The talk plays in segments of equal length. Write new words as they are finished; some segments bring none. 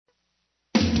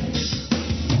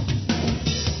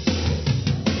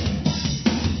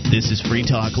This is Free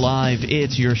Talk Live.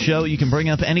 It's your show. You can bring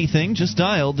up anything. Just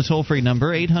dial the toll-free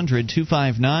number,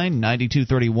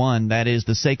 800-259-9231. That is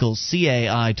the SACL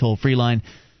CAI toll-free line.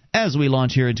 As we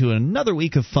launch here into another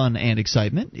week of fun and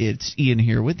excitement, it's Ian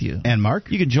here with you. And Mark.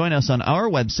 You can join us on our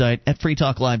website at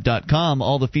freetalklive.com.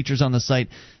 All the features on the site,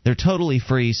 they're totally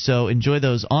free, so enjoy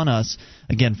those on us.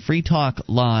 Again,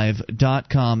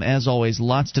 freetalklive.com. As always,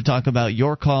 lots to talk about.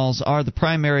 Your calls are the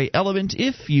primary element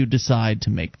if you decide to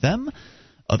make them.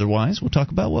 Otherwise, we'll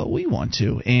talk about what we want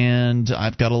to. And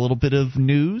I've got a little bit of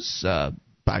news, I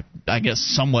guess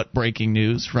somewhat breaking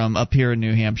news from up here in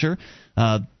New Hampshire.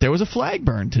 There was a flag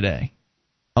burn today,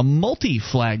 a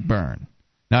multi-flag burn.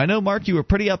 Now, I know, Mark, you were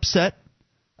pretty upset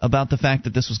about the fact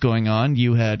that this was going on.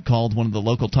 You had called one of the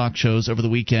local talk shows over the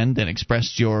weekend and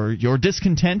expressed your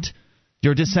discontent,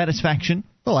 your dissatisfaction.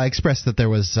 Well, I expressed that there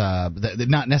was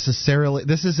not necessarily.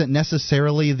 This isn't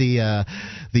necessarily the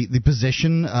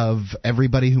position of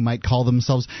everybody who might call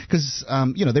themselves, because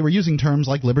they were using terms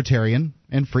like libertarian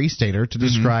and free stater to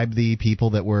describe the people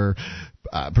that were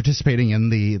participating in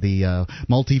the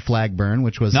multi-flag burn,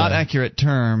 which was not accurate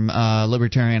term.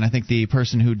 Libertarian. I think the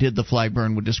person who did the flag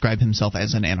burn would describe himself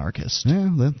as an anarchist.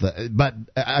 Yeah, but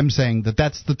I'm saying that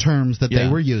that's the terms that they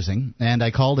were using, and I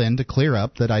called in to clear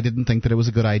up that I didn't think that it was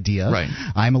a good idea. Right.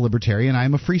 I'm a libertarian.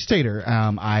 I'm a free stater.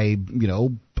 I'm a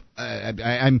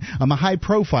high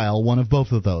profile one of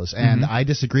both of those, and I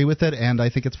disagree with it, and I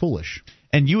think it's foolish.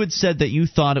 And you had said that you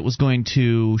thought it was going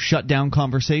to shut down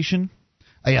conversation?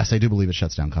 Yes, I do believe it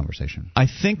shuts down conversation. I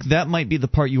think that might be the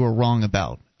part you were wrong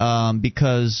about,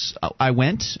 because I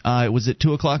went. It was at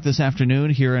 2 o'clock this afternoon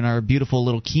here in our beautiful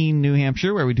little Keene, New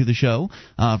Hampshire, where we do the show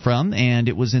from, and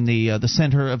it was in the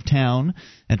center of town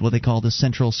at what they call the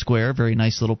Central Square, very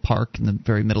nice little park in the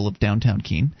very middle of downtown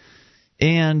Keene.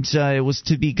 And it was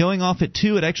to be going off at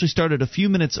 2. It actually started a few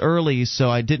minutes early, so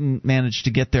I didn't manage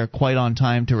to get there quite on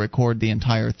time to record the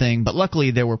entire thing. But luckily,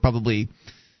 there were probably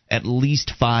at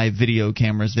least 5 video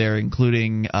cameras there,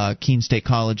 including Keene State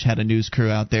College had a news crew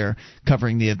out there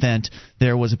covering the event.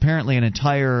 There was apparently an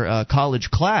entire college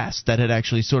class that had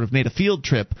actually sort of made a field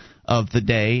trip of the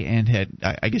day and had,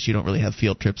 I guess you don't really have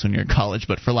field trips when you're in college,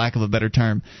 but for lack of a better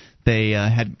term, they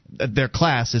had their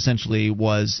class essentially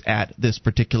was at this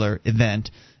particular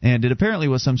event, and it apparently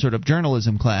was some sort of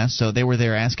journalism class, so they were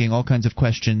there asking all kinds of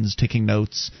questions, taking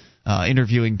notes,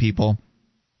 interviewing people.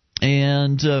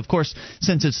 And, of course,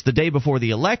 since it's the day before the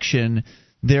election,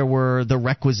 there were the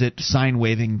requisite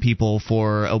sign-waving people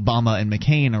for Obama and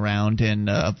McCain around, and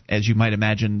as you might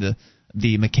imagine,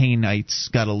 the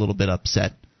McCainites got a little bit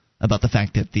upset about the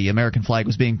fact that the American flag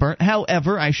was being burnt.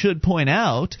 However, I should point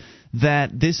out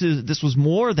that this was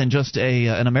more than just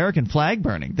an American flag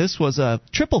burning. This was a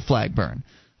triple flag burn.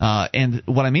 And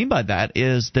what I mean by that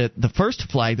is that the first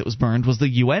flag that was burned was the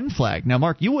UN flag. Now,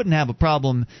 Mark, you wouldn't have a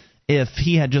problem if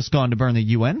he had just gone to burn the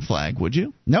UN flag, would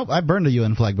you? Nope, I've burned a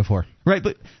UN flag before. Right,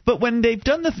 but when they've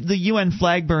done the UN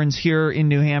flag burns here in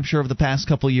New Hampshire over the past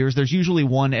couple of years, there's usually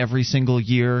one every single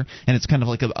year, and it's kind of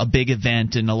like a big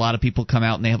event, and a lot of people come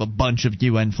out and they have a bunch of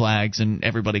UN flags, and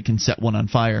everybody can set one on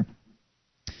fire.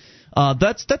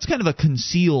 That's kind of a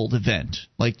concealed event.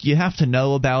 Like, you have to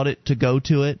know about it to go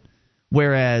to it.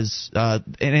 Whereas, and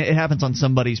it happens on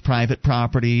somebody's private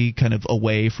property, kind of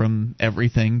away from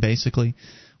everything, basically.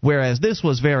 Whereas this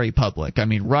was very public. I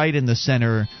mean, right in the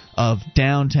center of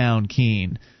downtown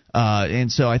Keene.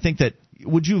 And so I think that,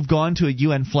 would you have gone to a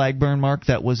UN flag burn, Mark,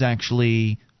 that was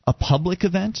actually a public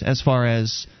event as far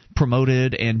as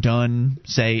promoted and done,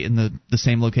 say, in the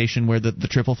same location where the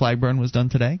triple flag burn was done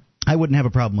today? I wouldn't have a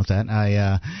problem with that.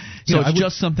 It's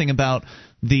just something about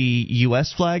the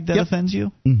U.S. flag that offends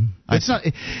you? Mm-hmm.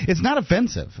 It's not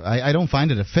offensive. I don't find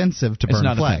it offensive to burn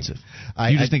a flag. It's not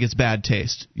offensive. You just think it's bad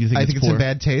taste. I think it's in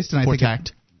bad taste, and poor I think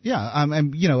tact.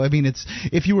 It's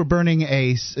if you were burning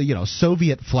a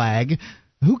Soviet flag,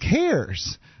 who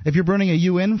cares? If you're burning a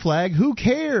UN flag, who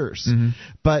cares? Mm-hmm.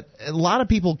 But a lot of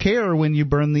people care when you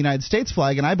burn the United States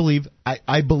flag, and I believe,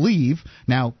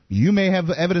 now, you may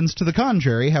have evidence to the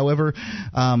contrary, however,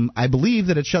 I believe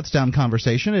that it shuts down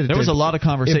conversation. There was a lot of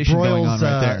conversation going on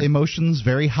right there. Emotions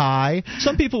very high.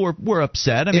 Some people were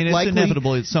upset. I mean, it's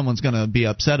inevitable that someone's going to be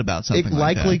upset about something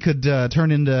like that. It likely could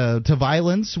turn into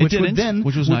violence, which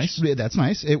was nice. That's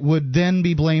nice. It would then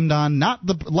be blamed on not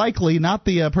the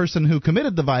person who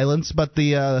committed the violence, but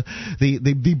the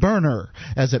burner,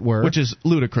 as it were. Which is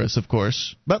ludicrous, of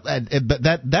course. But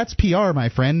that's PR, my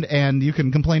friend, and you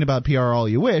can complain about PR all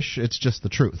you wish. It's just the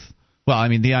truth. Well, I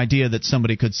mean, the idea that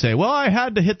somebody could say, well, I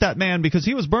had to hit that man because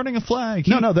he was burning a flag.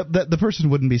 No, the person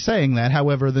wouldn't be saying that.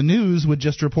 However, the news would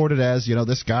just report it as,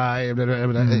 this guy,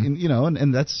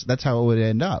 and that's how it would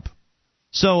end up.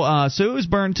 So it was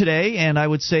burned today, and I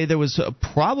would say there was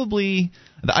probably,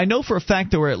 I know for a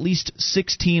fact there were at least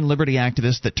 16 liberty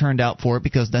activists that turned out for it,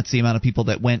 because that's the amount of people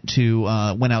that went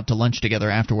out to lunch together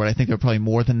afterward. I think there were probably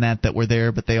more than that were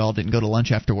there, but they all didn't go to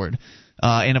lunch afterward.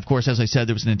 And of course, as I said,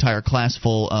 there was an entire class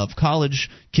full of college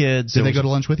kids. Did they go to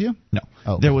lunch with you? No.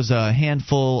 Oh, there was a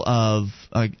handful of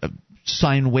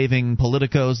sign-waving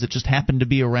politicos that just happened to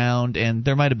be around, and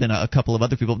there might have been a couple of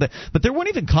other people, but there weren't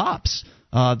even cops.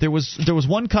 There was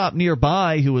one cop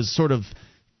nearby who was sort of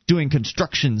doing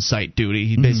construction site duty.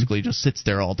 He basically just sits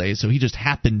there all day, so he just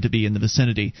happened to be in the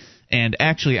vicinity. And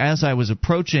actually, as I was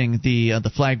approaching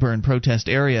the flag burn protest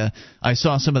area, I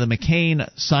saw some of the McCain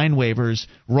sign wavers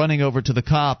running over to the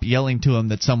cop, yelling to him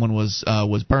that someone was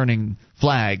burning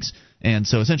flags. And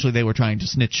so essentially they were trying to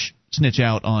snitch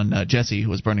out on Jesse, who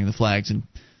was burning the flags, and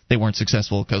they weren't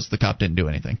successful because the cop didn't do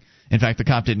anything. In fact, the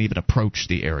cop didn't even approach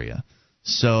the area.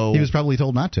 So he was probably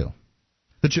told not to.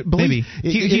 But maybe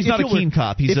he's not a keen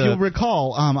cop. If you'll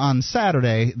recall, on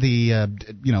Saturday,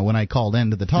 when I called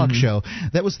into the talk show,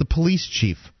 that was the police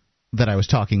chief that I was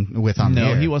talking with on the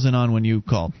air. No, he wasn't on when you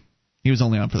called. He was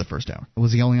only on for the first hour.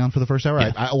 Was he only on for the first hour?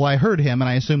 Yeah. I heard him, and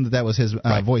I assumed that was his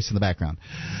voice in the background.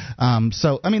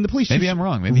 The police chief, maybe I'm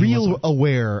wrong. Maybe real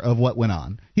aware of what went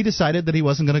on. He decided that he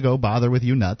wasn't going to go bother with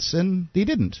you nuts, and he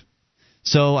didn't.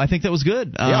 So I think that was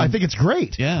good. Yeah, I think it's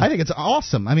great. Yeah. I think it's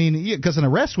awesome. I mean, because an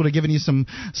arrest would have given you some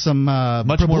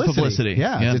much more publicity.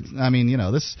 Yeah.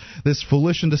 This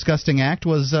foolish and disgusting act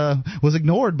was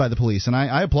ignored by the police, and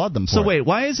I applaud them for it. So wait,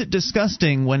 why is it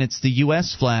disgusting when it's the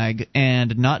U.S. flag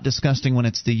and not disgusting when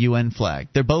it's the UN flag?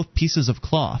 They're both pieces of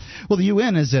cloth. Well, the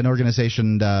UN is an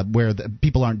organization where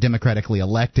people aren't democratically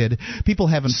elected. People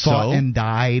haven't fought and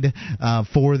died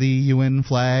for the UN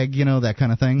flag, that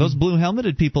kind of thing. Those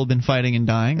blue-helmeted people have been fighting and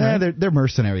dying, right? They're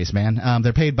mercenaries, man.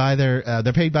 They're paid by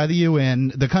the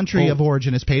UN. The country of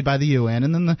origin is paid by the UN,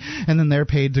 and then they're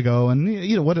paid to go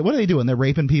and what are they doing? They're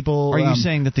raping people. Are you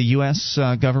saying that the U.S.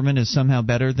 government is somehow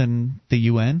better than the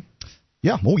UN?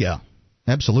 Yeah. Oh yeah.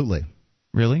 Absolutely.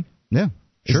 Really? Yeah.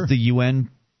 Sure. Is the UN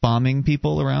bombing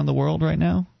people around the world right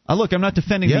now? Look, I'm not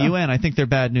defending the UN. I think they're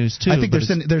bad news too. I think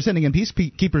they're sending in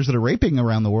peacekeepers that are raping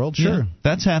around the world. Sure. Yeah,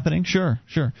 that's happening. Sure.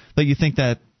 But you think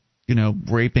that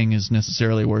raping is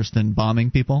necessarily worse than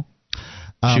bombing people?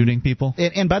 Shooting people?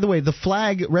 And by the way, the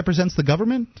flag represents the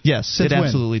government? Yes, it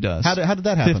absolutely does. How did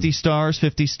that happen? 50 stars,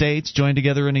 50 states joined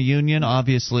together in a union.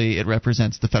 Obviously, it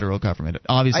represents the federal government. It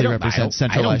obviously represents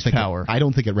centralized power. I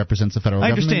don't think it represents the federal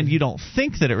government. I understand you don't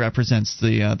think that it represents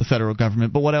the federal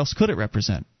government, but what else could it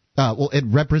represent? It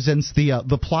represents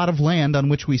the plot of land on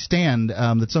which we stand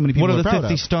that so many people are proud of. What are the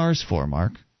 50 stars for,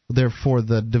 Mark? They're for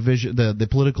the division, the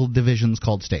political divisions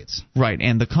called states. Right,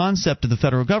 and the concept of the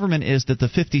federal government is that the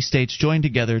 50 states join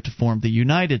together to form the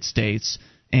United States,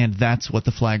 and that's what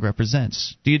the flag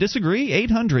represents. Do you disagree?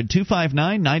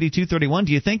 800-259-9231.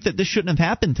 Do you think that this shouldn't have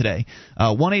happened today?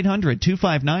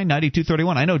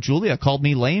 1-800-259-9231. I know Julia called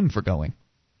me lame for going.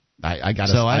 I've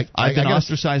been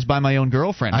ostracized by my own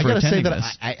girlfriend for attending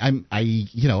this. I gotta say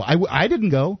that I didn't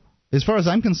go. As far as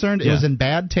I'm concerned, it was in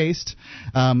bad taste.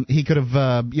 He could have,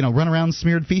 run around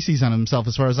smeared feces on himself.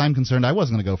 As far as I'm concerned, I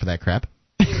wasn't going to go for that crap.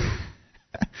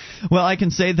 Well, I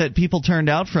can say that people turned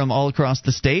out from all across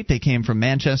the state. They came from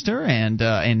Manchester and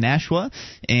Nashua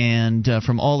and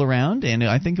from all around, and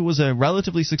I think it was a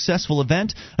relatively successful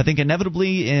event. I think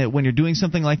inevitably when you're doing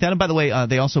something like that, and by the way,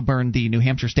 they also burned the New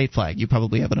Hampshire state flag. You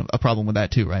probably have a problem with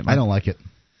that too, right, Mike? I don't like it.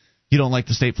 You don't like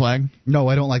the state flag? No,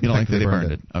 I don't like the fact that they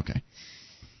burned it. Okay.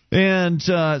 And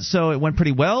so it went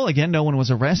pretty well. Again, no one was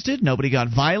arrested. Nobody got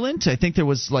violent. I think there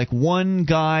was like one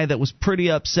guy that was pretty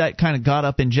upset, kind of got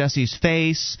up in Jesse's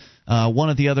face. One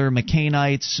of the other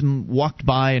McCainites walked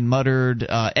by and muttered,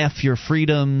 F your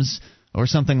freedoms, or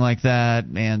something like that.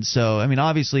 And so, I mean,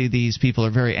 obviously these people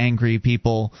are very angry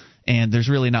people, and there's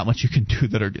really not much you can do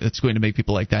that's going to make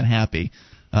people like that happy.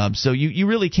 So you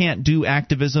really can't do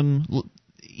activism,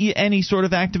 any sort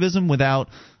of activism, without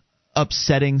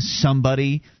upsetting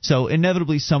somebody. So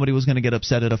inevitably somebody was going to get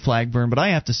upset at a flag burn, but I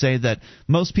have to say that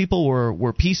most people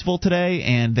were peaceful today,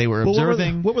 and they were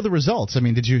observing. What were the results? I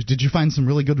mean, did you find some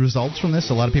really good results from this?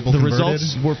 A lot of people converted? The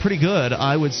results were pretty good.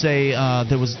 I would say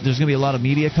there's going to be a lot of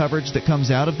media coverage that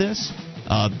comes out of this.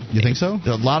 You think so?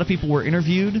 A lot of people were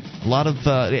interviewed. A lot of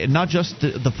not just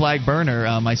the flag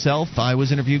burner. Myself, I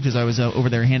was interviewed because I was over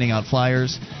there handing out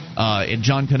flyers. And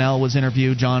John Connell was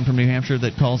interviewed. John from New Hampshire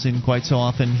that calls in quite so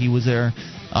often. He was there.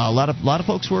 A lot of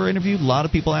folks were interviewed. A lot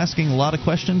of people asking a lot of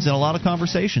questions and a lot of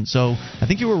conversation. So I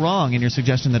think you were wrong in your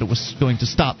suggestion that it was going to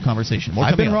stop conversation.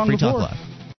 I've been wrong before.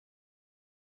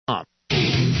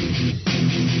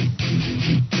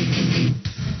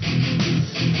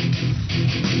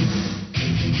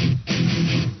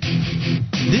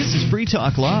 Free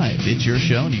Talk Live. It's your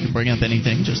show, and you can bring up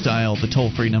anything. Just dial the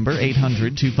toll-free number,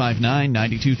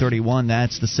 800-259-9231.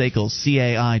 That's the SACL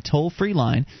CAI toll-free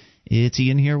line. It's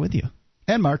Ian here with you.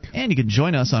 And Mark. And you can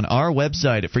join us on our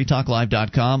website at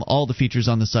freetalklive.com. All the features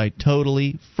on the site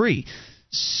totally free.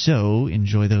 So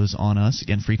enjoy those on us.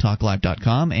 Again,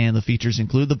 freetalklive.com. And the features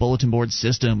include the bulletin board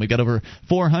system. We've got over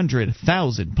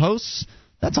 400,000 posts.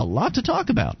 That's a lot to talk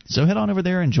about. So head on over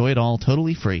there, enjoy it all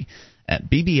totally free at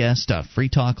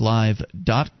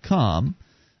bbs.freetalklive.com.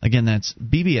 Again, that's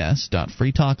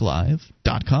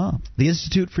bbs.freetalklive.com. The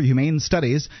Institute for Humane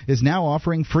Studies is now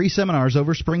offering free seminars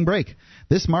over spring break.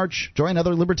 This March, join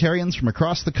other libertarians from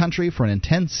across the country for an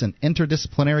intense and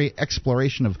interdisciplinary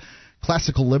exploration of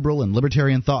classical liberal and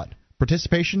libertarian thought.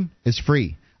 Participation is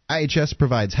free. IHS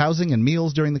provides housing and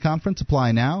meals during the conference.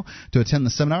 Apply now to attend the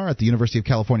seminar at the University of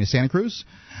California, Santa Cruz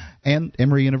and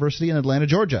Emory University in Atlanta,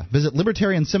 Georgia. Visit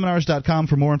libertarianseminars.com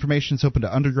for more information. It's open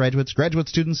to undergraduates, graduate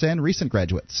students, and recent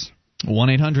graduates.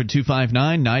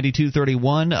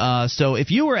 1-800-259-9231. So if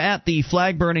you were at the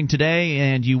flag burning today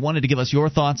and you wanted to give us your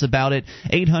thoughts about it,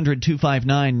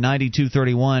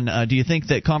 800-259-9231. Do you think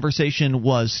that conversation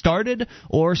was started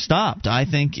or stopped? I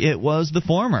think it was the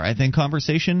former. I think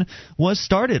conversation was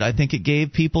started. I think it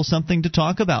gave people something to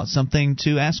talk about, something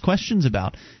to ask questions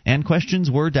about, and questions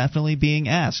were definitely being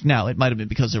asked. Now, it might have been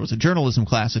because there was a journalism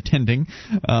class attending,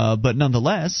 but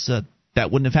nonetheless, that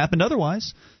wouldn't have happened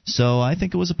otherwise. So I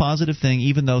think it was a positive thing,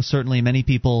 even though certainly many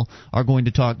people are going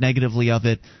to talk negatively of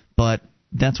it. But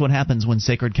that's what happens when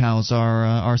sacred cows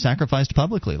are sacrificed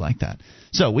publicly like that.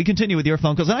 So we continue with your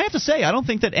phone calls. And I have to say, I don't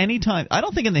think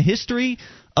in the history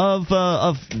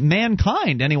of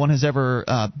mankind anyone has ever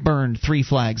burned three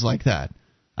flags like that.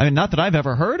 I mean, not that I've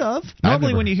ever heard of.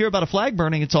 Normally when you hear about a flag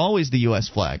burning, it's always the U.S.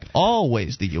 flag.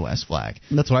 Always the U.S. flag.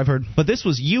 That's what I've heard. But this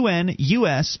was UN,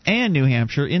 U.S., and New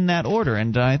Hampshire in that order,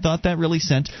 and I thought that really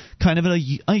sent kind of a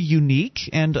unique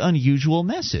and unusual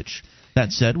message.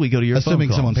 That said, we go to your phone calls.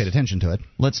 Assuming someone paid attention to it.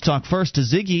 Let's talk first to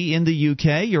Ziggy in the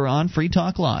U.K. You're on Free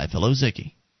Talk Live. Hello,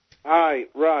 Ziggy. Hi,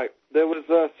 right. There was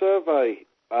a survey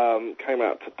came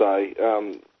out today,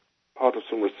 part of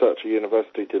some research a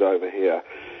university did over here,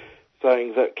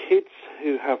 saying that kids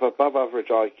who have above average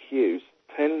IQs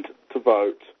tend to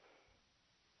vote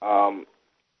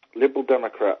Liberal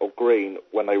Democrat or Green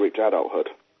when they reach adulthood.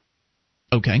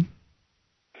 Okay.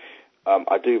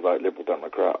 I do vote Liberal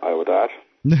Democrat, I would add.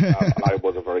 I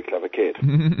was a very clever kid.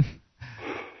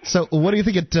 So, what do you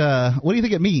think it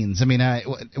means? I mean,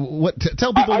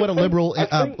 tell people what a liberal.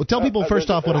 Tell people first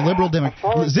off what a liberal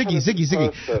Democrat.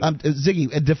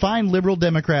 Ziggy, define liberal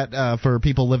Democrat for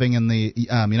people living in the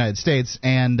United States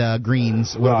and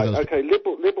Greens. Right. Okay.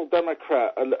 Liberal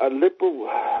Democrat. A liberal.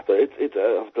 The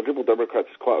Liberal Democrats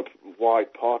is quite a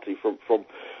wide party from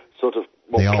sort of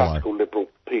more classical liberal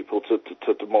people to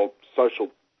more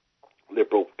social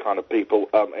liberal kind of people.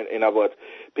 In other words,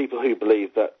 people who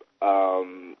believe that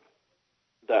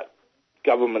that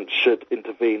government should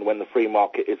intervene when the free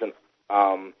market isn't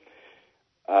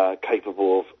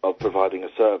capable of providing a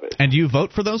service. And do you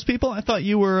vote for those people? I thought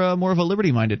you were more of a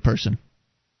liberty-minded person.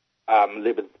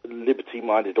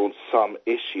 Liberty-minded on some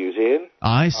issues, Ian.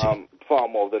 I see. Far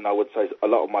more than I would say a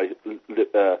lot of my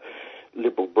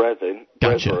liberal brethren.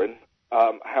 Gotcha.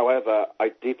 However,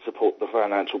 I did support the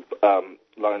financial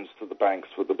loans to the banks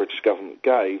that the British government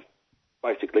gave,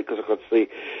 basically because I could see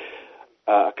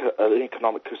an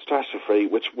economic catastrophe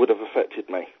which would have affected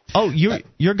me. Oh,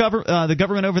 the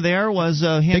government over there was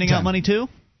handing out money too?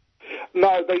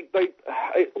 No,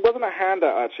 it wasn't a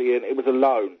handout actually, and it was a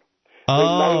loan.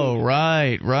 Oh,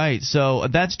 right. So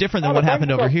that's different than what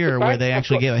happened over here, where they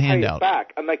actually gave a handout.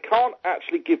 Back, and they can't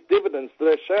actually give dividends to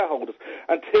their shareholders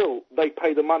until they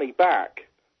pay the money back.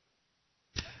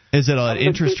 Is it an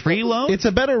interest-free loan? It's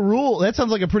a better rule. That sounds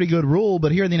like a pretty good rule,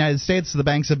 but here in the United States, the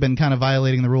banks have been kind of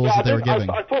violating the rules that they were giving.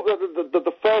 I thought that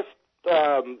the first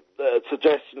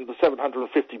suggestion of the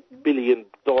 $750 billion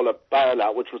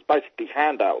bailout, which was basically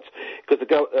handouts, because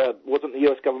wasn't the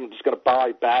U.S. government just going to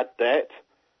buy bad debt?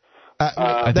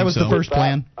 That was the first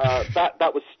plan.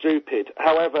 That was stupid.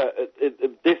 However,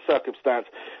 in this circumstance,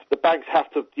 the banks have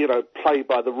to, play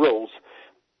by the rules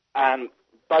and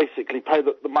basically pay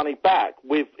the money back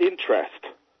with interest.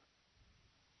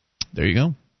 There you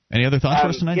go. Any other thoughts for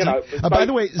us tonight? By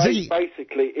the way, Ziggy,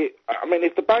 basically,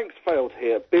 if the banks failed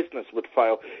here, business would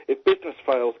fail. If business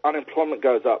fails, unemployment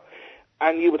goes up,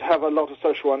 and you would have a lot of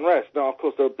social unrest. Now, of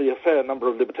course, there would be a fair number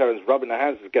of libertarians rubbing their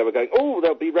hands together going,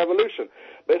 there'll be revolution.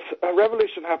 But if a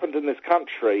revolution happened in this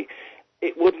country,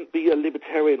 it wouldn't be a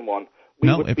libertarian one.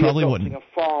 It probably wouldn't. A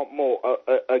far more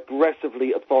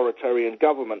aggressively authoritarian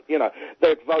government.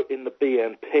 They'd vote in the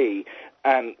BNP,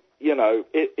 and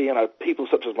people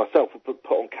such as myself would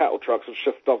put on cattle trucks and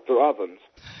shipped off to ovens.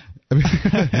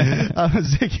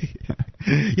 Ziggy,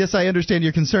 yes, I understand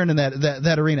your concern in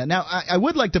that arena. Now, I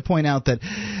would like to point out that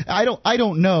I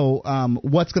don't know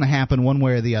what's going to happen one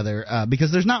way or the other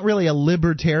because there's not really a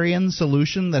libertarian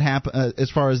solution that as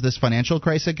far as this financial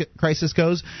crisis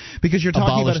goes. Because you're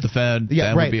talking abolish about the Fed.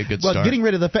 Yeah, that right. would be a good well, start. getting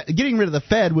rid of the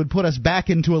Fed would put us back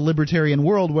into a libertarian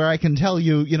world where I can tell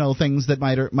you things that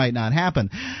might or might not happen.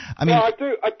 I mean, I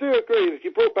do agree. If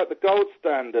you brought back the gold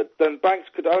standard, then banks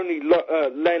could only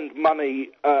lend money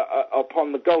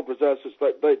upon the gold reserves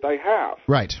that they have.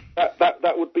 Right.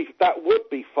 That would be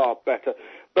far better.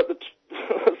 But the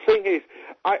thing is,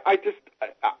 I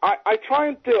try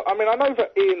and deal. I mean, I know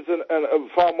that Ian's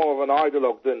far more of an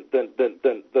ideologue than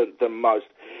most,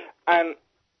 and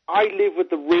I live with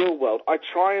the real world. I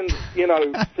try and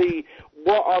see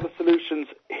what are the solutions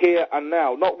here and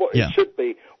now, not what it should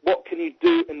be. What can you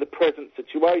do in the present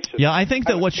situation? Yeah, I think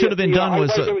that what should have been done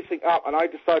was... I weighed everything up, and I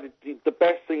decided the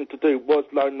best thing to do was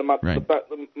loan the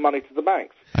money to the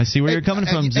banks. I see where you're coming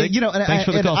from, Zig. Thanks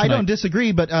for the call tonight. I don't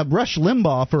disagree, but Rush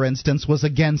Limbaugh, for instance, was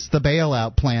against the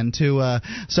bailout plan too.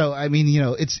 So I mean,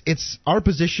 it's our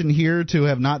position here to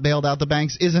have not bailed out the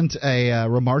banks isn't a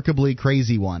remarkably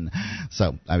crazy one.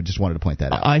 So I just wanted to point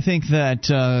that out. I think that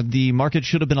the market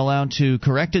should have been allowed to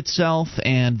correct itself,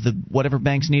 and whatever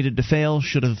banks needed to fail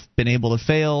should have been able to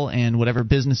fail, and whatever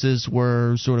businesses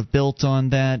were sort of built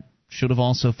on that should have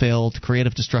also failed,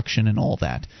 creative destruction and all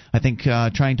that. I think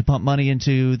trying to pump money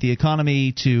into the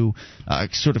economy to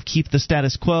sort of keep the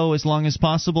status quo as long as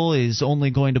possible is only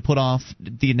going to put off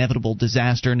the inevitable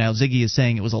disaster. Now, Ziggy is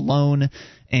saying it was a loan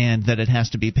and that it has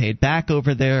to be paid back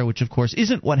over there, which, of course,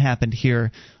 isn't what happened here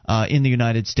in the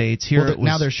United States. Here,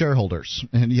 now they're shareholders,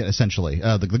 essentially.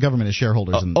 The government is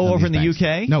shareholders in over in the banks.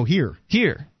 UK? No, here.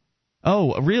 Here.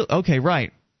 Oh, real? Okay,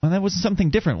 right. Well, that was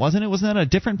something different, wasn't it? Wasn't that a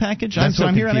different package? That's what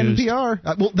I'm hearing on confused.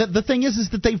 NPR. Well, the thing is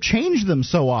that they've changed them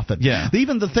so often. Yeah.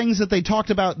 Even the things that they talked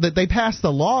about, that they passed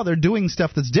the law, they're doing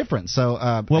stuff that's different. So.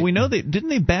 Well, we know didn't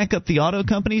they back up the auto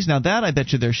companies? Now that I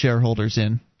bet you they're shareholders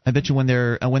in. I bet you when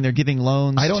they're giving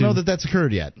loans. I don't know that that's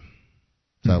occurred yet.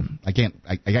 So I can't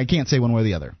say one way or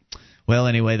the other. Well,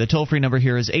 anyway, the toll-free number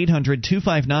here is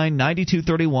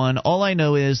 800-259-9231. All I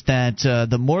know is that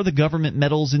the more the government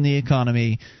meddles in the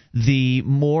economy, the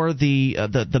more the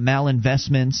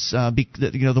malinvestments,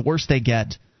 the worse they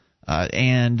get.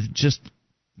 And just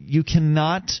you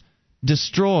cannot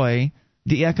destroy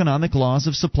the economic laws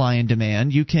of supply and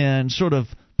demand. You can sort of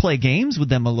play games with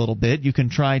them a little bit. You can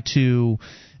try to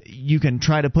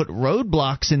put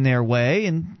roadblocks in their way,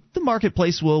 and the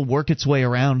marketplace will work its way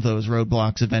around those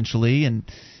roadblocks eventually. And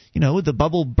the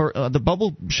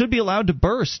bubble should be allowed to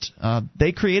burst.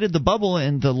 They created the bubble,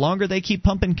 and the longer they keep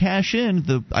pumping cash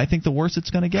in, I think the worse it's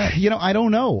going to get. I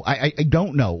don't know. I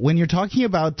don't know. When you're talking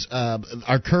about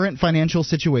our current financial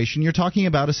situation, you're talking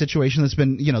about a situation that's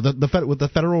been, what the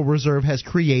Federal Reserve has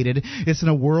created. It's in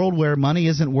a world where money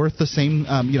isn't worth the same,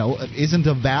 isn't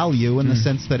of value in the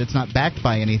sense that it's not backed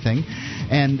by anything.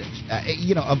 And,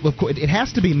 of course, it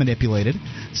has to be manipulated.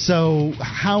 So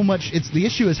the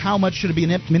issue is how much should it be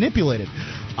manipulated?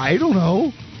 I don't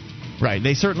know. Right.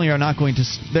 They certainly are not going to.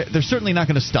 They're certainly not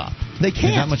going to stop. They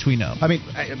can't. That much we know. I mean,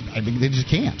 they just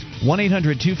can't.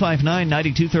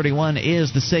 1-800-259-9231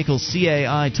 is the SACL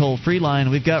CAI toll-free line.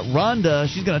 We've got Rhonda.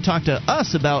 She's going to talk to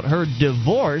us about her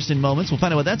divorce in moments. We'll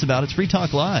find out what that's about. It's Free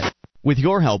Talk Live. With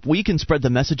your help, we can spread the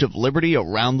message of liberty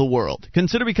around the world.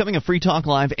 Consider becoming a Free Talk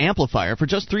Live amplifier for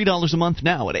just $3 a month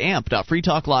now at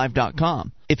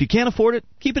amp.freetalklive.com. If you can't afford it,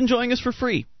 keep enjoying us for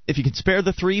free. If you can spare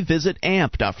the $3, visit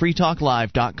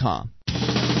amp.freetalklive.com.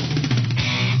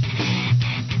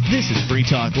 This is Free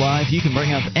Talk Live. You can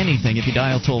bring up anything if you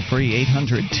dial toll-free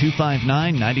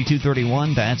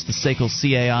 800-259-9231. That's the SACL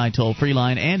CAI toll-free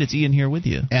line, and it's Ian here with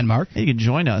you. And Mark. You can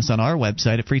join us on our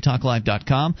website at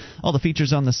freetalklive.com. All the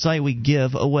features on the site we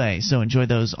give away, so enjoy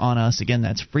those on us. Again,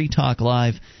 that's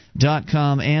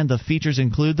freetalklive.com, and the features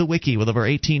include the wiki with over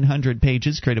 1,800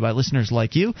 pages created by listeners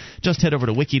like you. Just head over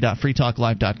to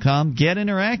wiki.freetalklive.com. Get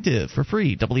interactive for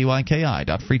free,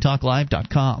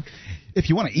 wiki.freetalklive.com. If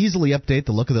you want to easily update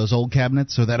the look of those old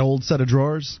cabinets or that old set of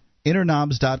drawers,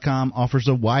 InnerKnobs.com offers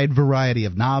a wide variety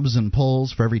of knobs and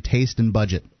pulls for every taste and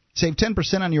budget. Save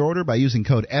 10% on your order by using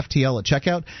code FTL at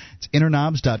checkout. It's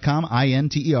InnerKnobs.com,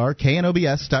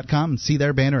 INTERKNOBS.com, and see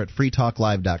their banner at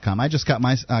freetalklive.com. I just got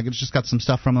some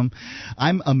stuff from them.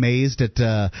 I'm amazed at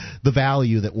the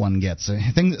value that one gets.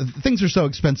 Things are so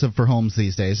expensive for homes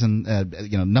these days, and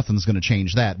nothing's going to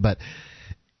change that. But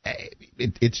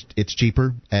it's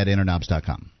cheaper at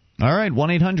InnerKnobs.com. All right,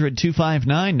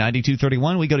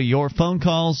 1-800-259-9231. We go to your phone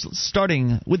calls,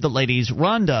 starting with the ladies.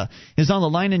 Rhonda is on the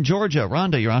line in Georgia.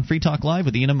 Rhonda, you're on Free Talk Live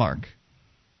with Ian and Mark.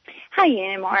 Hi,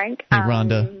 Ian and Mark. Hey,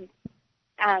 Rhonda.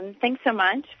 Thanks so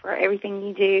much for everything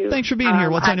you do. Thanks for being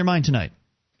here. What's on your mind tonight?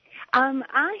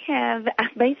 I have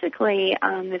basically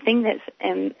the thing that's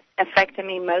affecting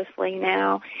me mostly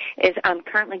now is I'm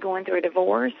currently going through a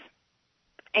divorce,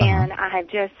 and I have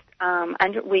just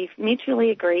we've mutually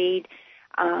agreed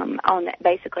on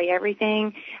basically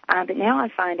everything, but now I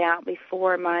find out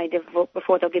before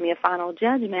they'll give me a final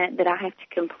judgment that I have to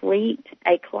complete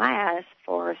a class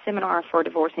for a seminar for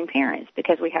divorcing parents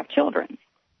because we have children.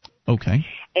 Okay.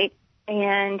 The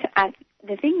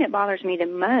thing that bothers me the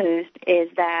most is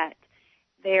that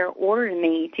they're ordering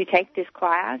me to take this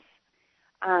class,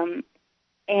 and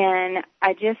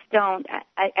I just don't.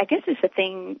 I guess it's a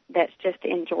thing that's just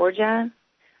in Georgia.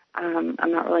 I'm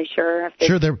not really sure if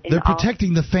sure they're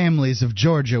protecting the families of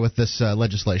Georgia with this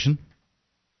legislation.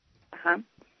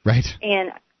 Right.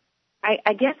 And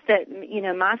I guess that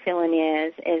my feeling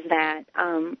is that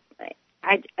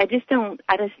I just don't.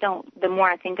 The more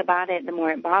I think about it, the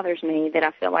more it bothers me that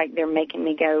I feel like they're making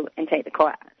me go and take the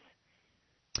class.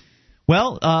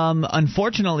 Well,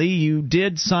 unfortunately, you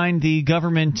did sign the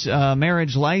government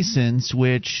marriage license,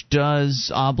 which does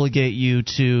obligate you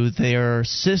to their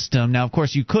system. Now, of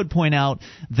course, you could point out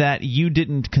that you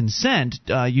didn't consent.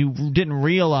 You didn't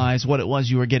realize what it was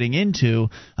you were getting into,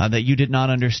 that you did not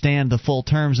understand the full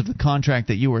terms of the contract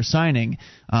that you were signing.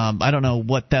 I don't know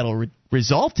what that'll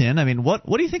result in. I mean, what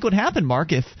do you think would happen,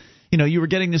 Mark, if you were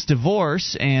getting this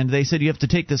divorce and they said you have to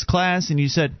take this class and you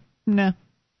said, nah?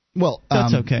 Well,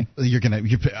 that's okay. You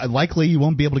likely you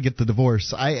won't be able to get the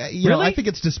divorce. I think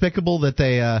it's despicable that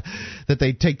they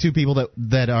take two people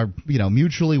that are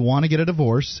mutually want to get a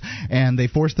divorce and they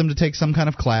force them to take some kind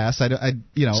of class.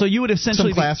 So you would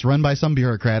essentially some class run by some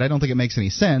bureaucrat. I don't think it makes any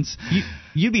sense.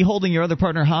 You'd be holding your other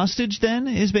partner hostage. Then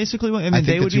is basically what I mean.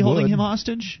 They would be holding him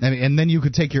hostage. And then you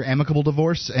could take your amicable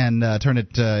divorce and turn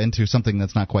it into something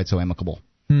that's not quite so amicable.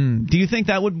 Do you think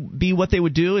that would be what they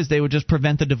would do? Is they would just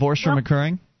prevent the divorce from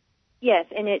occurring? Yes,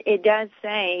 and it does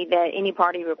say that any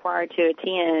party required to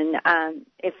attend,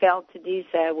 if failed to do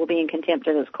so, will be in contempt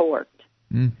of this court.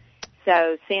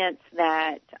 So since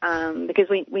that, because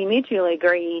we mutually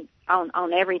agreed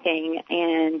on everything,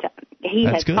 and he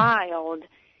has filed,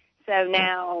 so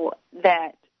now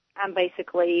that I'm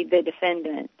basically the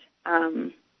defendant,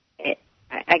 I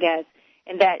guess,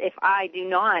 and that if I do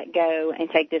not go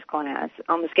and take this class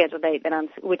on the scheduled date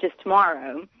which is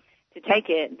tomorrow, to take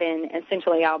it, then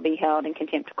essentially I'll be held in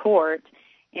contempt of court,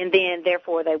 and then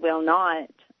therefore they will not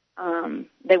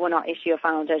issue a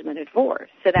final judgment of divorce.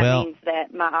 So that means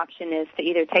that my option is to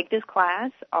either take this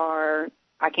class or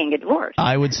I can't get divorced.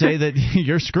 I would say that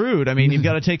you're screwed. I mean, you've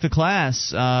got to take the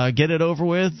class, get it over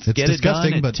with, get it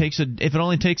done. If it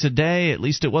only takes a day, at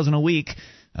least it wasn't a week.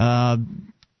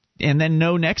 And then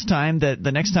know next time that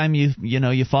the next time you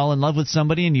fall in love with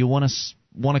somebody and you want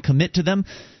to commit to them,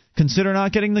 consider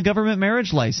not getting the government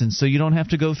marriage license so you don't have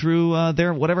to go through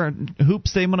their whatever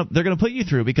hoops they're going to put you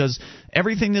through, because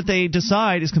everything that they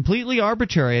decide is completely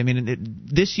arbitrary. I mean,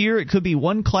 this year it could be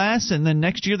one class, and then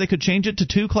next year they could change it to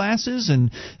two classes,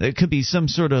 and it could be some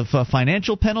sort of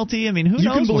financial penalty. I mean, who knows?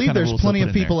 You can believe there's plenty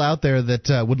of people there out there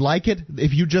that would like it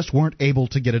if you just weren't able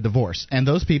to get a divorce. And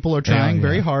those people are trying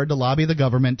very hard to lobby the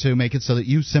government to make it so that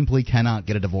you simply cannot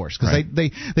get a divorce. Because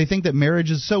they think that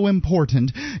marriage is so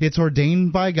important, it's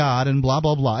ordained by God and blah,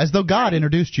 blah, blah. As though God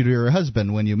introduced you to your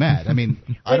husband when you met. I mean,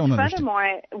 I don't understand.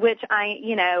 Furthermore, which I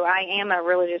am a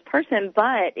religious person,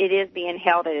 but it is being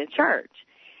held at a church.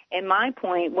 And my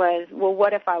point was, well,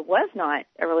 what if I was not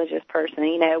a religious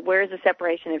person? Where's the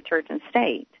separation of church and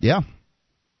state? Yeah.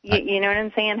 You know what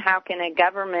I'm saying? How can a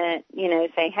government,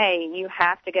 say, hey, you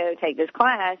have to go take this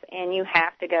class and you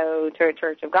have to go to a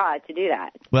church of God to do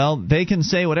that? Well, they can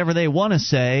say whatever they want to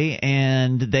say,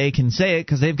 and they can say it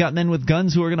because they've got men with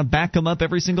guns who are going to back them up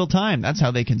every single time. That's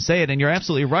how they can say it. And you're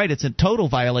absolutely right. It's a total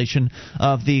violation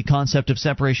of the concept of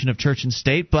separation of church and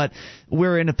state. But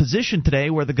we're in a position today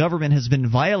where the government has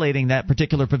been violating that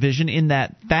particular provision in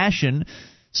that fashion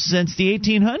since the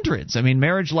 1800s. I mean,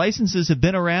 marriage licenses have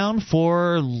been around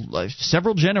for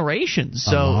several generations,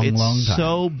 so long time.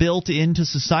 So built into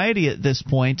society at this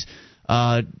point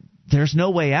there's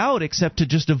no way out except to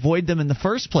just avoid them in the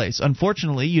first place.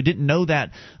 Unfortunately, you didn't know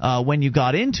that when you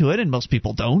got into it, and most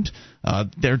people don't.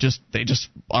 They just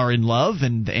are in love,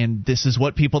 and this is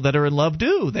what people that are in love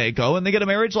do. They go and they get a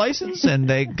marriage license, and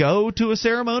they go to a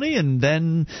ceremony, and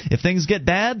then if things get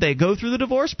bad, they go through the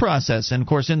divorce process. And of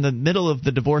course, in the middle of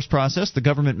the divorce process, the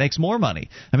government makes more money.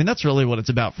 I mean, that's really what it's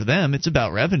about for them. It's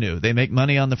about revenue. They make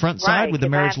money on the front side with the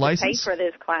marriage license. Pay for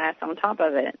this class on top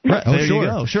of it. Right. There you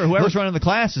go. Sure. Whoever's running the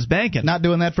class is banking. Not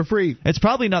doing that for free. It's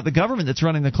probably not the government that's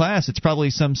running the class. It's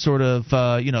probably some sort of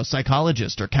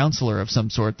psychologist or counselor of some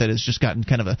sort that has just gotten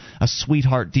kind of a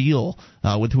sweetheart deal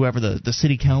with whoever the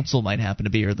city council might happen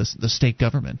to be, or the state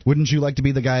government. Wouldn't you like to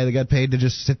be the guy that got paid to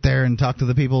just sit there and talk to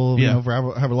the people, for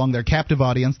however long? They're captive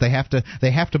audience. They have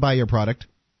to buy your product.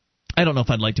 I don't know if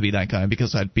I'd like to be that guy,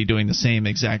 because I'd be doing the same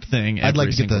exact thing I'd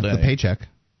like to get the paycheck.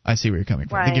 I see where you're coming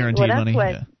from. Right. The guaranteed money.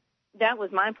 That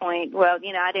was my point. Well,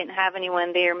 I didn't have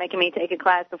anyone there making me take a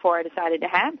class before I decided to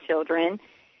have children.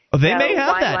 Oh, they may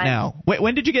have that now. Wait,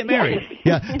 when did you get married?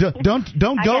 Yeah, don't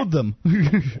goad them.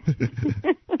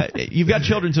 You've got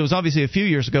children, so it was obviously a few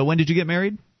years ago. When did you get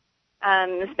married?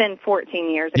 It's been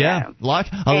 14 years ago. Yeah, a lot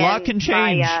can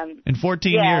change in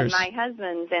 14 years. Yeah, my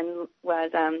husband's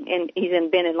he's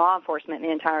been in law enforcement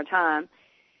the entire time.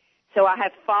 So I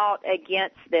have fought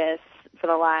against this for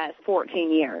the last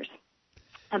 14 years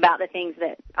about the things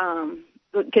that,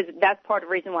 because that's part of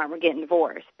the reason why we're getting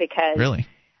divorced, because really?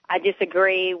 I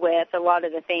disagree with a lot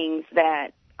of the things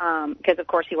that, because of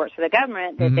course he works for the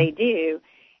government, that they do.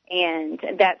 And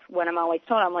that's what I'm always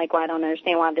told. I'm like, well, I don't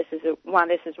understand why this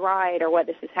is right or what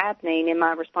this is happening. And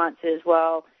my response is,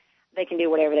 well, they can do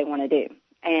whatever they want to do,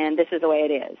 and this is the way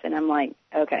it is. And I'm like,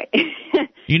 okay.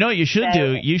 You know what you should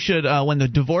do? You should, when the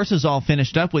divorce is all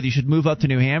finished up with, you should move up to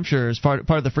New Hampshire as part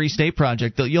of the Free State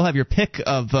Project. You'll have your pick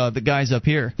of the guys up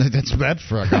here. That's bad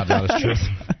for a God's honest truth.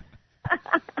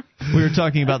 We were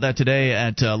talking about that today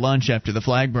at lunch after the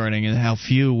flag burning, and how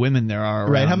few women there are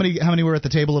around. Right. How many were at the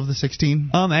table of the 16?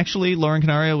 Actually, Lauren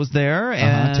Canario was there,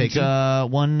 and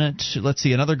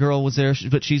another girl was there,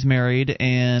 but she's married,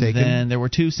 and then there were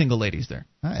 2 single ladies there.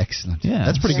 Excellent. Yeah,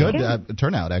 that's pretty good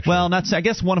turnout, actually. Well, I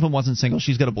guess one of them wasn't single.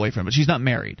 She's got a boyfriend, but she's not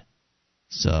married.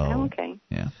 So. Okay.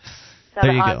 Yeah. So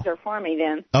there the odds are for me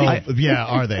then. Oh, yeah,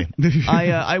 are they?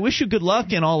 I wish you good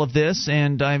luck in all of this,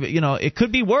 and it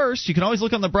could be worse. You can always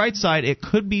look on the bright side. It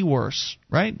could be worse,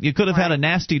 right? You could have had a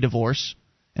nasty divorce,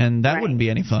 and that wouldn't be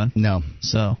any fun. No.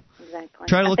 So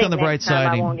try to look on the bright side.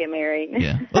 I won't get married.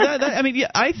 Yeah. Well,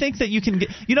 I think that you can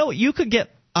get. You could get.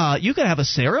 You could have a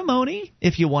ceremony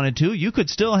if you wanted to. You could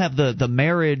still have the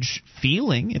marriage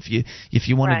feeling if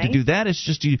you wanted to do that. It's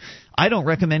just I don't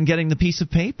recommend getting the piece of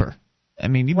paper. I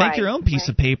mean, you make your own piece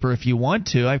of paper if you want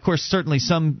to. Of course, certainly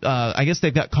some, I guess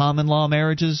they've got common law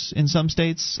marriages in some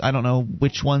states. I don't know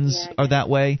which ones are that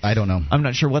way. I don't know. I'm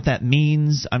not sure what that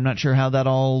means. I'm not sure how that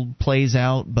all plays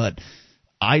out, but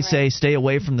I say stay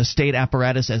away from the state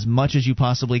apparatus as much as you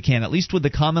possibly can. At least with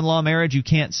the common law marriage,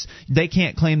 they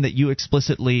can't claim that you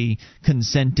explicitly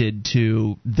consented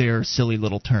to their silly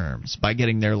little terms by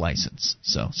getting their license.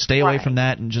 So stay away from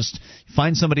that, and just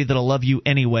find somebody that'll love you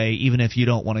anyway, even if you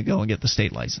don't want to go and get the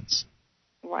state license.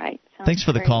 Right. Thanks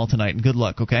for the call tonight, and good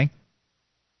luck, okay?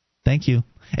 Thank you.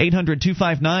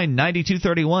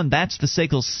 800-259-9231. That's the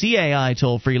SACL CAI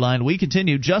toll-free line. We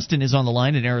continue. Justin is on the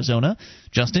line in Arizona.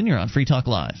 Justin, you're on Free Talk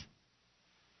Live.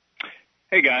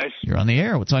 Hey, guys. You're on the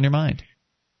air. What's on your mind?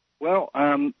 Well,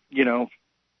 I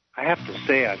have to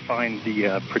say I find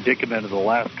the predicament of the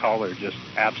last caller just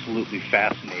absolutely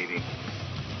fascinating.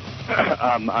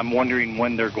 I'm wondering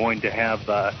when they're going to have,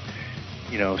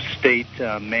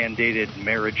 state-mandated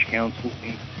marriage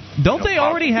counseling. Don't they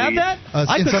already have that?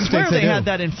 I could swear they had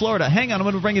that in Florida. Hang on, I'm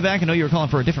going to bring you back. I know you were calling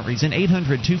for a different reason.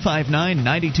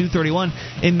 800-259-9231.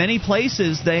 In many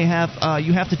places, they have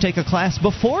you have to take a class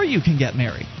before you can get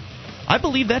married. I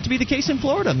believe that to be the case in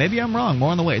Florida. Maybe I'm wrong.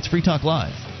 More on the way. It's Free Talk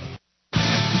Live.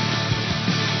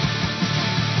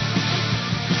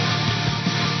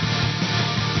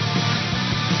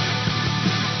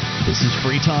 This is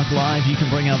Free Talk Live. You can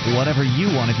bring up whatever you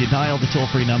want if you dial the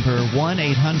toll-free number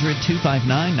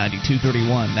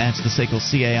 1-800-259-9231. That's the SACL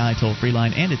CAI toll-free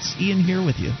line, and it's Ian here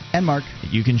with you. And Mark.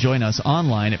 You can join us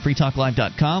online at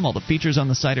freetalklive.com. All the features on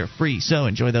the site are free, so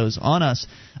enjoy those on us.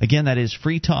 Again, that is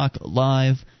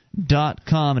freetalklive.com.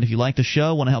 And if you like the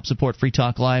show, want to help support Free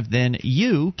Talk Live, then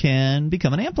you can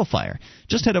become an amplifier.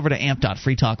 Just head over to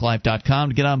amp.freetalklive.com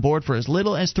to get on board for as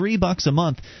little as $3 a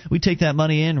month. We take that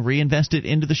money in, reinvest it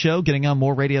into the show, getting on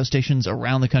more radio stations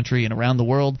around the country and around the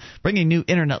world, bringing new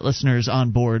internet listeners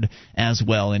on board as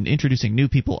well, and introducing new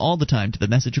people all the time to the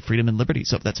message of freedom and liberty.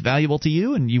 So if that's valuable to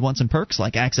you and you want some perks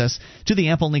like access to the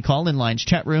AMP-only call-in lines,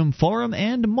 chat room, forum,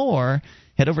 and more,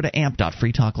 head over to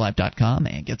amp.freetalklive.com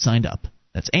and get signed up.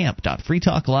 That's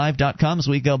amp.freetalklive.com. As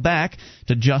we go back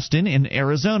to Justin in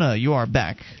Arizona. You are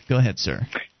back. Go ahead, sir.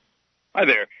 Hi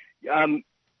there.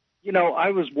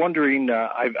 I was wondering,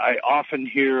 I often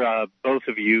hear both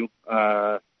of you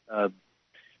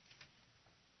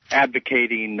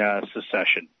advocating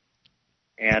secession.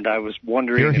 And I was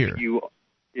wondering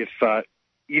if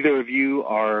either of you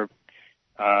are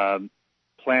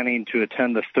planning to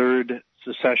attend the third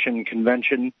secession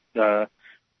convention,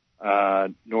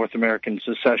 North American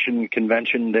Secession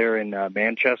Convention there in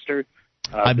Manchester.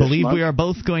 I believe we are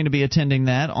both going to be attending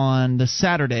that on the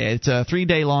Saturday. It's a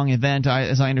 3-day-long event,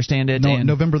 as I understand it.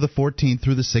 November the 14th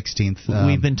through the 16th.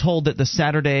 We've been told that the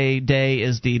Saturday day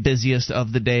is the busiest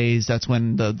of the days. That's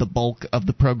when the bulk of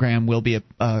the program will be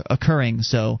occurring,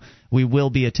 so we will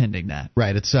be attending that.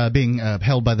 Right. It's being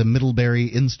held by the Middlebury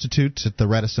Institute at the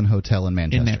Radisson Hotel in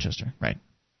Manchester. In Manchester, right.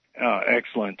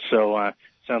 Excellent. So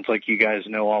sounds like you guys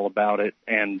know all about it.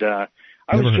 And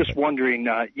I was just wondering,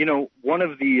 one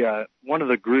of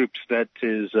the groups that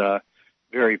is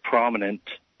very prominent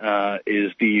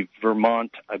is the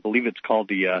Vermont. I believe it's called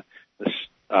the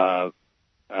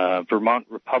Vermont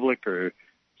Republic or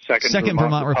Second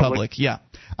Vermont Republic. Yeah.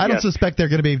 I don't suspect they're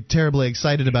going to be terribly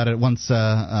excited about it once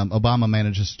Obama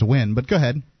manages to win. But go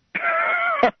ahead.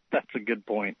 That's a good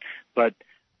point. But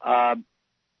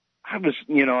I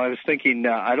was thinking.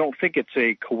 I don't think it's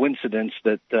a coincidence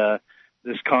that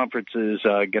this conference is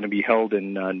going to be held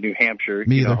in New Hampshire,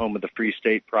 home of the Free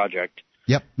State Project.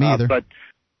 Yep, me either. But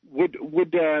would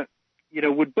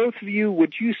both of you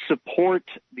support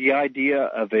the idea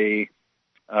of an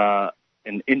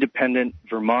independent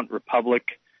Vermont Republic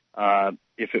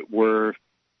if it were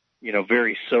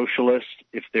very socialist,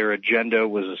 if their agenda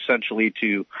was essentially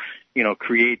to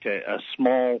create a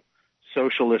small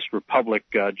socialist republic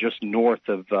just north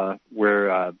of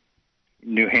where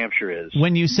New Hampshire is?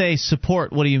 When you say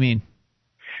support, what do you mean?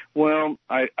 Well,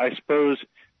 I suppose,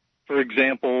 for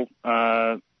example,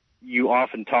 you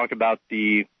often talk about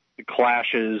the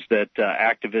clashes that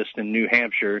activists in New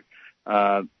Hampshire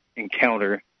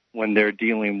encounter when they're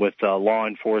dealing with law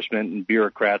enforcement and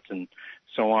bureaucrats and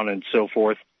so on and so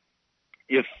forth.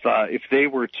 If they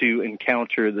were to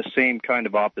encounter the same kind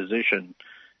of opposition,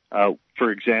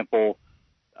 for example,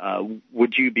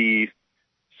 would you be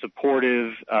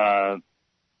supportive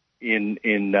in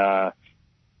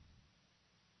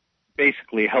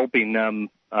basically helping them?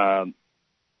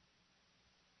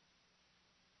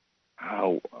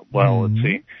 Let's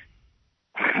see.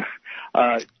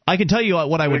 I can tell you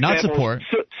what I would not support.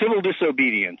 Civil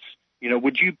disobedience.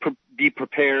 Would you be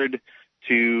prepared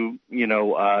to,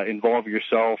 involve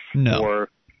yourself? No. Or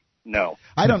no?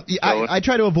 I don't. I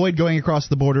try to avoid going across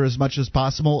the border as much as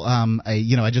possible.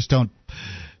 I just don't.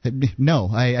 No,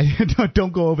 I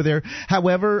don't go over there.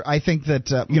 However, I think that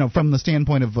from the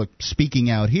standpoint of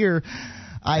speaking out here,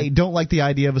 I don't like the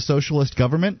idea of a socialist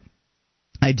government.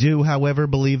 I do, however,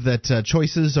 believe that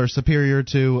choices are superior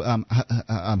to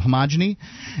homogeny,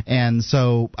 and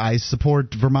so I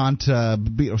support Vermont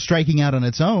striking out on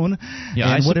its own.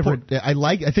 Yeah, and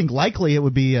I think likely it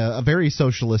would be a very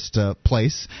socialist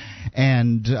place,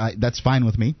 and that's fine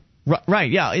with me. Right,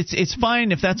 yeah, it's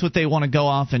fine if that's what they want to go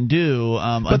off and do.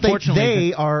 But unfortunately,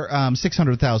 they are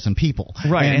 600,000 people,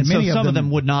 right? And so some of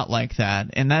them would not like that,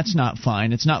 and that's not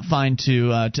fine. It's not fine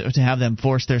to have them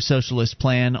force their socialist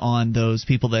plan on those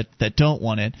people that don't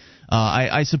want it.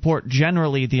 I support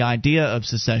generally the idea of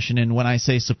secession, and when I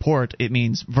say support, it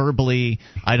means verbally.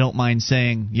 I don't mind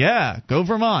saying, yeah, go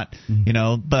Vermont,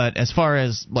 but as far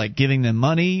as like giving them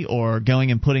money or going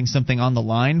and putting something on the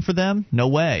line for them, no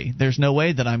way. There's no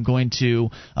way that I'm going to.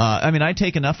 I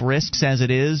take enough risks as it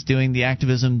is doing the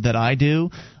activism that I do,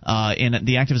 and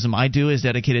the activism I do is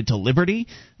dedicated to liberty.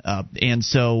 And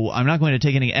so I'm not going to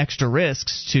take any extra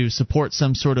risks to support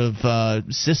some sort of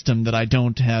system that I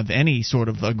don't have any sort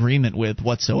of agreement with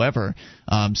whatsoever.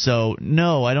 So,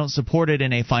 no, I don't support it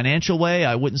in a financial way.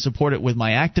 I wouldn't support it with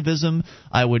my activism.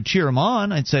 I would cheer them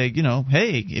on. I'd say,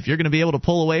 hey, if you're going to be able to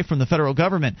pull away from the federal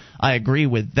government, I agree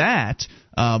with that.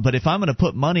 But if I'm going to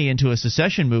put money into a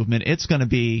secession movement, it's going to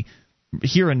be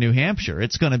here in New Hampshire.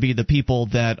 It's going to be the people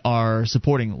that are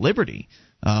supporting liberty.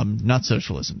 Not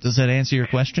socialism. Does that answer your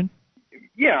question?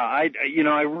 Yeah, I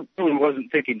really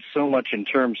wasn't thinking so much in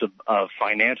terms of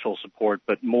financial support,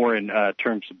 but more in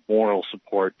terms of moral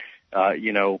support.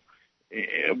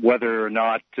 Whether or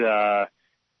not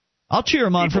I'll cheer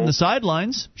him on from the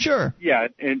sidelines. Sure. Yeah,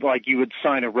 and like you would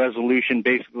sign a resolution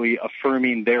basically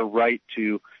affirming their right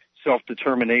to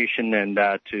self-determination and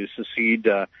to secede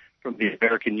from the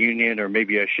American Union, or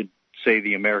maybe I should say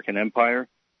the American Empire.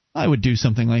 I would do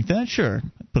something like that, sure.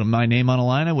 Put my name on a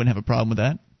line, I wouldn't have a problem with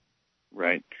that.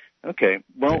 Right. Okay.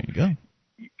 Well, there you go.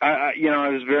 I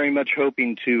was very much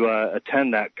hoping to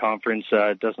attend that conference.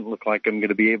 It doesn't look like I'm going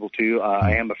to be able to.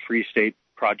 I am a Free State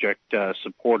Project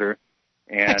supporter,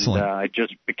 and I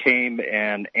just became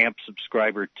an AMP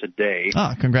subscriber today.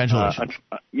 Congratulations.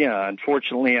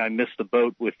 Unfortunately, I missed the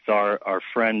boat with our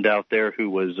friend out there who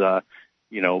was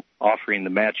offering the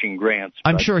matching grants.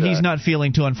 I'm sure he's not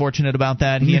feeling too unfortunate about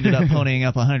that. He ended up ponying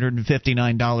up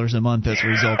 $159 a month as a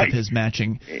result of his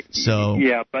matching. So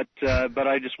yeah, but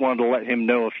I just wanted to let him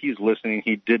know, if he's listening,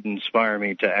 he did inspire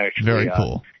me to actually very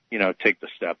cool. Take the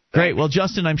step. Great. Well,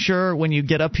 Justin, I'm sure when you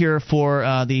get up here for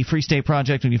the Free State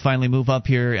Project, when you finally move up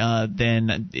here,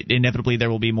 then inevitably there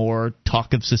will be more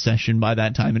talk of secession by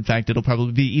that time. In fact, it'll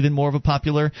probably be even more of a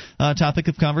popular topic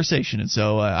of conversation. And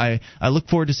so I look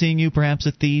forward to seeing you perhaps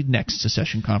at the next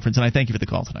secession conference. And I thank you for the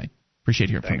call tonight.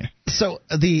 Appreciate hearing from you. So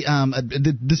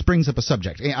this brings up a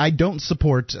subject. I don't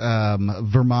support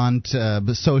Vermont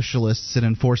socialists in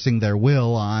enforcing their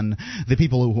will on the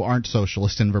people who aren't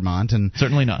socialist in Vermont, and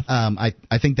certainly not. I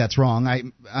think that's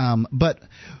wrong. But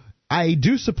I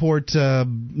do support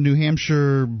New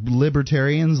Hampshire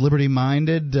libertarians,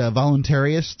 liberty-minded,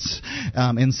 voluntarists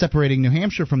in separating New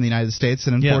Hampshire from the United States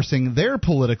and enforcing their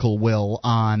political will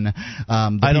on the people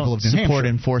of New Hampshire. I don't support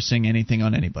enforcing anything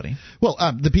on anybody. Well,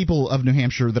 the people of New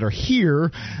Hampshire that are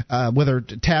here, whether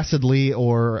tacitly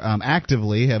or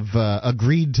actively, have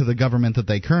agreed to the government that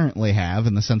they currently have,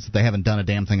 in the sense that they haven't done a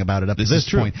damn thing about it up to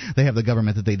this point. They have the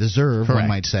government that they deserve, one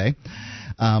might say.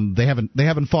 They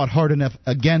haven't fought hard enough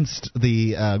against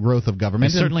the growth of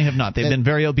government. They certainly have not. They've been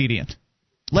very obedient.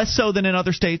 Less so than in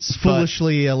other states.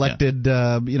 Foolishly elected,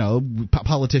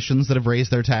 politicians that have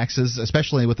raised their taxes,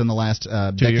 especially within the last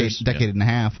decade and a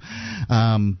half.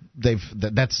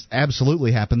 That's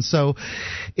absolutely happened. So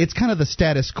it's kind of the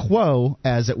status quo,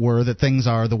 as it were, that things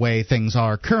are the way things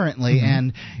are currently. Mm-hmm.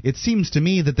 And it seems to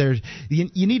me that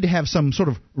you need to have some sort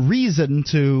of reason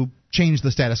to change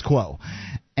the status quo.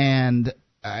 And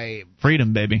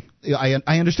freedom, baby. I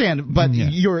understand, but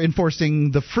you're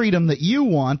enforcing the freedom that you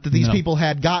want, that these people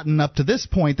had gotten up to this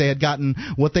point. They had gotten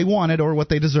what they wanted or what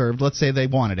they deserved. Let's say they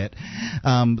wanted it.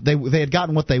 They had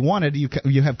gotten what they wanted.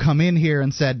 You have come in here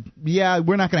and said, yeah,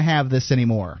 we're not going to have this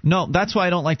anymore. No, that's why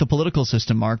I don't like the political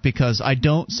system, Mark, because I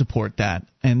don't support that.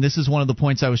 And this is one of the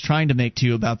points I was trying to make to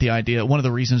you about the idea. One of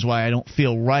the reasons why I don't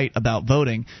feel right about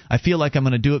voting. I feel like I'm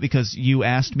going to do it because you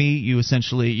asked me. You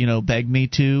essentially, begged me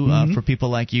to, for people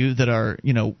like you that are,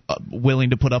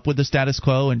 willing to put up with the status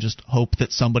quo and just hope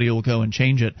that somebody will go and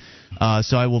change it.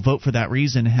 So I will vote for that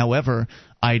reason. However,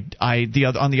 on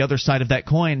the other side of that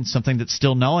coin, something that's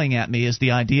still gnawing at me is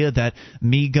the idea that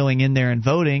me going in there and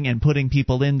voting and putting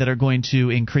people in that are going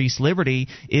to increase liberty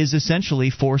is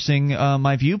essentially forcing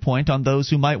my viewpoint on those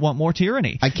who might want more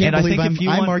tyranny. I can't believe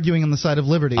I'm arguing on the side of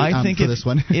liberty for this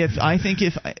one. I think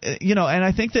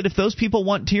that if those people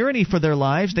want tyranny for their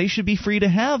lives, they should be free to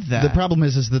have that. The problem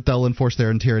is that they'll enforce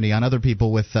their tyranny on other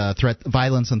people with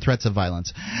violence and threats of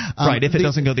violence. Right, if it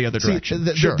doesn't go the other direction.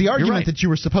 The argument that you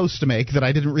were supposed to make, that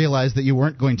I didn't realize that you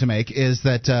weren't going to make, is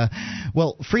that,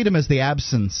 freedom is the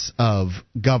absence of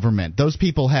government. Those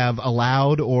people have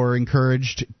allowed or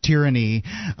encouraged tyranny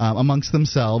amongst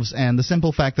themselves, and the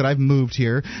simple fact that I've moved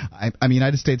here, I'm a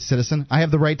United States citizen, I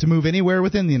have the right to move anywhere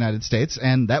within the United States,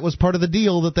 and that was part of the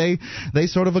deal that they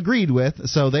sort of agreed with.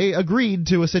 So they agreed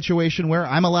to a situation where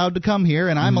I'm allowed to come here,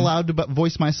 and I'm allowed to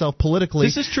voice myself politically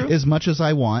as much as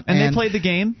I want. And they played the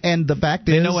game. And the fact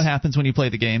is, they know what happens when you play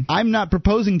the game. I'm not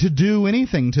proposing to do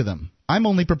anything to them. I'm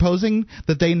only proposing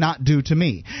that they not do to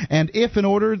me. And if in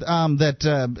order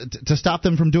to stop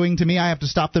them from doing to me, I have to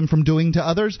stop them from doing to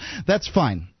others, that's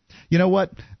fine. You know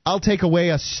what? I'll take away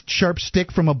a sharp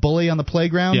stick from a bully on the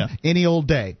playground any old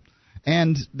day.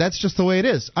 And that's just the way it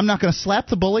is. I'm not going to slap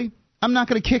the bully. I'm not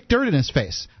going to kick dirt in his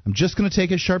face. I'm just going to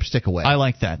take his sharp stick away. I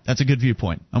like that. That's a good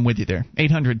viewpoint. I'm with you there.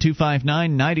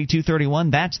 800-259-9231.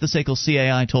 That's the SACL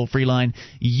CAI toll-free line.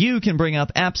 You can bring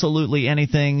up absolutely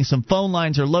anything. Some phone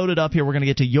lines are loaded up here. We're going to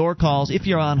get to your calls. If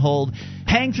you're on hold,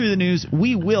 hang through the news.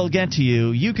 We will get to you.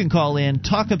 You can call in,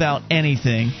 talk about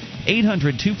anything.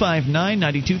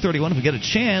 800-259-9231. If we get a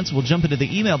chance, we'll jump into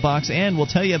the email box and we'll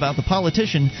tell you about the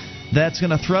politician that's going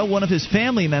to throw one of his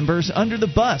family members under the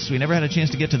bus. We never had a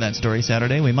chance to get to that story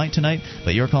Saturday. We might tonight,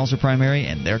 but your calls are primary,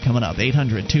 and they're coming up.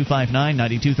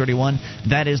 800-259-9231.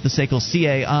 That is the SACL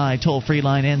CAI toll-free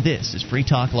line, and this is Free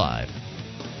Talk Live.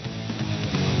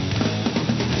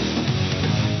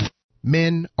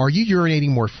 Men, are you urinating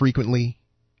more frequently?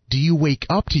 Do you wake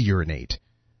up to urinate?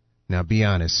 Now be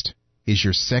honest. Is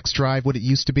your sex drive what it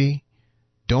used to be?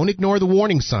 Don't ignore the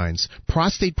warning signs.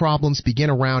 Prostate problems begin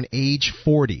around age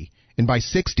 40. And by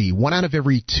 60, 1 out of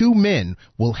every 2 men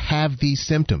will have these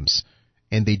symptoms.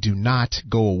 And they do not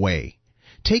go away.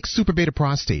 Take Super Beta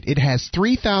Prostate. It has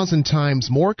 3,000 times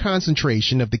more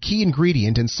concentration of the key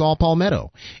ingredient in saw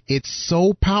palmetto. It's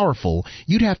so powerful,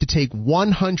 you'd have to take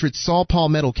 100 saw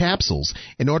palmetto capsules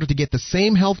in order to get the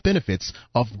same health benefits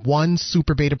of 1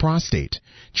 Super Beta Prostate.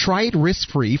 Try it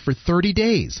risk-free for 30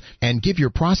 days and give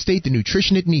your prostate the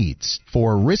nutrition it needs.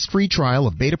 For a risk-free trial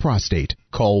of Beta Prostate,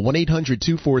 call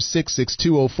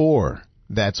 1-800-246-6204.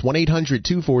 That's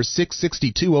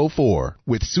 1-800-246-6204.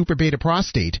 With Super Beta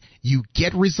Prostate, you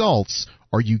get results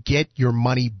or you get your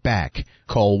money back.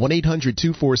 Call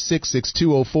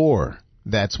 1-800-246-6204.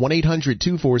 That's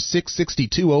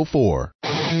 1-800-246-6204.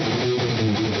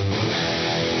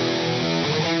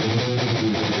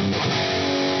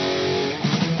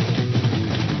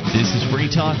 This is Free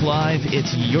Talk Live.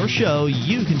 It's your show.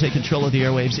 You can take control of the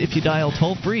airwaves if you dial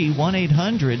toll-free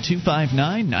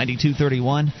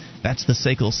 1-800-259-9231. That's the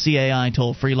SACL CAI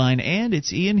toll-free line, and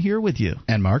it's Ian here with you.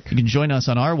 And Mark. You can join us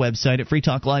on our website at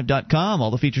freetalklive.com. All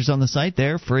the features on the site,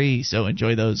 they're free, so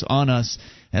enjoy those on us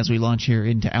as we launch here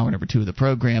into hour number 2 of the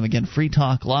program. Again,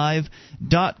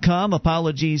 freetalklive.com.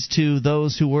 Apologies to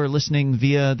those who were listening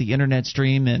via the internet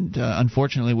stream, and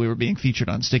unfortunately we were being featured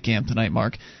on Stickam tonight,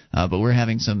 Mark, but we're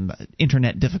having some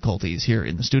internet difficulties here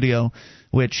in the studio,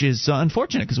 which is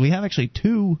unfortunate because we have actually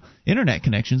 2 internet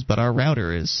connections, but our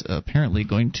router is apparently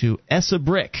going to a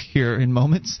brick here in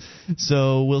moments.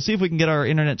 So we'll see if we can get our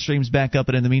internet streams back up,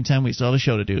 but in the meantime, we still have a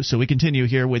show to do. So we continue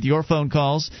here with your phone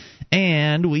calls,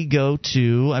 and we go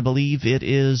to, I believe it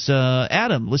is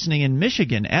Adam, listening in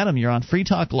Michigan. Adam, you're on Free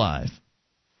Talk Live.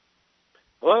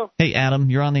 Hello? Hey, Adam,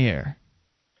 you're on the air.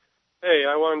 Hey,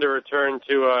 I wanted to return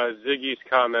to Ziggy's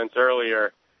comments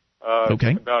earlier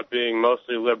about being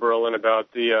mostly liberal and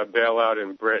about the bailout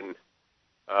in Britain.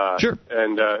 Sure.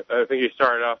 And I think he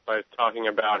started off by talking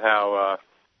about how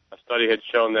a study had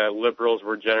shown that liberals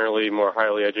were generally more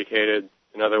highly educated.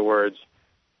 In other words,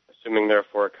 assuming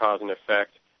therefore a cause and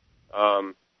effect.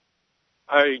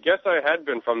 I guess I had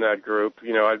been from that group.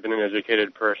 You know, I'd been an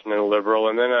educated person and a liberal,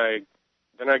 and then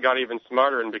I got even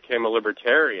smarter and became a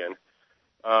libertarian.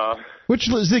 Which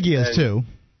Ziggy is too.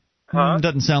 Huh?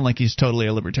 Doesn't sound like he's totally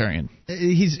a libertarian.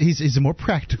 He's a more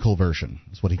practical version,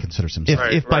 is what he considers himself.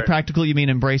 If by practical you mean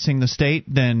embracing the state,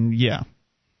 then yeah.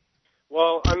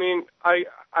 Well, I mean, I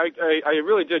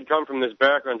really did come from this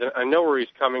background, and I know where he's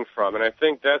coming from, and I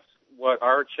think that's what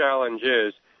our challenge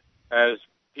is as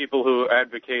people who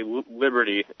advocate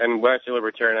liberty, and when I say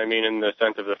libertarian, I mean in the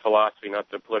sense of the philosophy, not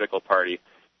the political party.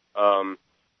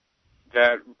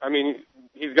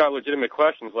 He's got legitimate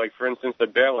questions, like, for instance, the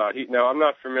bailout. Now, I'm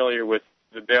not familiar with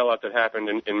the bailout that happened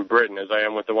in Britain as I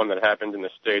am with the one that happened in the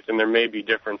States, and there may be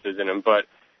differences in them, but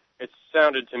it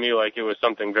sounded to me like it was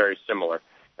something very similar.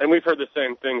 And we've heard the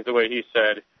same things the way he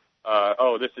said,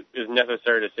 this is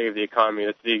necessary to save the economy.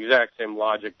 It's the exact same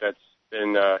logic that's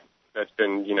been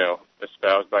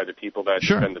espoused by the people that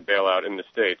defend the bailout in the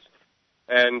States.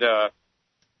 And the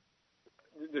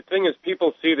thing is,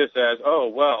 people see this as,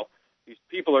 these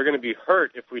people are going to be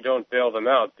hurt if we don't bail them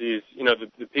out. These,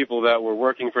 the people that were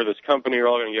working for this company are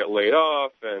all going to get laid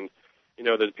off, and,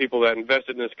 the people that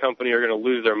invested in this company are going to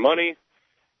lose their money.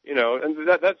 And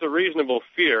that's a reasonable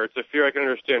fear. It's a fear I can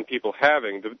understand people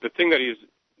having. The thing that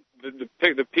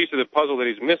the piece of the puzzle that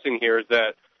he's missing here is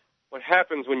that what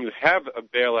happens when you have a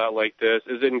bailout like this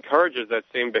is it encourages that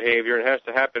same behavior and has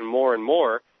to happen more and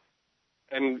more.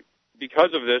 And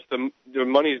because of this, the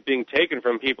money is being taken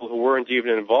from people who weren't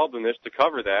even involved in this to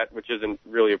cover that, which isn't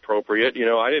really appropriate.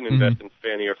 I didn't invest in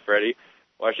Fannie or Freddie.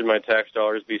 Why should my tax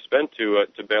dollars be spent to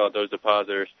bail out those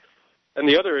depositors? And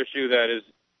the other issue that is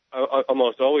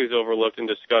almost always overlooked in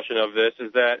discussion of this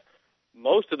is that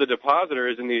most of the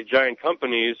depositors in these giant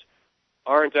companies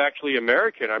aren't actually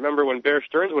American. I remember when Bear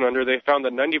Stearns went under, they found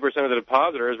that 90% of the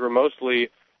depositors were 90%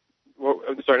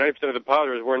 of the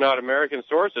depositors were not American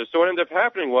sources. So what ended up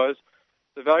happening was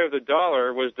the value of the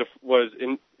dollar was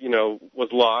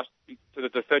lost so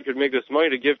that the Fed could make this money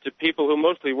to give to people who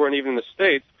mostly weren't even in the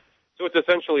States. So what's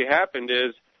essentially happened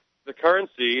is the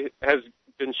currency has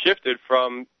been shifted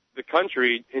from the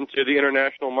country into the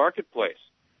international marketplace.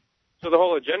 So the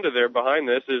whole agenda there behind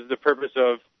this is the purpose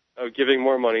of giving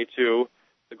more money to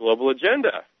the global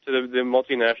agenda, to the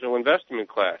multinational investment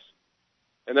class.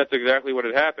 And that's exactly what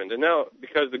had happened. And now,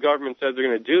 because the government says they're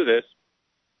going to do this,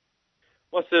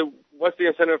 what's the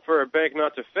incentive for a bank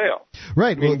not to fail?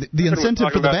 Right. Well, the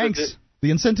incentive for the banks. The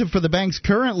incentive for the banks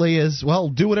currently is, well,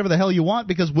 do whatever the hell you want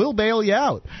because we'll bail you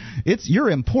out.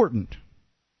 You're important.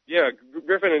 Yeah,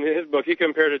 Griffin in his book, he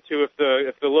compared it to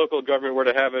if the local government were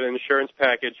to have an insurance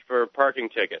package for parking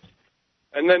tickets.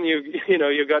 And then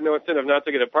you've got no incentive not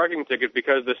to get a parking ticket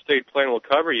because the state plan will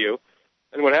cover you.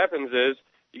 And what happens is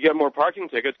you get more parking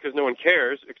tickets because no one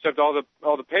cares, except all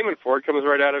the payment for it comes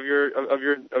right out of your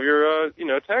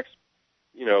tax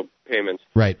payments.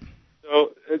 Right.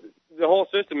 So the whole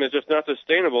system is just not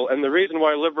sustainable, and the reason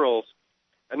why liberals,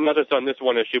 and not just on this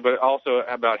one issue, but also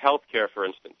about health care, for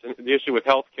instance, and the issue with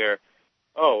health care,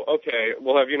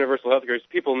 we'll have universal health care because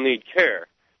people need care.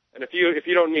 And if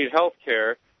you don't need health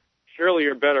care, surely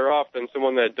you're better off than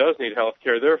someone that does need health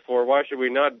care. Therefore, why should we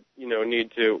not,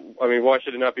 why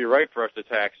should it not be right for us to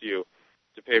tax you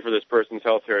to pay for this person's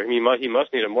health care? He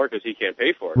must need it more because he can't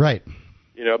pay for it. Right.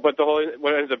 But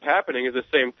what ends up happening is the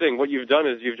same thing. What you've done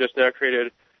is you've just now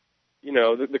created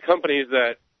the companies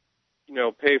that,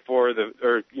 pay for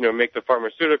make the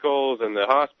pharmaceuticals and the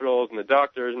hospitals and the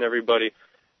doctors and everybody.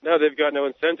 Now they've got no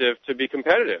incentive to be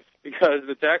competitive because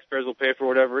the taxpayers will pay for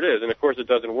whatever it is, and of course it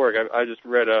doesn't work. I just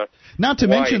read not to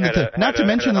mention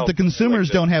that the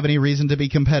consumers don't have any reason to be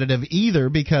competitive either,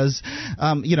 because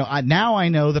now I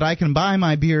know that I can buy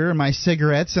my beer and my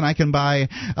cigarettes, and I can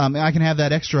have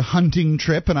that extra hunting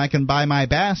trip, and I can buy my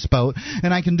bass boat,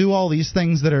 and I can do all these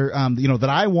things that are that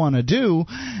I want to do,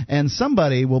 and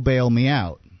somebody will bail me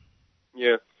out.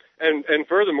 Yeah, and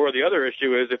furthermore, the other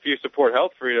issue is if you support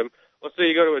health freedom. Let's say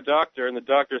you go to a doctor and the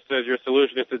doctor says your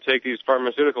solution is to take these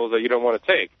pharmaceuticals that you don't want to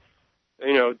take.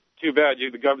 Too bad.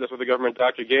 That's what the government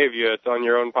doctor gave you. It's on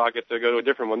your own pocket to go to a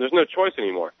different one. There's no choice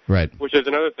anymore. Right. Which is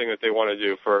another thing that they want to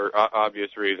do for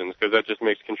obvious reasons, because that just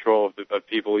makes control of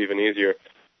people even easier.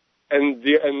 And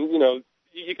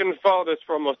you can follow this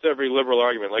for almost every liberal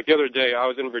argument. Like the other day, I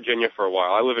was in Virginia for a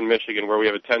while. I live in Michigan, where we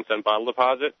have a 10-cent bottle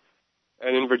deposit.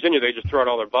 And in Virginia, they just throw out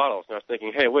all their bottles. And I was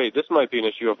thinking, hey, wait, this might be an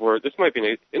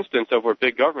instance of where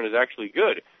big government is actually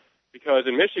good. Because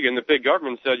in Michigan, the big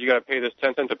government says you got to pay this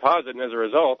 10-cent deposit, and as a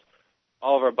result,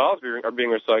 all of our bottles are being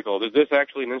recycled. Is this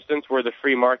actually an instance where the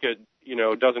free market,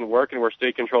 doesn't work and where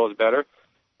state control is better?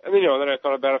 And then I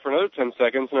thought about it for another 10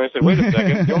 seconds, and I said, wait a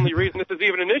second. The only reason this is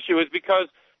even an issue is because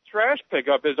trash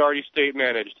pickup is already state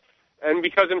managed. And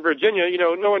because in Virginia,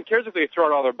 no one cares if they throw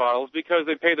out all their bottles because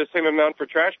they pay the same amount for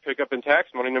trash pickup and tax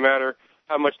money no matter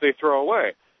how much they throw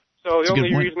away. So the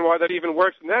only reason why that even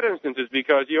works in that instance is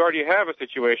because you already have a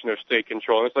situation of state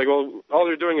control. And it's like, well, all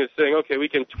they're doing is saying, okay, we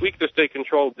can tweak the state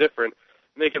control different,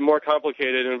 make it more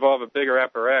complicated and involve a bigger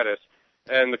apparatus.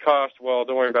 And the cost, well,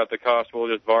 don't worry about the cost. We'll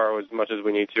just borrow as much as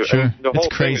we need to. Sure. And the whole thing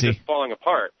crazy. is just falling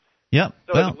apart. Yep.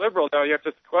 So as a liberal, now you have to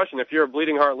ask the question, if you're a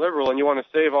bleeding heart liberal and you want to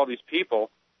save all these people,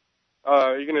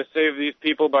 are you going to save these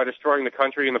people by destroying the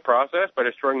country in the process, by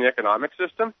destroying the economic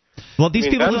system? Well, these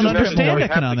people don't understand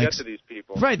economics.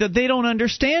 economics. Right, that they don't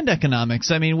understand economics.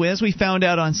 I mean, as we found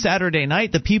out on Saturday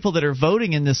night, the people that are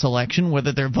voting in this election,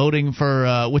 whether they're voting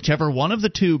for whichever one of the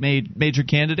two major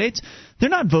candidates, they're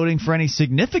not voting for any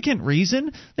significant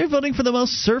reason. They're voting for the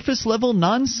most surface-level,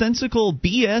 nonsensical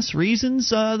BS reasons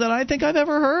that I think I've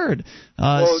ever heard. You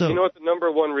know what the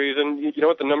number one reason? You know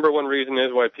what the number one reason is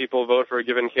why people vote for a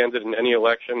given candidate in any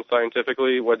election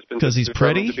scientifically? What's been because he's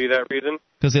pretty? To be that reason?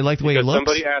 Because they like the way he looks?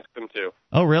 Somebody asked them to.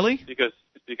 Oh, really? Because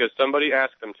somebody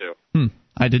asked them to.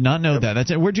 I did not know that.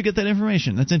 Where'd you get that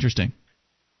information? That's interesting.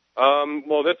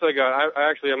 Well, this I got.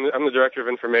 I'm the director of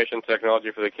information technology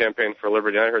for the Campaign for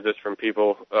Liberty. I heard this from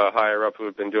people higher up who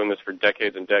have been doing this for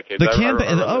decades and decades.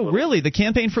 Really? The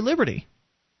Campaign for Liberty?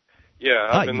 Yeah,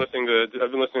 I've been listening to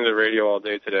the radio all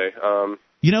day today.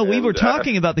 We were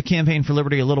talking about the Campaign for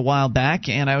Liberty a little while back,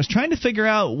 and I was trying to figure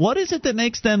out what is it that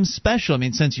makes them special. I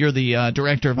mean, since you're the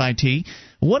director of IT,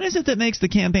 what is it that makes the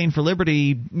Campaign for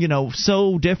Liberty,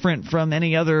 so different from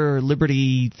any other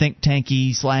liberty think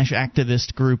tanky /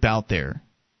 activist group out there?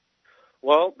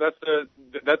 Well,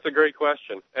 that's a great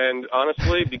question, and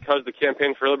honestly, because the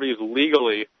Campaign for Liberty is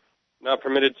legally not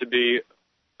permitted to be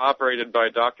operated by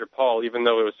Dr. Paul, even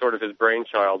though it was sort of his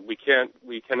brainchild, we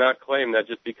cannot claim that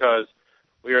just because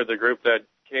we are the group that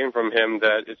came from him,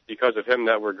 that it's because of him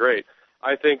that we're great.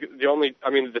 I think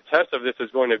the test of this is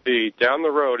going to be down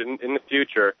the road in the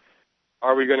future.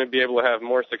 are we going to be able to have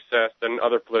more success than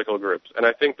other political groups? And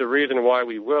I think the reason why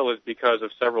we will is because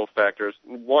of several factors.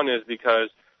 One is because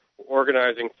we're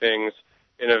organizing things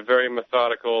in a very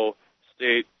methodical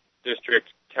state, district,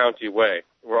 county way,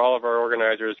 where all of our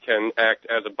organizers can act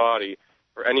as a body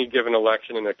for any given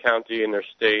election in their county, in their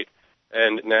state,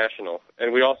 and national.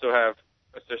 And we also have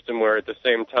a system where at the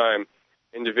same time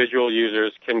individual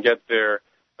users can get their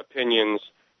opinions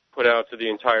put out to the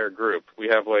entire group. We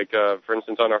have, for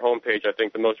instance, on our homepage, I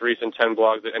think the most recent 10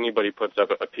 blogs that anybody puts up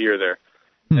appear there.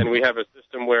 And we have a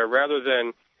system where rather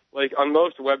than, like on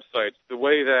most websites, the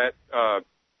way that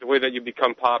you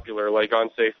become popular, like on,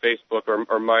 say, Facebook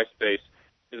or MySpace,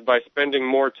 is by spending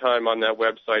more time on that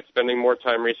website, spending more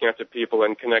time reaching out to people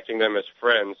and connecting them as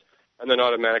friends, and then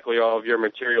automatically all of your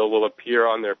material will appear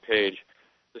on their page.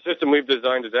 The system we've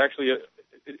designed is actually,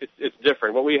 it's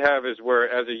different. What we have is where,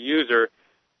 as a user,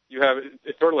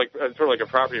 it's sort of like a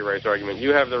property rights argument.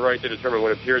 You have the right to determine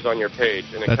what appears on your page.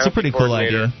 And that's a pretty cool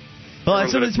idea. Well,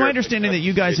 it's my understanding that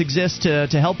you guys exist to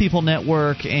help people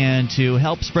network and to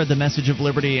help spread the message of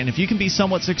liberty. And if you can be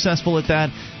somewhat successful at that,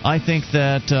 I think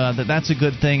that's a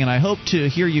good thing. And I hope to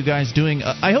hear you guys doing.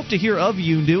 I hope to hear of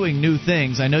you doing new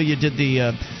things. I know you did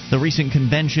the recent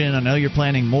convention. I know you're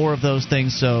planning more of those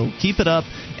things. So keep it up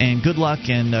and good luck.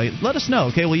 And let us know.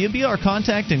 Okay, will you be our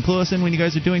contact and clue us in when you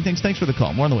guys are doing things? Thanks for the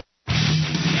call. More on the way.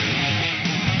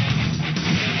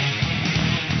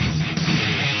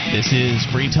 This is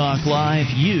Free Talk Live.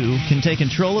 You can take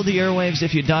control of the airwaves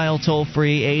if you dial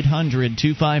toll-free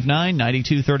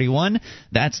 800-259-9231.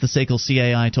 That's the SACL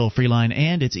CAI toll-free line,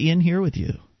 and it's Ian here with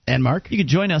you. And Mark? You can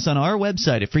join us on our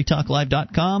website at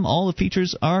freetalklive.com. All the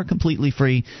features are completely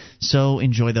free, so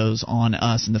enjoy those on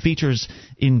us. And the features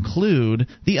include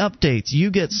the updates. You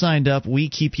get signed up. We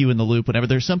keep you in the loop. Whenever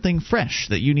there's something fresh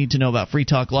that you need to know about Free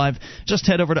Talk Live, just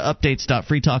head over to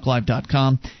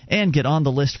updates.freetalklive.com and get on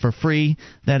the list for free.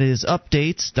 That is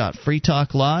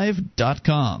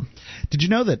updates.freetalklive.com. Did you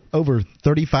know that over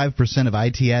 35% of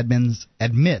IT admins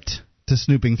admit to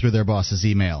snooping through their boss's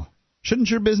email?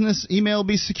 Shouldn't your business email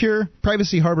be secure?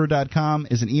 PrivacyHarbor.com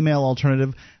is an email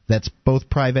alternative that's both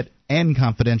private and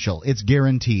confidential. It's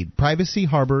guaranteed.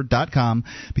 PrivacyHarbor.com,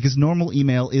 because normal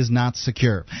email is not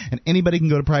secure. And anybody can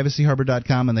go to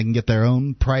PrivacyHarbor.com and they can get their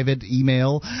own private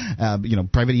email,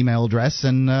 private email address,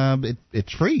 and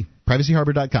it's free.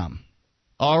 PrivacyHarbor.com.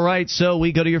 All right, so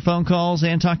we go to your phone calls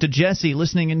and talk to Jesse,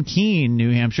 listening in Keene,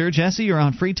 New Hampshire. Jesse, you're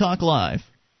on Free Talk Live.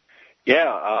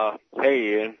 Yeah,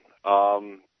 hey, Ian.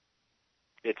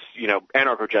 It's,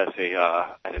 Anarcho Jesse.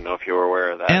 I didn't know if you were aware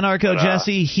of that. Anarcho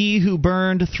Jesse, he who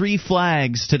burned 3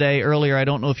 flags today earlier. I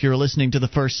don't know if you were listening to the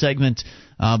first segment,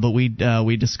 but we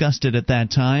discussed it at that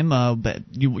time. But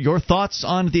your thoughts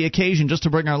on the occasion, just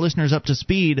to bring our listeners up to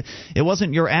speed. It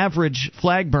wasn't your average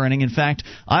flag burning. In fact,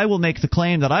 I will make the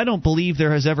claim that I don't believe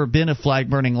there has ever been a flag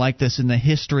burning like this in the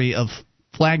history of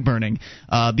flag burning,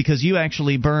 because you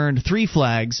actually burned 3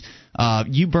 flags.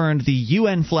 You burned the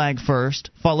UN flag first,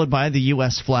 followed by the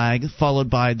U.S. flag, followed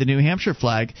by the New Hampshire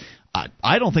flag.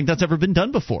 I don't think that's ever been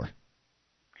done before.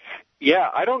 Yeah,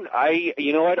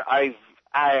 you know what? I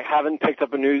haven't picked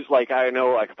up a news, I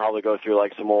know I could probably go through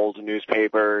some old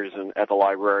newspapers and at the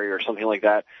library or something like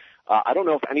that. I don't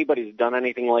know if anybody's done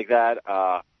anything like that.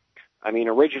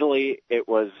 Originally it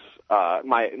was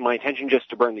my intention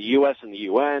just to burn the U.S. and the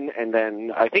UN, and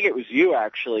then I think it was you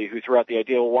actually who threw out the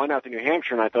idea, well, why not the New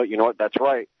Hampshire? And I thought, you know what, that's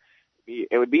right.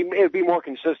 It would be more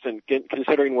consistent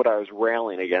considering what I was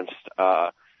railing against.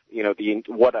 What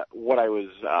I was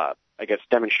I guess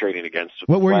demonstrating against.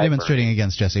 What were you demonstrating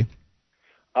against, Jesse?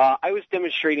 I was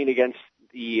demonstrating against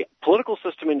the political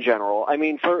system in general. I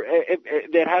mean,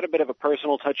 it had a bit of a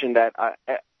personal touch in that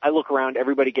I look around,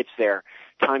 everybody gets their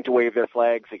time to wave their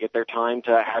flags, they get their time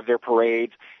to have their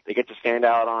parades, they get to stand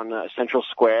out on Central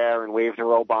Square and wave their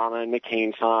Obama and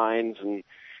McCain signs, and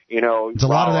there's a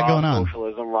lot of that going on.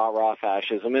 Socialism, rah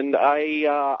fascism, and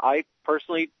I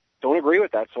personally don't agree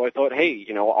with that. So I thought, hey,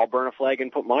 I'll burn a flag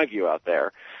and put my view out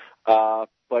there.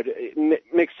 But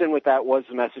mixed in with that was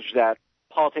the message that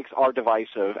politics are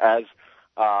divisive, and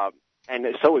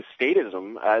so is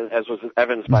statism, as was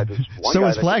evidenced by this one so guy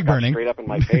is flag that burning got straight up in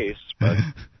my face. But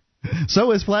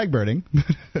so is flag burning.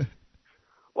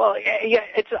 Well, yeah,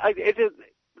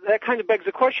 that kind of begs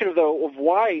the question of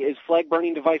why is flag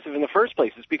burning divisive in the first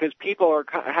place? It's because people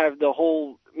have the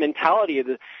whole mentality of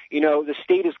the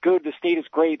state is good, the state is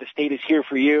great, the state is here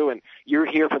for you, and you're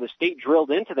here for the state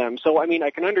drilled into them. So I mean, I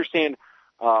can understand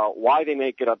why they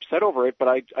may get upset over it, but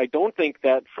I don't think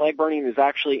that flag burning is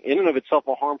actually in and of itself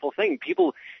a harmful thing.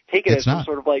 People take it as some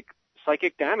sort of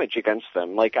psychic damage against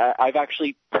them. Like I've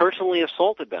actually personally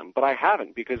assaulted them, but I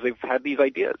haven't because they've had these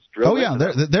ideas. Oh yeah,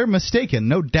 they're mistaken,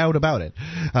 no doubt about it.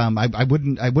 I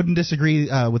wouldn't disagree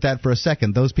with that for a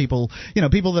second. Those people,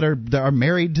 people that are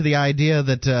married to the idea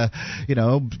that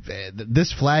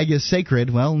this flag is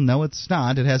sacred. Well, no, it's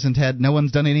not. It hasn't had. No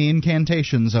one's done any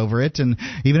incantations over it, and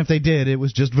even if they did, it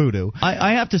was just voodoo.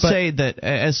 I have to say that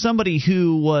as somebody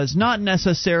who was not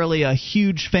necessarily a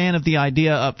huge fan of the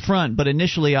idea up front, but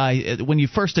initially when you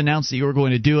first announced that you were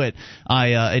going to do it,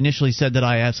 I initially said that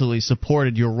I absolutely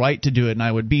supported your right to do it, and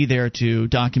I would be there to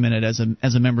document it as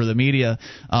a member of the media.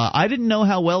 I didn't know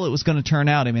how well it was going to turn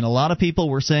out. I mean, a lot of people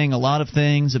were saying a lot of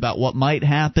things about what might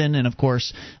happen, and of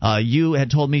course, you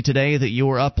had told me today that you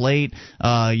were up late,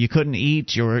 you couldn't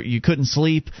eat, you couldn't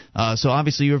sleep, so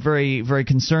obviously you were very, very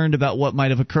concerned about what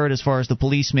might have occurred as far as the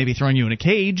police maybe throwing you in a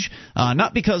cage,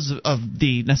 not because of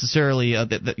the necessarily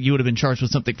that you would have been charged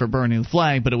with something for burning the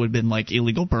flag, but it would have been like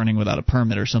illegal burning without a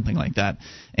permit or something like that.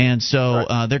 And so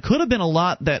there could have been a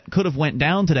lot that could have went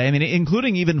down today. I mean,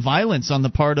 including even violence on the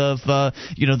part of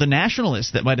the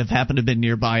nationalists that might have happened to have been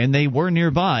nearby, and they were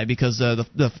nearby because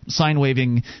the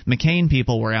sign-waving McCain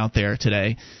people were out there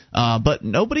today. But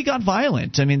nobody got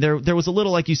violent. I mean, there was a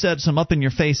little, like you said, some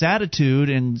up-in-your-face attitude,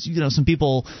 and some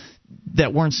people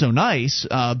that weren't so nice,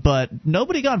 but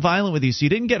nobody got violent with you, so you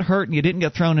didn't get hurt and you didn't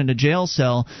get thrown in a jail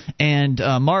cell. And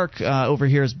Mark over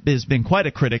here has been quite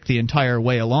a critic the entire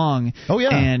way along. Oh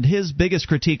yeah. And his biggest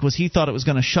critique was he thought it was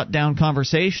going to shut down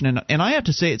conversation, and I have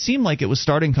to say it seemed like it was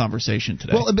starting conversation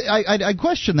today. Well, I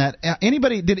question that.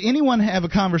 Did anyone have a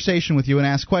conversation with you and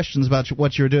ask questions about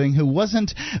what you were doing who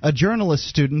wasn't a journalist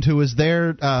student who was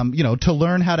there, to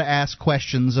learn how to ask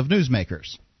questions of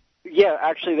newsmakers? Yeah,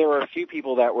 actually, there were a few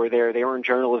people that were there. They weren't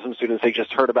journalism students. They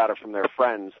just heard about it from their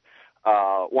friends.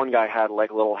 One guy had like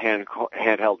a little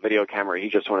handheld video camera. He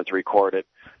just wanted to record it.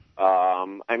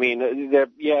 I mean,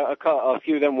 a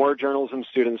few of them were journalism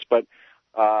students, but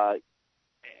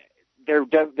there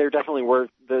definitely were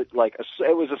it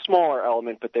was a smaller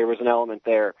element, but there was an element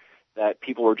there that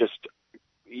people were just,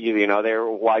 they were,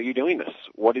 why are you doing this?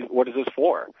 What is this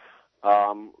for?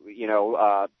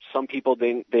 Some people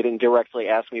they didn't directly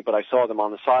ask me, but I saw them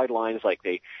on the sidelines. Like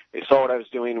they saw what I was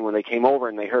doing, and when they came over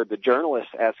and they heard the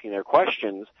journalists asking their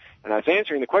questions, and I was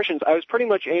answering the questions, I was pretty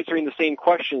much answering the same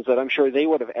questions that I'm sure they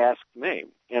would have asked me.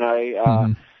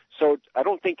 And so I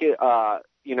don't think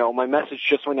my message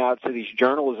just went out to these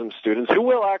journalism students who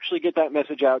will actually get that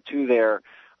message out to their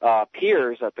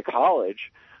peers at the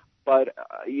college, but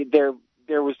there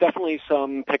was definitely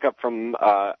some pickup from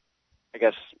I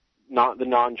guess not the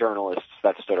non-journalists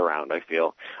that stood around, I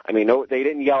feel. I mean, no, they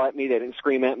didn't yell at me, they didn't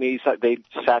scream at me, they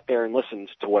sat there and listened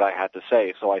to what I had to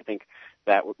say, so I think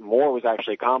that more was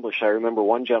actually accomplished. I remember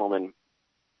one gentleman,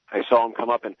 I saw him come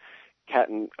up, and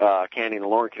Candy and the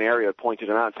Lauren Canario pointed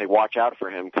him out and say, watch out for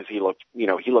him, because he looked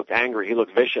angry, he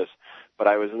looked vicious. But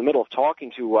I was in the middle of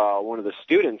talking to one of the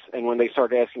students, and when they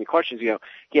started asking me questions,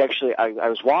 he actually, I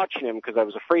was watching him because I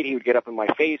was afraid he would get up in my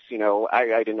face.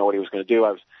 I didn't know what he was going to do.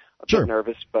 I was a bit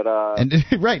nervous, but and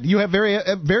right, you have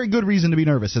very good reason to be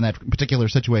nervous in that particular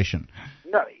situation.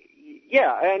 No,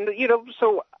 yeah, and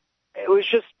so it was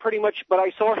just pretty much. But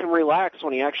I saw him relax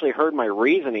when he actually heard my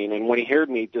reasoning, and when he heard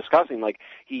me discussing, like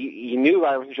he knew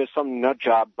I was just some nut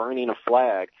job burning a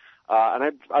flag.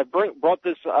 And I brought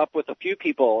this up with a few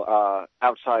people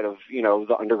outside of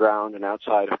the underground and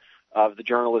outside of the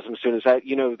journalism students that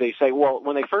they say, well,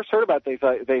 when they first heard about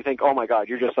it, they think, oh my God,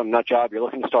 you're just some nut job, you're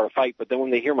looking to start a fight. But then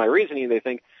when they hear my reasoning, they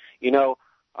think,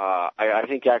 I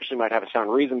think you actually might have a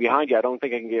sound reason behind you. I don't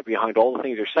think I can get behind all the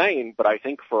things you're saying, but I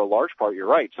think for a large part you're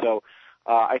right. So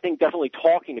I think definitely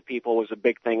talking to people was a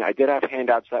big thing. I did have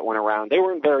handouts that went around. They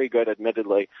weren't very good,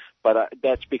 admittedly, but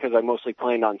that's because I mostly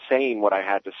planned on saying what I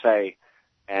had to say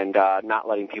and not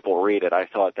letting people read it. I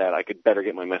thought that I could better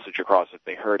get my message across if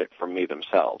they heard it from me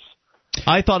themselves.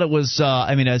 I thought it was,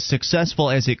 as successful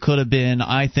as it could have been.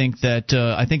 I think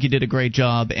you did a great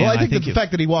job. And well, I think the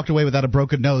fact that he walked away without a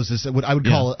broken nose is what I would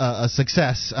call a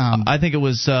success. I think it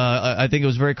was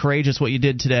very courageous what you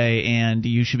did today, and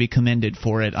you should be commended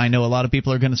for it. I know a lot of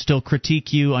people are going to still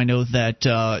critique you. I know that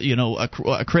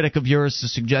a critic of yours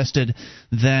suggested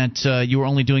that you were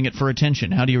only doing it for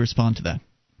attention. How do you respond to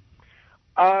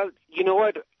that? You know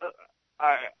what?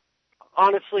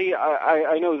 Honestly,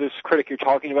 I know this critic you're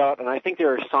talking about, and I think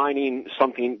they're assigning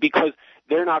something because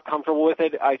they're not comfortable with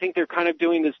it. I think they're kind of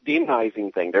doing this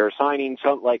demonizing thing. They're assigning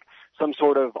some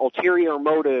sort of ulterior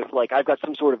motive, like I've got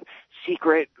some sort of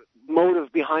secret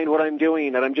motive behind what I'm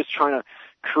doing, and I'm just trying to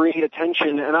create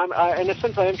attention. And in a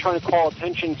sense, I am trying to call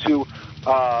attention to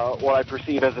what I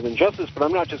perceive as an injustice, but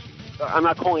I'm not just I'm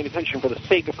not calling attention for the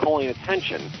sake of calling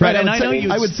attention. Right, and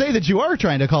I would say that you are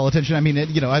trying to call attention. I mean,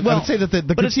 I would say that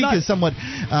the critique is somewhat,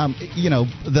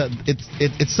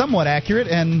 it's somewhat accurate,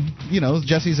 and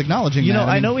Jesse's acknowledging that.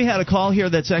 I know we had a call here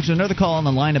that's actually another call on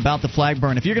the line about the flag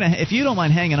burn. If you don't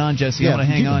mind hanging on, Jesse, I want to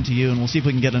hang on to you, and we'll see if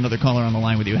we can get another caller on the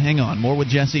line with you. Hang on. More with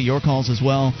Jesse, your calls as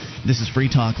well. This is Free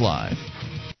Talk Live.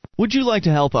 Would you like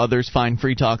to help others find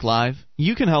Free Talk Live?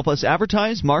 You can help us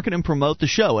advertise, market, and promote the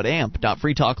show at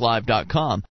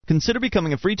amp.freetalklive.com. Consider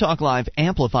becoming a Free Talk Live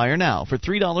amplifier now for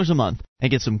 $3 a month and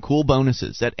get some cool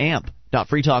bonuses at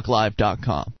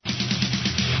amp.freetalklive.com.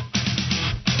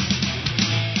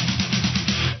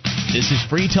 This is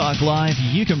Free Talk Live.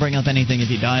 You can bring up anything if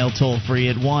you dial toll-free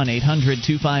at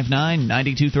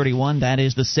 1-800-259-9231. That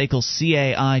is the SACL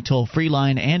CAI toll-free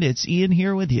line, and it's Ian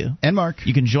here with you. And Mark.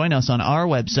 You can join us on our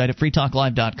website at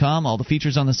freetalklive.com. All the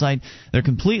features on the site, they're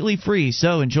completely free,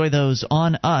 so enjoy those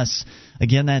on us.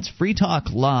 Again, that's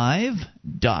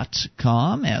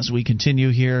freetalklive.com. As we continue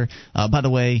here, by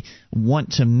the way,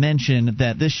 want to mention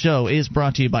that this show is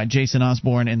brought to you by Jason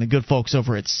Osborne and the good folks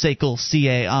over at SACL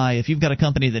CAI. If you've got a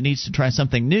company that needs to try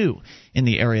something new in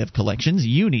the area of collections,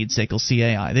 you need SACL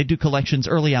CAI. They do collections,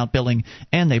 early out billing,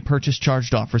 and they purchase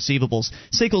charged-off receivables.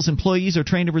 SACL's employees are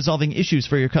trained in resolving issues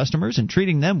for your customers and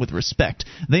treating them with respect.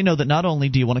 They know that not only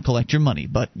do you want to collect your money,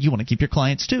 but you want to keep your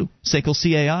clients too. SACL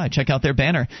CAI. Check out their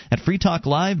banner at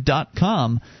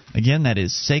freetalklive.com. Again, that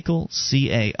is SACL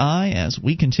CAI. As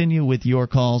we continue with your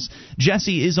calls,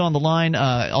 Jesse is on the line,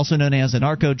 also known as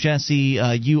Anarcho Jesse.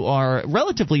 You are a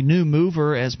relatively new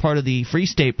mover as part of the Free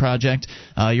State Project.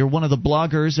 You're one of the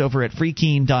bloggers over at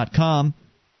freekeen.com.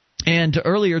 And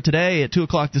earlier today at 2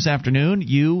 o'clock this afternoon,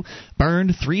 you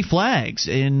burned 3 flags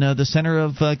in the center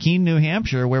of Keene, New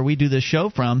Hampshire, where we do this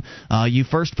show from. You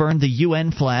first burned the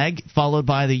UN flag, followed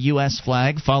by the U.S.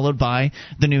 flag, followed by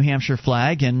the New Hampshire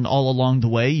flag, and all along the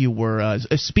way you were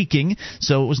speaking,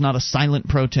 so it was not a silent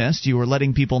protest. You were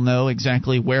letting people know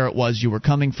exactly where it was you were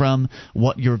coming from,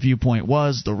 what your viewpoint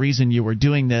was, the reason you were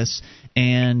doing this.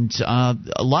 And a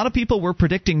lot of people were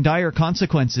predicting dire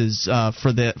consequences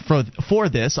for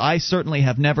this. I certainly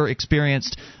have never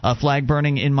experienced flag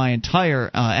burning in my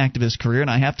entire activist career, and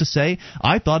I have to say,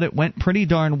 I thought it went pretty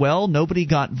darn well. Nobody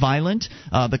got violent.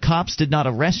 The cops did not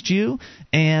arrest you,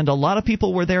 and a lot of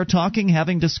people were there talking,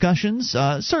 having discussions.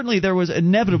 Certainly there was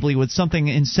inevitably with something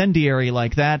incendiary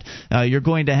like that, you're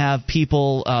going to have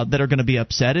people that are going to be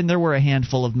upset, and there were a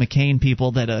handful of McCain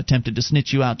people that attempted to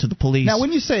snitch you out to the police. Now,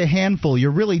 when you say a handful,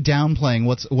 you're really downplaying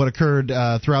what occurred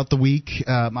throughout the week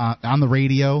on the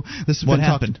radio. What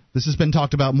happened? This has been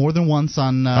talked about more than once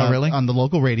on on the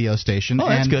local radio station. Oh,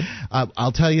 that's good.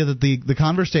 I'll tell you that the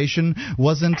conversation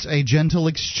wasn't a gentle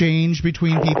exchange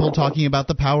between people talking about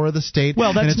the power of the state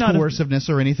and its coerciveness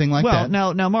or anything like that.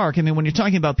 Well, now, Mark, I mean, when you're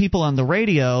talking about people on the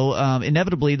radio,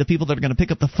 inevitably the people that are going to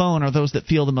pick up the phone are those that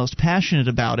feel the most passionate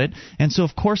about it. And so,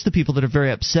 of course, the people that are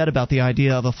very upset about the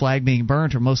idea of a flag being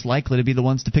burnt are most likely to be the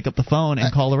ones to pick up the phone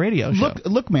and call a radio show.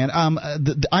 Look, man,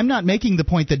 I'm not making the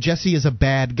point that Jesse is a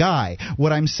bad guy.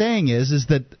 What I'm saying is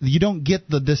that you don't get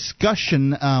the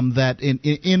discussion that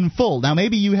in full. Now,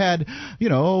 maybe you had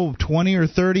 20 or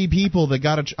 30 people that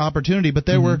got an opportunity, but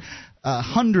there were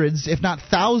hundreds, if not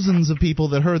thousands, of people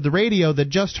that heard the radio that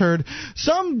just heard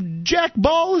some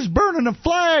jackball is burning a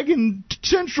flag in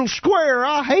Central Square.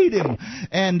 I hate him,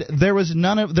 and there was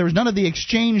none of the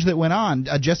exchange that went on.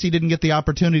 Jesse didn't get the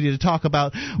opportunity to talk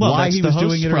about why he was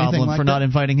doing it or anything like that. For not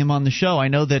inviting him on the show. I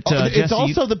know that it's Jesse,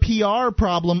 also the PR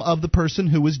problem of the person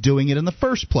who was doing it in the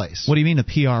first place. What do you mean a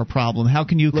PR problem? How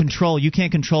can you control? You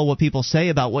can't control what people say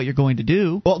about what you're going to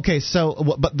do. Well, okay, so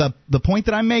but the point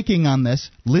that I'm making on this,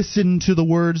 listen to the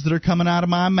words that are coming out of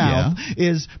my mouth,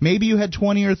 is maybe you had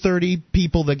 20 or 30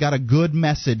 people that got a good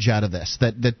message out of this,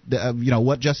 that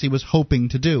what Jesse was hoping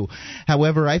to do.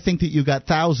 However, I think that you got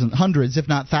hundreds, if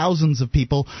not thousands of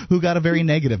people who got a very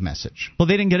negative message. Well,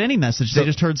 they didn't get any message. They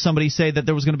just heard somebody say that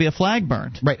there was going to be a flag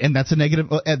burned. Right, and that's a negative.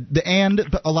 And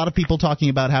a lot of people talking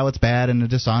about how it's bad and a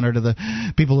dishonor to the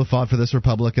people who fought for this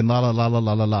republic and la la la la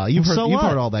la la la. You've heard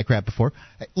all that crap before.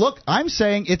 Look, I'm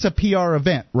saying it's a PR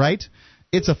event, right?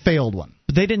 It's a failed one.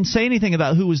 But they didn't say anything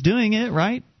about who was doing it,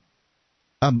 right?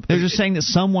 They're just saying that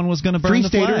someone was going to burn the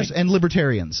flag. Free staters and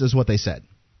libertarians is what they said.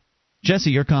 Jesse,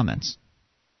 your comments.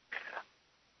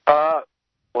 I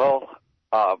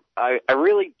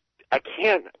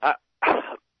can't.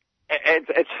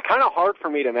 It's kind of hard for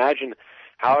me to imagine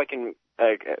how I can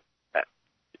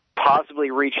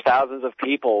possibly reach thousands of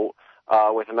people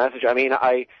with a message. I mean,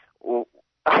 let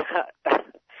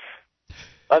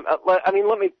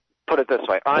me put it this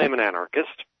way. I am an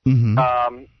anarchist. Mm-hmm.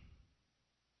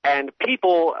 And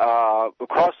people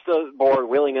across the board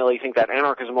willy-nilly think that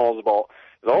anarchism is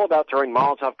all about throwing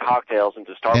Molotov cocktails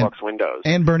into Starbucks windows.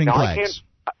 And burning flags.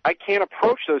 I can't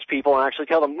approach those people and actually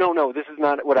tell them, no, this is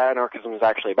not what anarchism is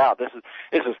actually about. This is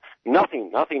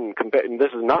nothing this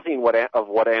is nothing of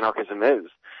what anarchism is.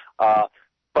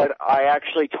 But I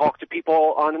actually talk to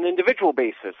people on an individual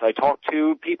basis. I talk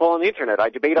to people on the internet. I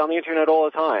debate on the internet all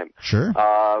the time. Sure.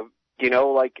 I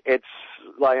know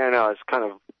it's kind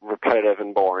of repetitive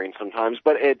and boring sometimes,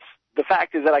 but the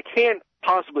fact is that I can't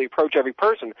possibly approach every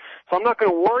person, so I'm not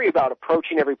going to worry about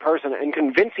approaching every person and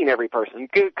convincing every person,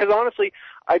 because honestly,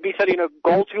 I'd be setting a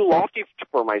goal too lofty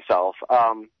for myself.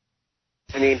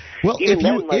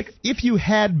 If you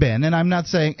had been, and I'm not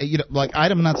saying,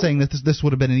 I'm not saying that this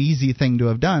would have been an easy thing to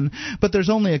have done, but there's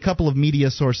only a couple of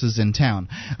media sources in town.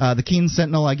 The Keene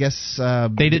Sentinel, I guess,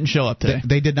 they didn't show up today.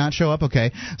 They did not show up.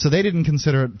 Okay, so they didn't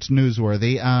consider it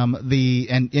newsworthy.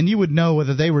 And you would know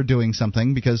whether they were doing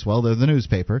something because, well, they're the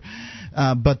newspaper.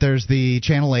 But there's the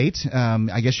Channel 8.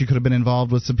 I guess you could have been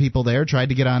involved with some people there. Tried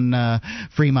to get on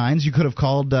Free Minds. You could have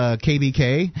called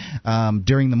KBK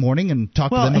during the morning and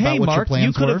talked to them about what your plans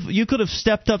were. You could have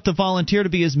stepped up to volunteer to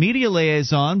be his media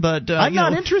liaison, but I'm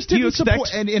not interested in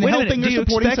helping or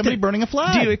supporting somebody burning a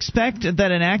flag. Do you expect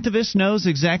that an activist knows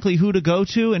exactly who to go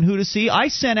to and who to see? I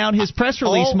sent out his press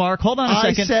release, Mark. Hold on a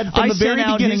second. I said from the very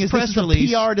beginning this is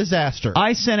a PR disaster.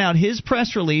 I sent out his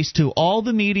press release to all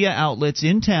the media outlets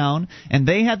in town, and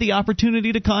they had the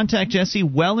opportunity to contact Jesse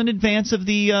well in advance of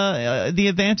the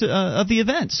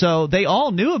event. So they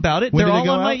all knew about it. They're all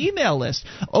on my email list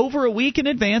over a week in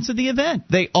advance of the event.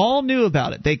 They all knew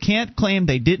about it. They can't claim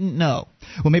they didn't know.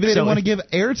 Well, maybe they don't want to give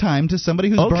airtime to somebody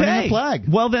who's burning a flag.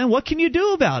 Well, then what can you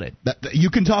do about it? You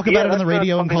can talk about it on the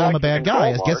radio and call him a bad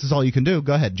guy. I guess is all you can do.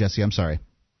 Go ahead, Jesse. I'm sorry.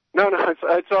 No,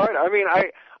 it's all right.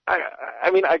 I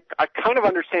kind of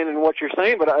understand in what you're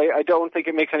saying, but I don't think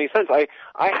it makes any sense. I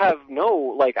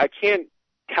can't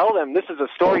tell them this is a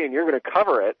story and you're going to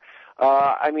cover it.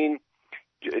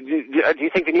 Do you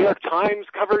think the New York Times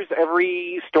covers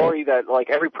every story that,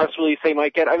 every press release they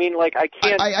might get? I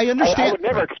can't. I understand. I would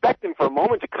never expect them for a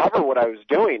moment to cover what I was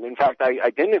doing. In fact,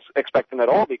 I didn't expect them at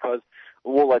all because,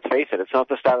 well, let's face it, it's not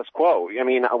the status quo.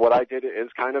 What I did is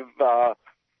kind of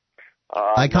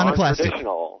iconoclastic.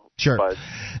 Non-traditional. Sure. But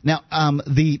now,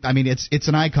 it's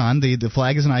an icon. The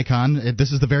flag is an icon.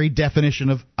 This is the very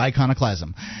definition of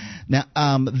iconoclasm. Now,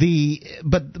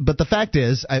 but the fact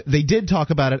is, they did talk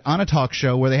about it on a talk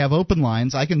show where they have open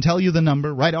lines. I can tell you the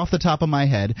number right off the top of my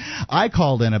head. I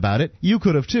called in about it. You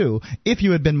could have too, if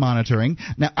you had been monitoring.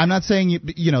 Now, I'm not saying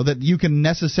that you can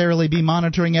necessarily be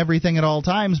monitoring everything at all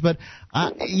times, but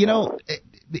PR,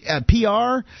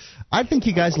 I think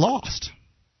you guys lost.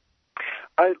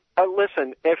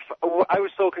 Listen, if I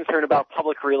was so concerned about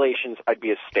public relations, I'd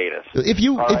be a statist. If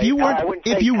you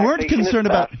weren't concerned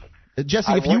about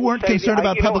Jesse, if you weren't concerned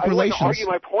about public relations, I wouldn't argue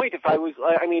my point. If I was,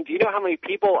 do you know how many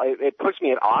people it puts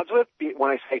me at odds with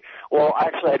when I say, well,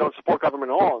 actually, I don't support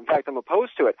government at all. In fact, I'm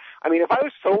opposed to it. If I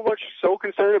was so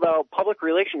concerned about public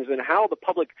relations and how the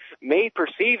public may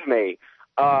perceive me,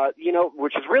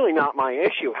 which is really not my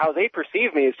issue. How they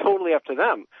perceive me is totally up to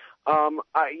them. I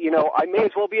may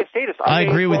as well be a statist. I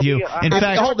agree with you. In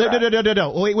fact, no.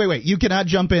 Wait. You cannot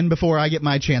jump in before I get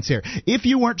my chance here. If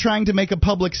you weren't trying to make a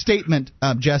public statement,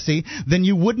 Jesse, then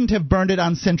you wouldn't have burned it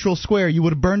on Central Square. You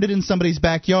would have burned it in somebody's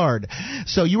backyard.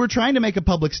 So you were trying to make a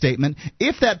public statement.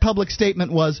 If that public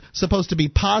statement was supposed to be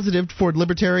positive toward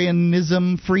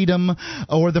libertarianism, freedom,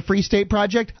 or the Free State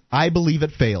Project, I believe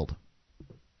it failed.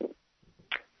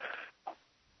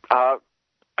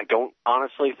 I don't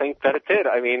honestly think that it did.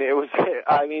 There was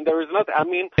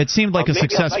nothing. It seemed like a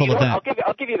successful event.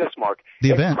 I'll give you this, Mark.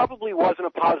 Event probably wasn't a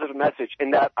positive message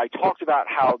in that I talked about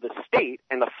how the state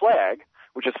and the flag,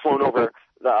 which has flown over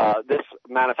this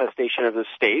manifestation of the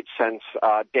state since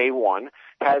day one,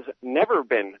 has never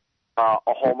been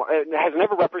has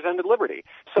never represented liberty.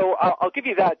 So I'll give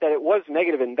you that it was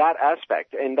negative in that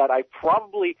aspect, and that I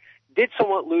probably did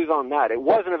somewhat lose on that. It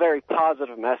wasn't a very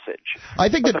positive message. I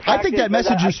think that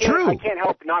message is true. I can't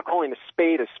help not calling a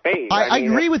spade a spade. I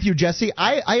agree with you, Jesse.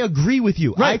 I agree with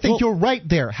you. Right. I think you're right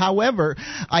there. However,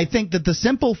 I think that the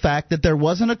simple fact that there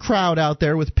wasn't a crowd out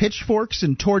there with pitchforks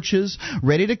and torches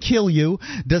ready to kill you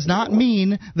does not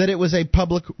mean that it was a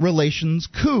public relations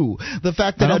coup. The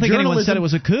fact that I don't think anyone said it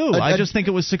was a coup. I just think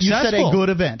it was successful. You said a good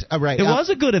event. Right. It was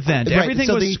a good event. Right. Everything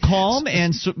was calm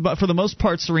and, for the most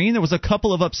part, serene. There was a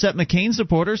couple of upset McCain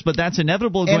supporters, but that's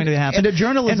inevitable going to happen. And a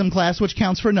journalism class, which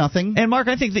counts for nothing. And, Mark,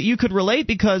 I think that you could relate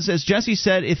because, as Jesse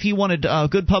said, if he wanted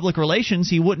good public relations,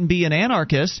 he wouldn't be an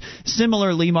anarchist.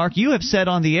 Similarly, Mark, you have said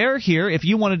on the air here, if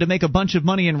you wanted to make a bunch of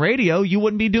money in radio, you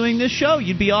wouldn't be doing this show.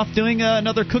 You'd be off doing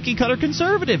another cookie-cutter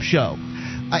conservative show.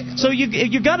 So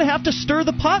you got to have to stir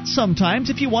the pot sometimes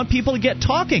if you want people to get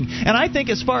talking. And I think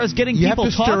as far as getting people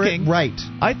talking, right.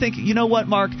 I think, you know what,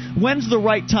 Mark? When's the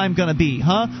right time going to be,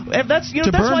 huh? That's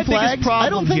my biggest problem I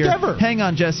don't think here. Ever. Hang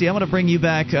on, Jesse. I'm going to bring you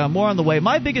back more on the way.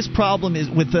 My biggest problem is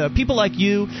with people like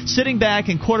you sitting back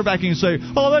and quarterbacking and say,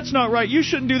 oh, that's not right. You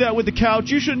shouldn't do that with the couch.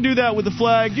 You shouldn't do that with the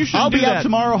flag. You shouldn't do that. I'll be out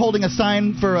tomorrow holding a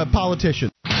sign for a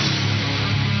politician.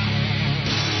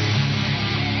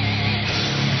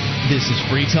 This is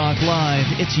Free Talk Live.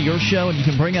 It's your show, and you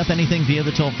can bring up anything via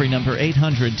the toll-free number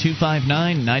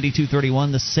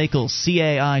 800-259-9231, the SACL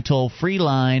CAI toll-free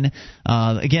line.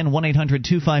 Again,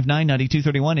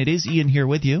 1-800-259-9231. It is Ian here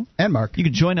with you. And Mark. You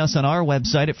can join us on our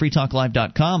website at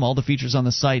freetalklive.com. All the features on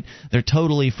the site, they're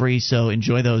totally free, so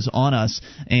enjoy those on us.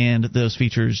 And those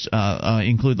features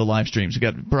include the live streams. We've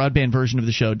got a broadband version of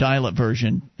the show, dial-up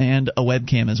version, and a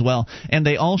webcam as well. And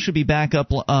they all should be back up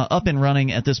and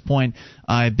running at this point.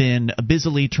 I've been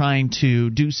busily trying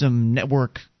to do some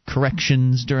network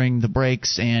corrections during the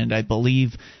breaks, and I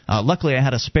believe luckily I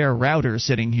had a spare router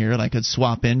sitting here that I could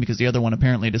swap in because the other one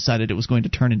apparently decided it was going to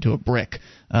turn into a brick.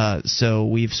 So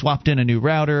we've swapped in a new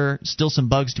router. Still some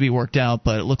bugs to be worked out,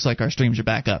 but it looks like our streams are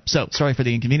back up. So sorry for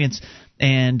the inconvenience.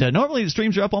 And normally the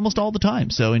streams are up almost all the time,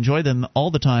 so enjoy them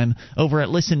all the time over at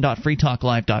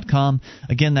listen.freetalklive.com.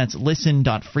 Again, that's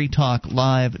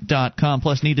listen.freetalklive.com.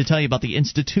 Plus, need to tell you about the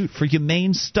Institute for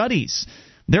Humane Studies.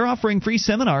 They're offering free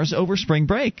seminars over spring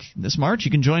break. This March,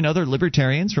 you can join other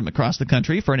libertarians from across the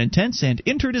country for an intense and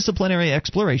interdisciplinary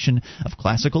exploration of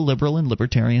classical liberal and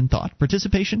libertarian thought.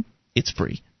 Participation? It's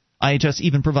free. IHS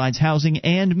even provides housing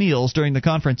and meals during the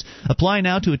conference. Apply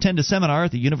now to attend a seminar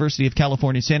at the University of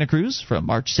California, Santa Cruz from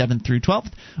March 7th through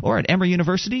 12th, or at Emory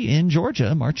University in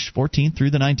Georgia, March 14th through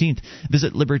the 19th.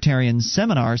 Visit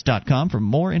libertarianseminars.com for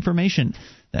more information.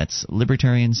 That's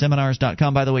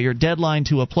libertarianseminars.com. By the way, your deadline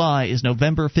to apply is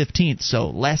November 15th,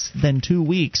 so less than 2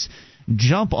 weeks.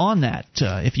 Jump on that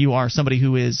if you are somebody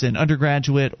who is an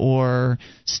undergraduate or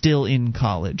still in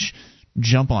college.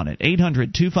 Jump on it.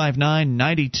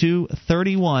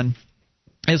 800-259-9231.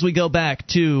 As we go back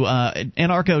to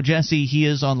Anarcho Jesse, he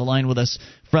is on the line with us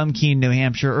from Keene, New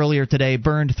Hampshire. Earlier today,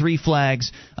 burned 3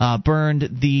 flags, burned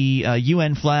the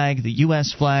UN flag, the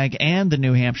U.S. flag, and the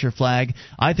New Hampshire flag.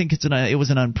 I think it was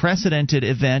an unprecedented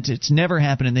event. It's never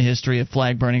happened in the history of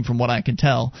flag burning, from what I can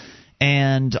tell.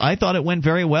 And I thought it went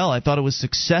very well. I thought it was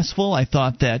successful. I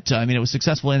thought that, it was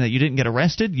successful in that you didn't get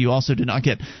arrested. You also did not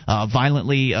get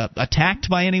violently attacked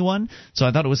by anyone. So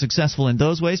I thought it was successful in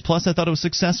those ways. Plus, I thought it was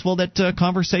successful that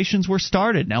conversations were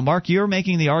started. Now, Mark, you're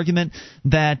making the argument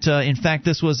that, in fact,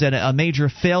 this was a major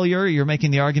failure. You're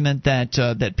making the argument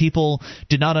that people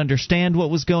did not understand what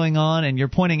was going on, and you're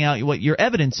pointing out what your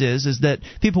evidence is that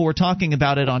people were talking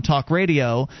about it on talk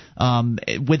radio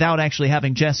without actually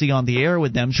having Jesse on the air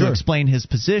with them to explain his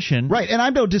position. Right, and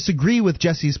I don't disagree with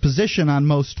Jesse's position on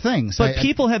most things. But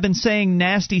people have been saying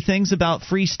nasty things about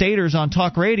free staters on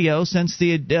talk radio since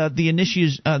the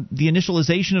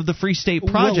initialization of the Free State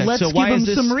Project. Well, let's so why give is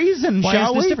them some reason,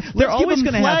 shall we? They're always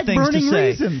going to have things to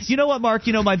say. Reasons. You know what, Mark?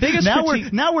 My biggest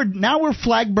critique... Now we're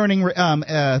flag burning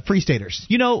free staters.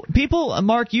 People,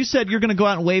 Mark, you said you're going to go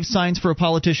out and wave signs for a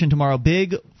politician tomorrow.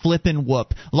 Big flippin'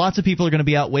 whoop. Lots of people are going to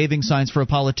be out waving signs for a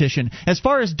politician. As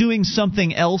far as doing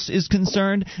something else is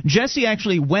concerned, Jesse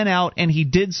actually went out and he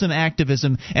did some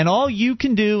activism, and all you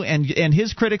can do and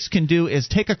his critics can do is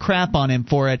take a crap on him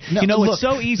for it. Look, it's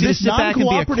so easy to sit back and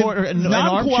be an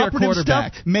armchair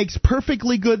quarterback. Stuff makes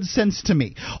perfectly good sense to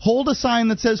me. Hold a sign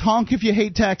that says honk if you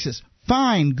hate Texas.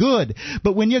 Fine, good.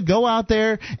 But when you go out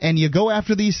there and you go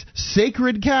after these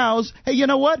sacred cows, hey, you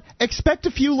know what? Expect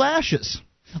a few lashes.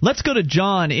 Let's go to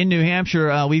John in New Hampshire.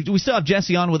 We still have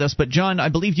Jesse on with us, but John, I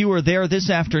believe you were there this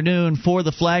afternoon for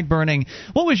the flag burning.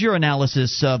 What was your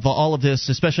analysis of all of this,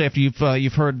 especially after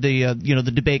you've heard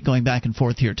the debate going back and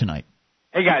forth here tonight?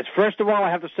 Hey guys, first of all, I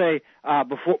have to say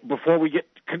before we get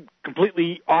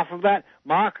completely off of that,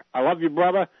 Mark, I love you,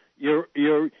 brother.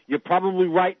 You're probably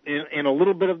right in a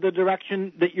little bit of the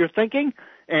direction that you're thinking,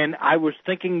 and I was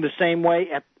thinking the same way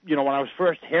when I was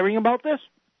first hearing about this.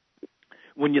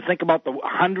 When you think about the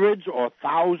hundreds or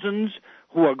thousands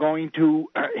who are going to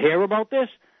hear about this,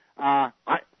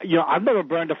 I've never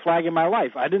burned a flag in my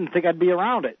life. I didn't think I'd be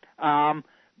around it.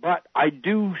 But I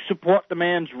do support the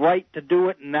man's right to do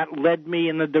it, and that led me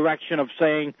in the direction of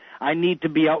saying I need to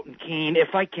be out in Keene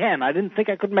if I can. I didn't think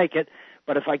I could make it,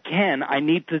 but if I can, I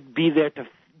need to be there to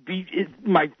be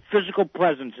my physical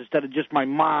presence instead of just my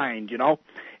mind,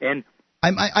 And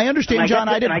I understand, John.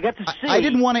 I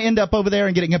didn't want to end up over there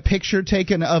and getting a picture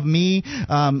taken of me,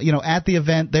 at the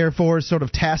event. Therefore, sort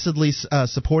of tacitly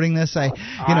supporting this. I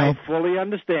fully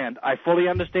understand.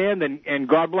 And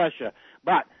God bless you.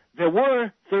 But there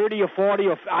were 30 or 40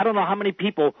 or I don't know how many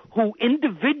people who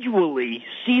individually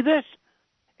see this,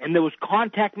 and there was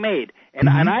contact made. And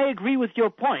I agree with your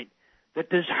point that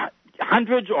there's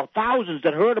hundreds or thousands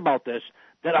that heard about this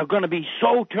that are going to be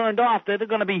so turned off that they're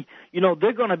going to be,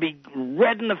 they're going to be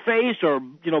red in the face or,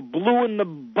 blue in the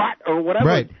butt or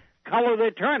whatever color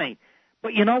they're turning.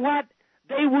 But you know what?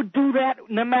 They would do that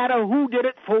no matter who did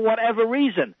it for whatever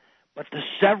reason. But the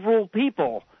several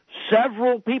people,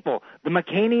 the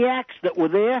McCaniacs that were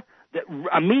there that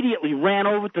immediately ran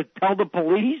over to tell the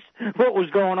police what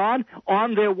was going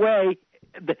on their way,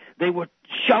 they were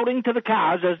shouting to the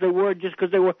cars as they were just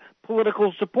because they were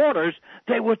political supporters.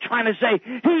 They were trying to say,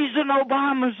 he's an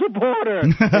Obama supporter.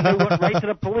 And they went right to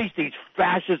the police, these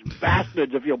fascist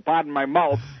bastards, if you'll pardon my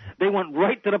mouth. They went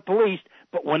right to the police,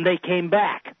 but when they came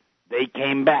back.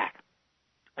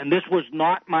 And this was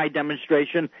not my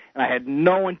demonstration, and I had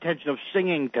no intention of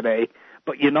singing today.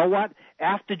 But you know what?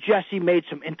 After Jesse made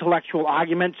some intellectual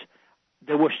arguments,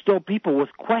 there were still people with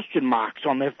question marks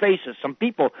on their faces. Some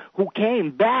people who came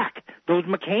back, those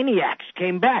McCaniacs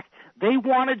came back. They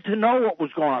wanted to know what was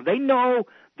going on. They know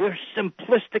their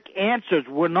simplistic answers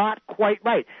were not quite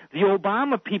right. The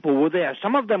Obama people were there,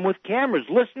 some of them with cameras,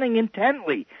 listening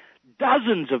intently.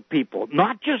 Dozens of people,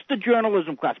 not just the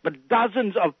journalism class, but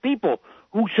dozens of people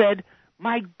who said,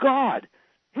 my God,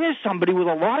 here's somebody with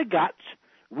a lot of guts.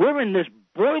 We're in this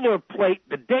boilerplate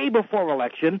the day before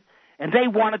election, and they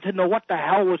wanted to know what the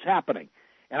hell was happening.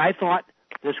 And I thought,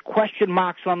 there's question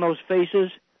marks on those faces,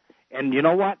 and you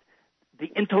know what?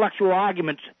 The intellectual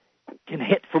arguments can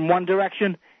hit from one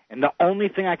direction, and the only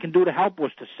thing I can do to help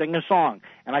was to sing a song.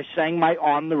 And I sang my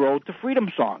On the Road to Freedom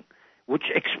song, which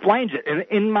explains it. And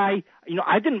in my,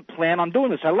 I didn't plan on doing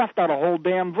this. I left out a whole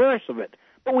damn verse of it.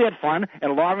 But we had fun,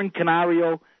 and Lauren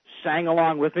Canario sang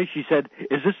along with me. She said,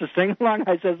 is this a sing-along?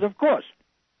 I said, of course.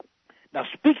 Now,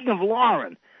 speaking of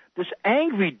Lauren, this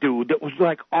angry dude that was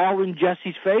like all in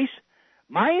Jesse's face,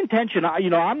 my intention,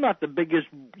 I'm not the biggest,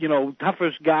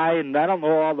 toughest guy, and I don't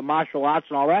know all the martial arts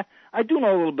and all that. I do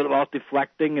know a little bit about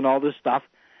deflecting and all this stuff.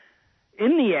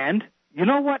 In the end, you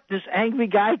know what? This angry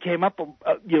guy came up,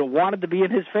 wanted to be in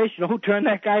his face. You know who turned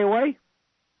that guy away?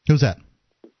 Who's that?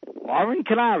 Lauren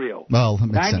Canario. Well, that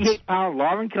makes 98-pound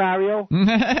Lauren Canario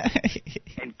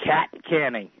and Kat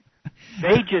Canning.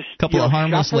 They just couple of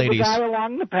harmless ladies. The guy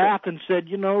along the path and said,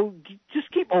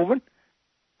 just keep moving.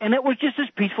 And it was just as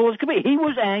peaceful as could be. He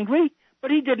was angry,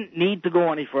 but he didn't need to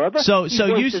go any further. He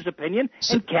voiced his opinion,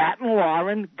 and Kat and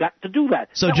Lauren got to do that.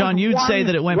 So, John, you'd say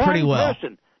that it went pretty well.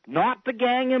 Person, not the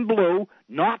gang in blue.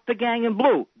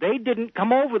 They didn't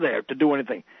come over there to do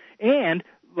anything. And,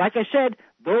 like I said,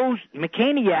 those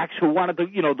McCaniacs who wanted to,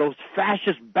 those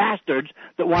fascist bastards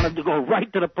that wanted to go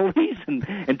right to the police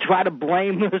and try to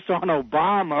blame this on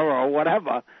Obama or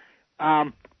whatever,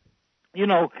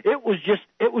 it was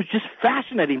just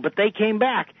fascinating. But they came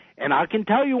back, and I can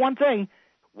tell you one thing.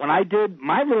 When I did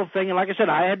my little thing, and like I said,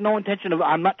 I had no intention of,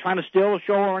 I'm not trying to steal a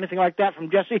show or anything like that from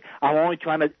Jesse. I'm only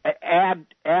trying to add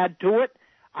to it.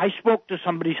 I spoke to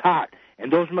somebody's heart.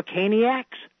 And those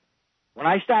McCaniacs, when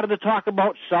I started to talk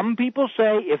about, some people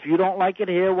say, if you don't like it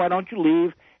here, why don't you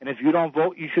leave? And if you don't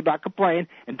vote, you should not complain.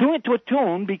 And doing it to a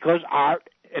tune, because art,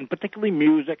 and particularly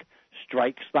music,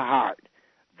 strikes the heart.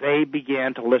 They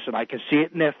began to listen. I can see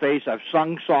it in their face. I've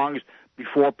sung songs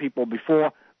before.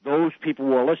 Those people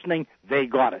were listening. They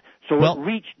got it. So it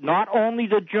reached not only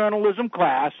the journalism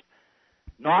class,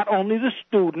 not only the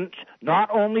students, not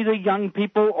only the young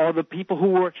people or the people who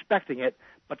were expecting it,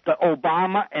 but the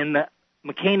Obama and the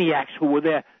McCaniacs who were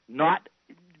there.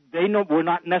 Were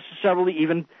not necessarily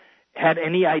even had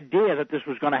any idea that this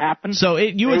was going to happen. So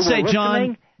you would say,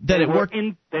 John, that it worked.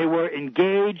 They were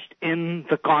engaged in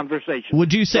the conversation.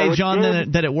 Would you say, John,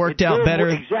 that it worked out better?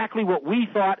 Exactly what we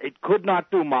thought it could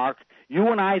not do, Mark. You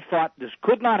and I thought this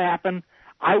could not happen.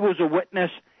 I was a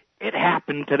witness. It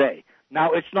happened today.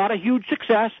 Now, it's not a huge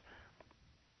success.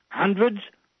 Hundreds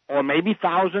or maybe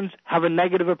thousands have a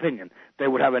negative opinion. They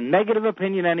would have a negative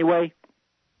opinion anyway.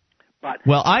 But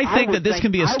well, I think that this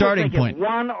can be a starting point. If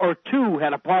one or two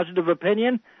had a positive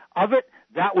opinion of it,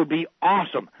 that would be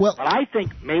awesome. Well, but I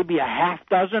think maybe a half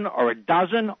dozen or a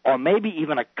dozen or maybe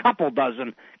even a couple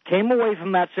dozen came away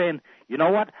from that saying, you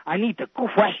know what, I need to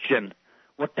question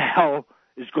what the hell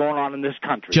is going on in this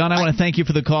country. John, I want to thank you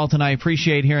for the call tonight. I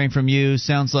appreciate hearing from you.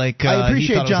 Sounds like I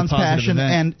appreciate John's passion,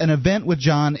 event. and an event with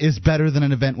John is better than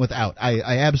an event without.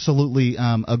 I absolutely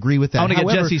agree with that. I want to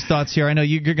get Jesse's thoughts here. I know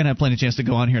you're going to have plenty of chance to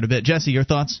go on here in a bit. Jesse, your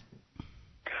thoughts?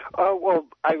 Well,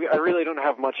 I really don't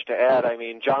have much to add. I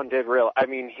mean, John did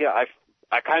I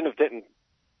kind of didn't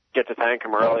get to thank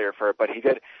him earlier for it, but he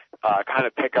did kind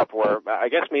of pick up where I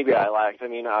guess maybe I lacked. I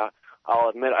mean, I'll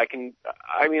admit I can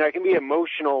be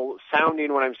emotional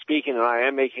sounding when I'm speaking, and I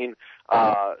am making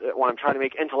when I'm trying to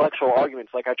make intellectual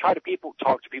arguments. Like I try to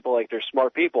talk to people like they're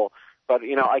smart people, but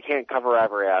I can't cover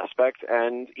every aspect.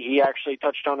 And he actually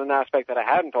touched on an aspect that I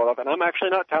hadn't thought of, and I'm actually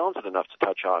not talented enough to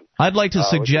touch on. I'd like to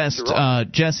suggest,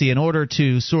 Jesse, in order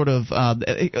to sort of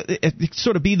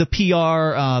be the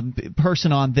PR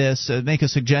person on this, make a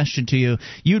suggestion to you.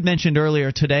 You'd mentioned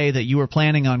earlier today that you were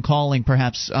planning on calling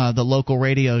perhaps the local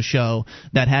radio show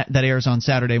that airs on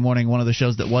Saturday morning, one of the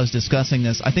shows that was discussing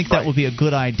this. I think that would be a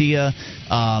good idea,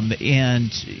 I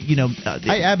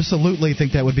absolutely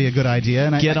think that would be a good idea.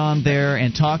 And get on there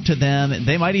and talk to them.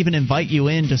 They might even invite you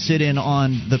in to sit in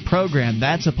on the program.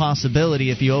 That's a possibility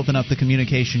if you open up the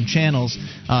communication channels.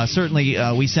 Certainly,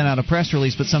 we sent out a press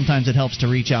release, but sometimes it helps to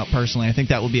reach out personally. I think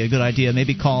that would be a good idea.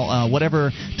 Maybe call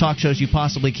whatever talk shows you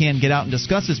possibly can, get out and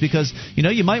discuss this, because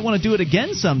you might want to do it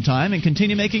again sometime and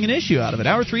continue making an issue out of it.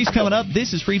 Hour 3's coming up.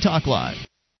 This is Free Talk Live.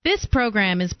 This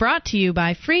program is brought to you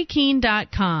by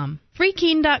FreeKeene.com.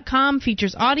 FreeKeene.com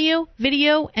features audio,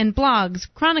 video, and blogs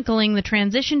chronicling the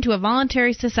transition to a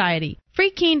voluntary society.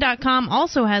 FreeKeene.com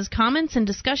also has comments and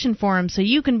discussion forums so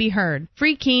you can be heard.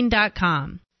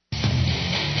 FreeKeene.com.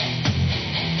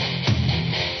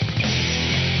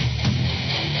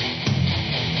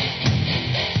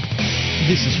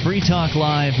 This is Free Talk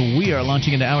Live. We are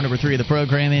launching into hour number 3 of the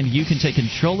program, and you can take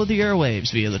control of the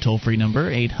airwaves via the toll-free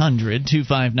number,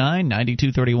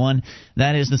 800-259-9231.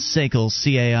 That is the SACL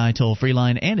CAI toll-free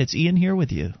line, and it's Ian here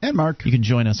with you. And Mark. You can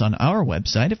join us on our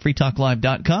website at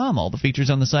freetalklive.com. All the features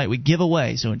on the site we give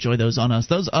away, so enjoy those on us.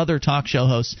 Those other talk show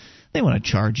hosts, they want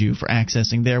to charge you for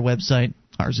accessing their website.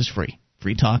 Ours is free.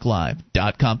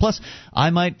 freetalklive.com. Plus, I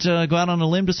might go out on a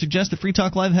limb to suggest that Free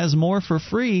Talk Live has more for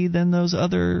free than those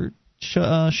other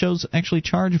shows actually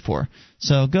charge for.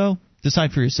 So go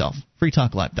decide for yourself.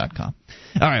 freetalklive.com.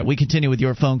 All right, we continue with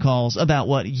your phone calls about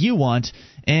what you want,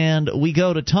 and we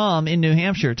go to Tom in New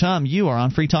Hampshire. Tom, you are on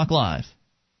Free Talk Live.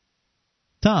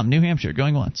 Tom, New Hampshire,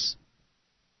 going once.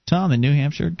 Tom in New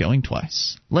Hampshire, going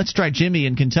twice. Let's try Jimmy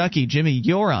in Kentucky. Jimmy,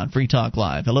 you're on Free Talk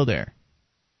Live. Hello there.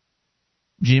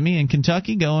 Jimmy in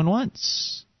Kentucky, going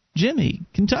once. Jimmy,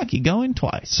 Kentucky, going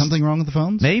twice. Something wrong with the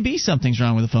phones? Maybe something's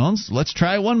wrong with the phones. Let's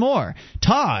try one more.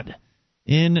 Todd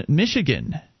in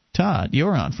Michigan. Todd,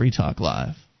 you're on Free Talk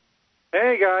Live.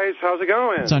 Hey, guys. How's it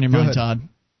going? What's on your mind, Todd?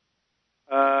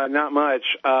 Not much.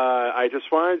 I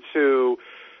just wanted to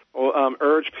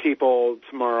urge people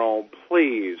tomorrow,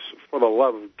 please, for the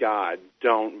love of God,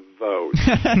 don't vote.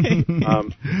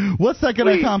 What's that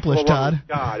going to accomplish, for the Todd? love of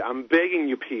God, I'm begging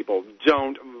you people,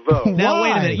 don't vote. Now,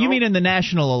 wait a minute. You mean in the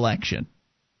national election,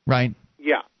 right?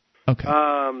 Yeah. Okay.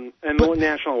 And the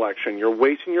national election, you're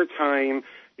wasting your time,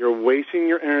 you're wasting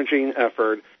your energy and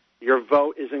effort. Your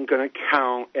vote isn't going to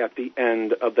count at the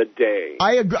end of the day.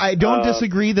 I agree. I don't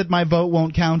disagree that my vote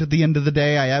won't count at the end of the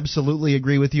day. I absolutely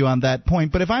agree with you on that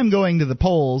point. But if I'm going to the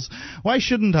polls, why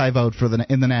shouldn't I vote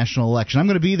in the national election? I'm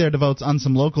going to be there to vote on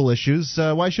some local issues.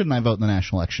 Why shouldn't I vote in the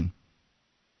national election?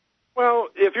 Well,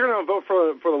 if you're going to vote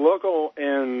for the local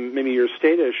and maybe your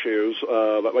state issues,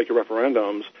 like your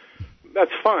referendums,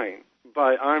 that's fine.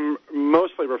 But I'm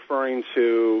mostly referring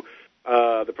to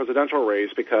the presidential race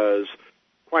because,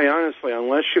 quite honestly,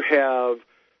 unless you have,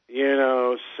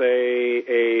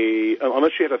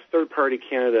 unless you have a third-party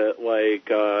candidate like,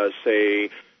 say,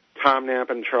 Tom Knapp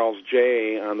and Charles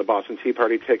Jay on the Boston Tea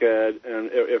Party ticket, and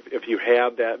if you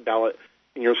have that ballot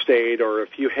in your state, or if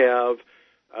you have,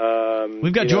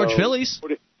 we've got George Phillies,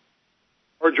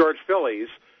 or George Phillies,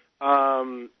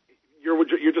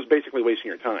 you're just basically wasting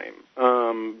your time.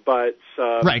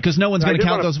 Right, because no one's going to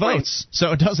count those votes,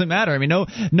 so it doesn't matter. I mean,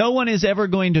 no one is ever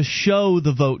going to show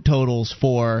the vote totals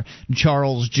for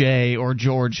Charles J. or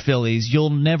George Phillies. You'll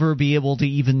never be able to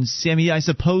even see. I mean, I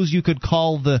suppose you could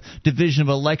call the Division of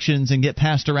Elections and get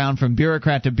passed around from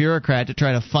bureaucrat to bureaucrat to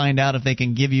try to find out if they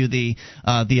can give you the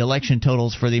election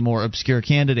totals for the more obscure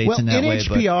candidates in that way.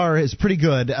 Well, NHPR is pretty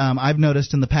good. I've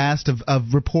noticed in the past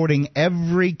of reporting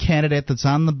every candidate that's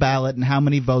on the ballot and how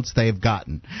many votes they've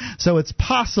gotten. So it's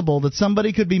possible that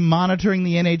somebody could be monitoring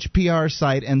the NHPR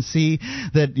site and see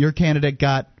that your candidate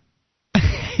got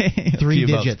 3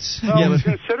 digits. Well,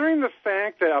 considering the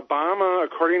fact that Obama,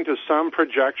 according to some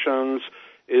projections,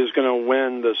 is going to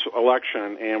win this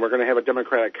election, and we're going to have a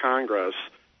Democratic Congress,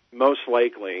 most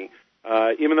likely,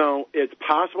 even though it's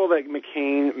possible that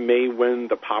McCain may win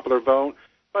the popular vote,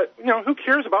 but, who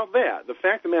cares about that? The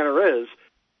fact of the matter is,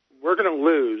 we're going to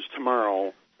lose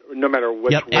tomorrow, no matter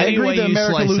which way. I agree that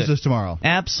America loses tomorrow.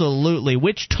 Absolutely.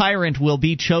 Which tyrant will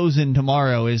be chosen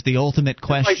tomorrow is the ultimate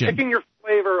question. It's like picking your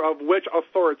flavor of which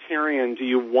authoritarian do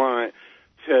you want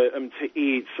to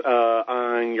eat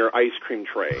on your ice cream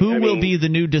tray. Who will be the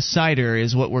new decider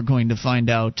is what we're going to find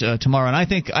out tomorrow. And I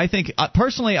think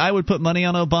personally I would put money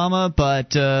on Obama,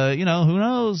 but who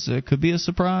knows? It could be a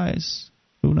surprise.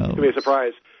 Who knows? It could be a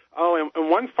surprise. Oh, and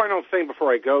one final thing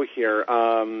before I go here.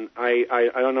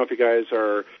 I don't know if you guys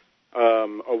are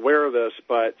aware of this,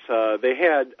 but they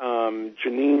had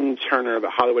Janine Turner, the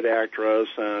Hollywood actress,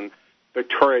 and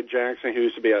Victoria Jackson, who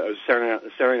used to be a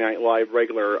Saturday Night Live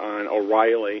regular on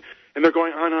O'Reilly, and they're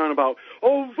going on and on about,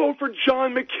 vote for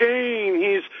John McCain.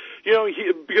 He's,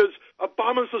 because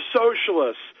Obama's a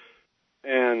socialist.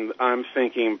 And I'm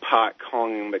thinking pot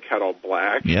calling the kettle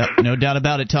black. Yep, no doubt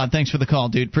about it, Todd. Thanks for the call,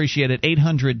 dude. Appreciate it.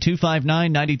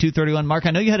 800-259-9231. Mark, I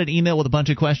know you had an email with a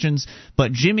bunch of questions,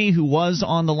 but Jimmy, who was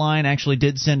on the line, actually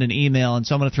did send an email, and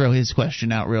so I'm going to throw his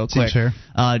question out real quick. Sure.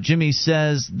 Jimmy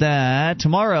says that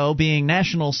tomorrow, being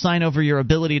National Sign Over Your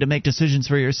Ability to Make Decisions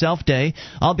for Yourself Day,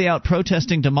 I'll be out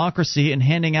protesting democracy and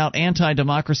handing out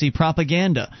anti-democracy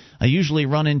propaganda. I usually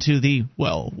run into the,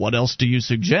 well, what else do you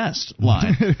suggest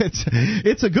line.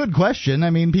 It's a good question. I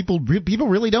mean, people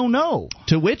really don't know.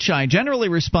 To which I generally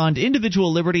respond,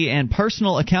 individual liberty and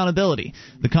personal accountability.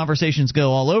 The conversations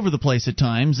go all over the place at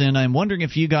times, and I'm wondering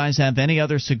if you guys have any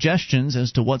other suggestions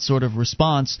as to what sort of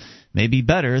response may be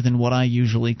better than what I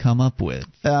usually come up with.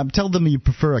 Tell them you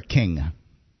prefer a king.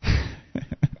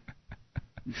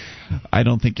 I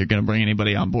don't think you're going to bring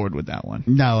anybody on board with that one.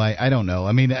 No, I don't know.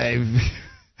 I mean,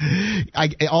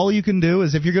 all you can do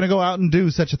is if you're going to go out and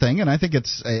do such a thing, and I think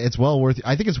it's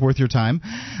worth your time.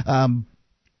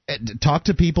 Talk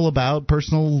to people about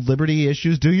personal liberty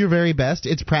issues. Do your very best.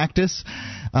 It's practice.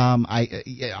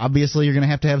 Obviously you're going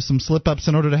to have some slip-ups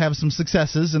in order to have some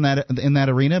successes in that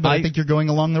arena, but I think you're going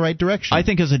along the right direction. I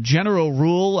think as a general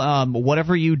rule,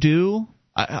 whatever you do,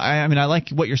 I mean, I like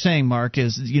what you're saying, Mark,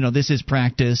 is, this is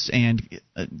practice, and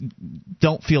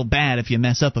don't feel bad if you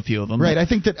mess up a few of them. Right. I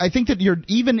think that you're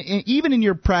even in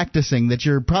your practicing, that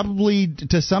you're probably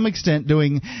to some extent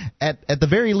doing at the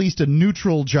very least a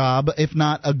neutral job, if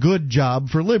not a good job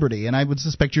for liberty. And I would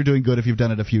suspect you're doing good if you've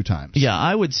done it a few times. Yeah,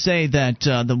 I would say that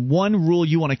the one rule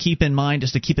you want to keep in mind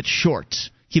is to keep it short.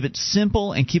 Keep it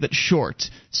simple and keep it short.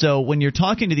 So when you're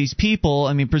talking to these people,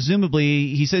 I mean, presumably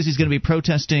he says he's going to be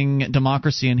protesting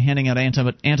democracy and handing out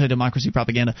anti-democracy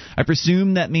propaganda. I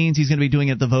presume that means he's going to be doing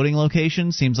it at the voting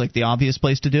location. Seems like the obvious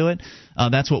place to do it.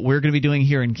 That's what we're going to be doing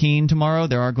here in Keene tomorrow.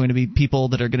 There are going to be people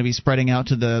that are going to be spreading out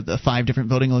to the 5 different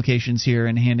voting locations here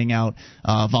and handing out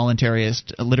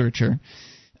voluntarist literature.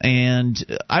 And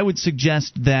I would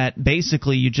suggest that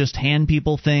basically you just hand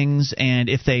people things, and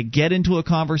if they get into a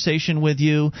conversation with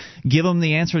you, give them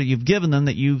the answer that you've given them,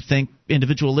 that you think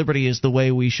individual liberty is the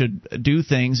way we should do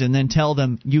things, and then tell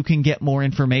them you can get more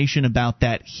information about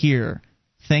that here.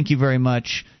 Thank you very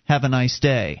much. Have a nice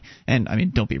day. And I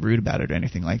mean, don't be rude about it or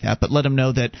anything like that, but let them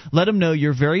know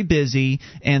you're very busy,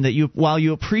 and that while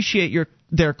you appreciate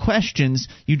their questions,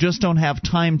 you just don't have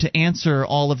time to answer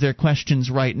all of their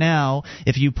questions right now.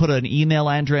 If you put an email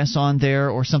address on there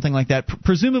or something like that,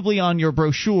 presumably on your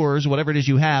brochures, whatever it is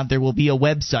you have, there will be a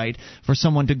website for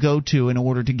someone to go to in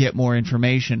order to get more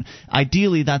information.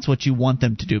 Ideally, that's what you want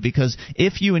them to do, because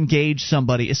if you engage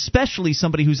somebody, especially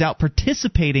somebody who's out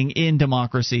participating in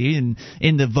democracy and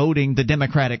in the voting the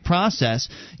democratic process,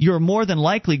 you're more than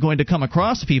likely going to come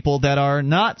across people that are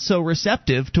not so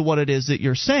receptive to what it is that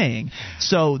you're saying.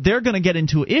 So they're going to get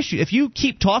into issue. If you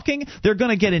keep talking, they're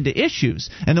going to get into issues,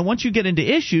 and then once you get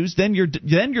into issues, then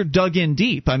you're dug in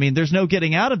deep. I mean, there's no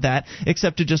getting out of that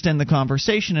except to just end the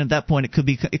conversation. And at that point,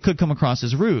 it could come across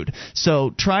as rude.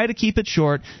 So try to keep it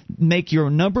short. Make your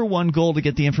number one goal to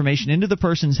get the information into the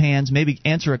person's hands. Maybe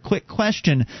answer a quick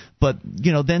question, but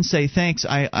then say thanks.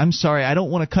 I'm sorry, I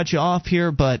don't want to cut you off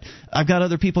here, but I've got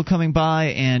other people coming by,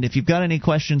 and if you've got any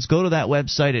questions, go to that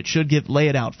website. It should lay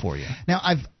it out for you. Now,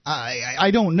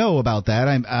 I don't know about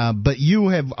that, but you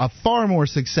have a far more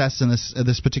success in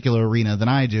this particular arena than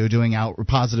I do, doing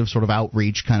positive sort of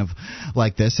outreach kind of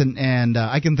like this, and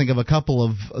I can think of a couple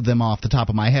of them off the top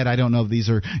of my head. I don't know if these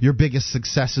are your biggest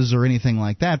successes or anything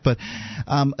like that, but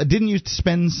didn't you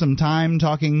spend some time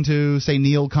talking to, say,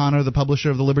 Neil Connor, the publisher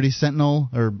of the Liberty Sentinel,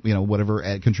 or whatever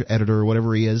editor or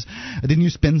whatever he is? Didn't you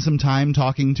spend some time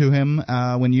talking to him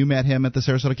when you met him at the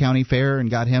Sarasota County Fair and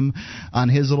got him on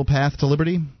his little path to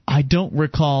liberty? I don't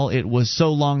recall. It was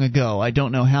so long ago. I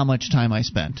don't know how much time I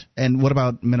spent. And what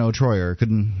about Menno Troyer?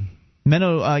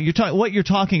 Menno, what you're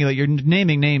talking about? You're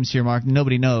naming names here, Mark.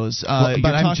 Nobody knows. But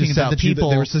you're I'm talking just about people.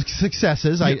 There were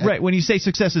successes. Right. When you say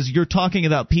successes, you're talking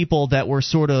about people that were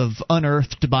sort of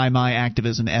unearthed by my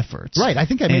activism efforts. Right. I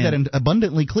think I made that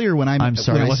abundantly clear when I'm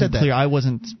sorry, when it wasn't clear.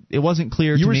 It wasn't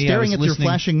clear to me. You were staring at your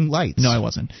flashing lights. No, I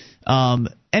wasn't.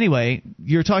 Anyway,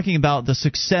 you're talking about the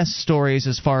success stories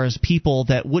as far as people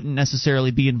that wouldn't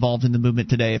necessarily be involved in the movement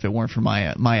today if it weren't for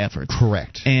my efforts.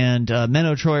 Correct. And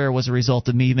Menno Troyer was a result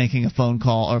of me making a phone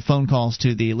calls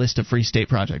to the list of Free State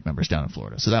Project members down in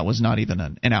Florida. So that was not even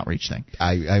an outreach thing.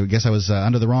 I guess I was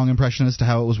under the wrong impression as to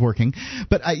how it was working.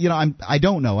 But I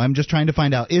don't know. I'm just trying to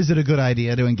find out, is it a good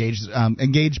idea to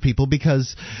engage people,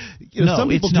 because some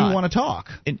people do want to talk.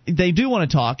 They do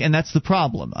want to talk, and that's the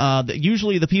problem.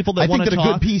 Usually the people that want to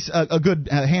talk. A good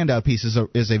handout piece is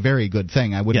a very good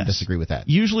thing. I wouldn't disagree with that.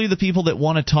 Usually the people that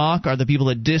want to talk are the people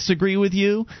that disagree with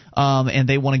you, and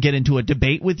they want to get into a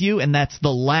debate with you, and that's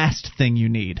the last thing you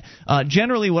need.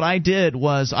 Generally what I did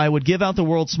was I would give out the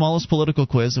world's smallest political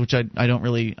quiz, which I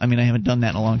haven't done that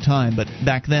in a long time, but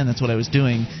back then that's what I was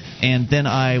doing, and then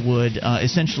I would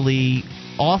essentially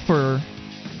offer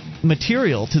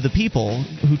material to the people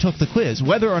who took the quiz.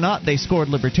 Whether or not they scored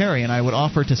libertarian, I would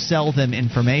offer to sell them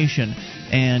information.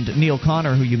 And Neil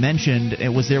Connor, who you mentioned,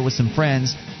 was there with some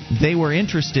friends. They were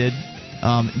interested.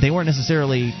 They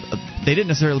didn't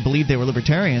necessarily believe they were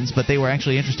libertarians, but they were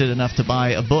actually interested enough to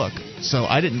buy a book. So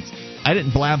I didn't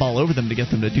blab all over them to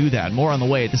get them to do that. More on the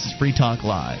way. This is Free Talk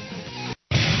Live.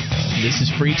 This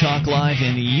is Free Talk Live,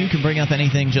 and you can bring up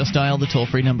anything. Just dial the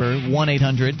toll-free number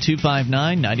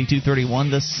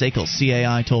 1-800-259-9231, the SACL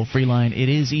CAI toll-free line. It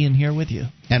is Ian here with you.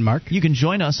 And Mark. You can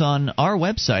join us on our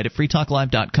website at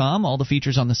freetalklive.com. All the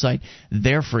features on the site,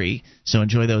 they're free, so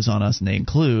enjoy those on us, and they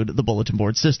include the bulletin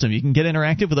board system. You can get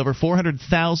interactive with over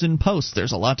 400,000 posts.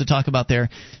 There's a lot to talk about there.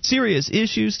 Serious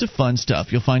issues to fun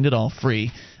stuff. You'll find it all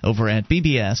free over at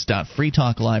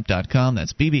bbs.freetalklive.com.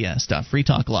 That's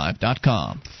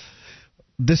bbs.freetalklive.com.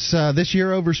 This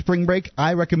year over spring break,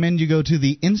 I recommend you go to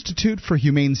the Institute for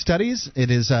Humane Studies. It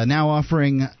is now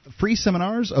offering free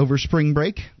seminars over spring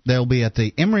break. They'll be at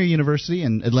the Emory University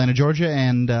in Atlanta, Georgia,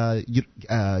 and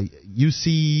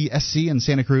UCSC in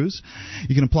Santa Cruz.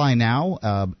 You can apply now,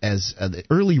 as the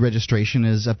early registration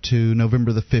is up to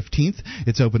November the 15th.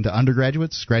 It's open to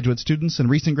undergraduates, graduate students,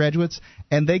 and recent graduates,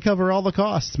 and they cover all the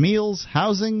costs: meals,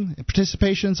 housing,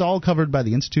 participations, all covered by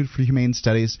the Institute for Humane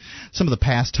Studies. Some of the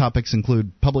past topics include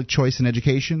public choice in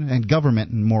education and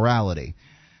government and morality.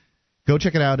 Go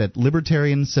check it out at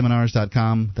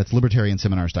libertarianseminars.com. That's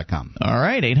libertarianseminars.com. All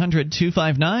right,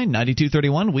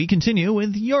 800-259-9231. We continue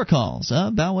with your calls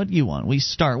about what you want. We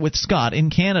start with Scott in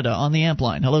Canada on the amp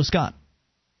line. Hello, Scott.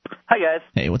 Hi, guys.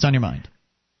 Hey, what's on your mind?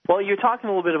 Well, you're talking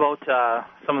a little bit about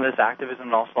some of this activism,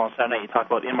 and also on Saturday night you talk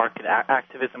about in-market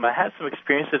activism. I had some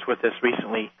experiences with this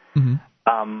recently. Mm-hmm.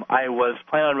 I was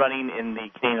planning on running in the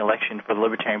Canadian election for the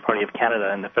Libertarian Party of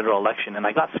Canada in the federal election, and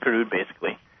I got screwed,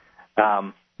 basically.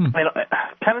 Kind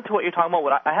of to what you're talking about,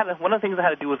 one of the things I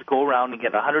had to do was go around and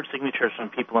get 100 signatures from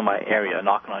people in my area,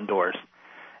 knocking on doors.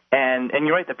 And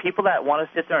you're right, the people that want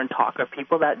to sit there and talk are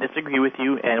people that disagree with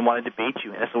you and want to debate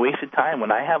you, and it's a waste of time.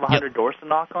 When I have 100 doors to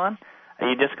knock on,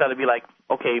 you just got to be like,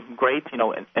 okay, great,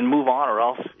 and move on, or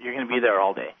else you're going to be there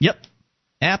all day. Yep,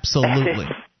 absolutely.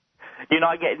 You're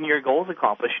not getting your goals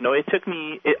accomplished. It took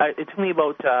me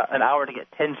about an hour to get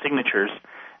 10 signatures.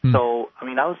 So, I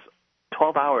was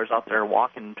 12 hours out there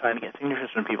walking, trying to get signatures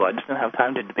from people. I just didn't have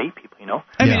time to debate people, you know?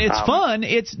 I mean, it's fun.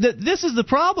 This is the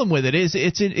problem with it.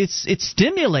 It's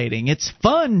stimulating. It's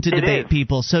fun to debate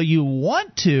people, so you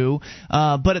want to,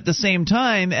 but at the same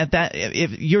time,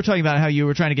 if you're talking about how you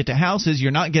were trying to get to houses, you're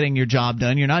not getting your job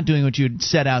done. You're not doing what you'd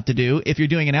set out to do. If you're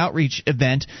doing an outreach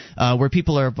event where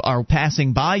people are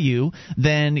passing by you,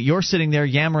 then you're sitting there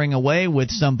yammering away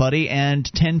with somebody, and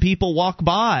 10 people walk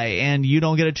by, and you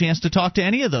don't get a chance to talk to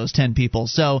any of those 10 people.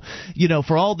 So,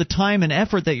 for all the time and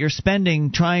effort that you're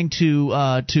spending trying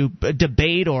to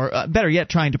debate, or better yet,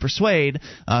 trying to persuade,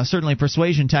 certainly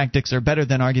persuasion tactics are better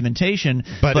than argumentation.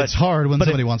 But it's hard when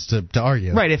somebody wants to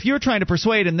argue. Right. If you're trying to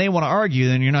persuade and they want to argue,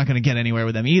 then you're not going to get anywhere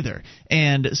with them either.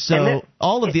 And so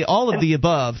all of the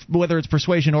above, whether it's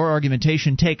persuasion or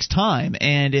argumentation, takes time.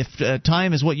 And if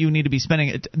time is what you need to be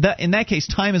spending, in that case,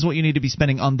 time is what you need to be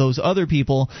spending on those other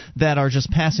people that are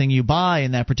just passing you by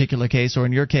in that particular case, or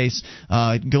in your case,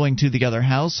 going to the other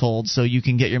household so you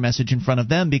can get your message in front of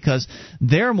them, because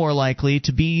they're more likely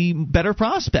to be better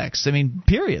prospects. I mean,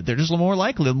 period. They're just more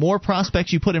likely. The more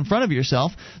prospects you put in front of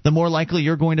yourself, the more likely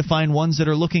you're going to find ones that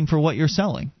are looking for what you're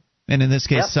selling, and in this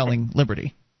case, selling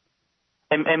liberty.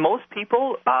 And most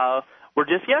people were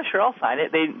just, yeah, sure, I'll sign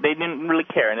it. They didn't really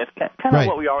care, and it's kind of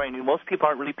what we already knew. Most people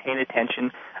aren't really paying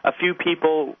attention. A few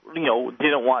people,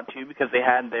 didn't want to because they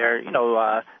had their,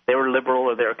 they were liberal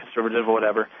or they were conservative or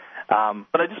whatever.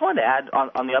 But I just wanted to add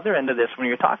on the other end of this, when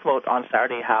you were talking about on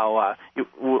Saturday how you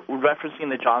were referencing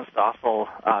the John Stossel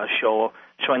show,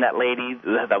 showing that lady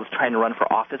that was trying to run for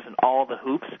office and all the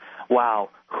hoops. Wow,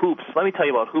 hoops. Let me tell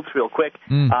you about hoops real quick.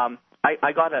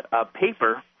 I got a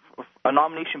paper, a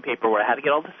nomination paper, where I had to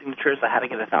get all the signatures, I had to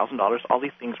get $1,000, all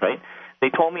these things, right? They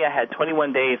told me I had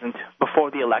 21 days before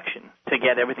the election to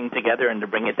get everything together and to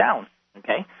bring it down,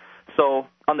 okay? So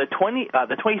on the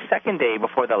 22nd day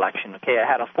before the election, okay, I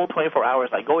had a full 24 hours.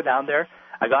 I go down there.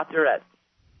 I got there at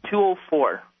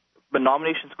 2:04. The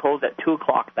nominations closed at 2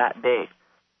 o'clock that day.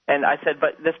 And I said,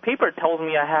 but this paper tells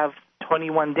me I have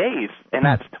 21 days, and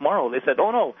that's tomorrow. They said,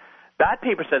 oh, no, that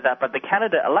paper says that, but the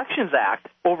Canada Elections Act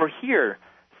over here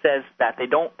says that they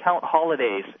don't count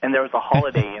holidays, and there was a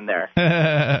holiday in there.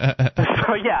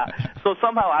 So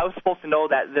somehow I was supposed to know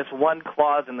that this one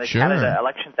clause in the Canada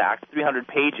Elections Act, 300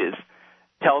 pages,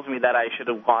 tells me that I should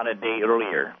have gone a day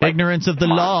earlier. Ignorance of the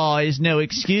law is no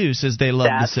excuse, as they love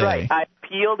to say. That's right. I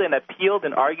appealed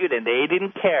and argued, and they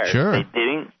didn't care. Sure. They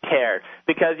didn't care.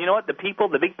 Because you know what? The people,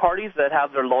 the big parties that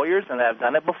have their lawyers and have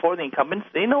done it before, the incumbents,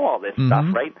 they know all this stuff,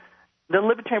 right? The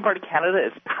Libertarian Party of Canada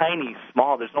is tiny,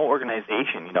 small. There's no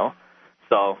organization,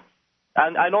 So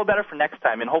I know better for next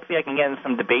time, and hopefully I can get in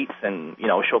some debates and,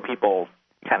 show people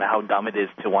kind of how dumb it is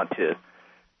to want to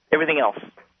everything else,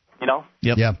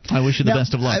 Yep. Yeah. I wish you the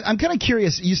best of luck. I'm kind of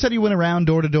curious. You said you went around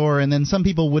door to door, and then some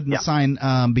people wouldn't sign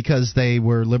because they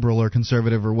were liberal or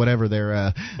conservative or whatever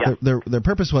their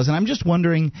purpose was. And I'm just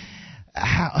wondering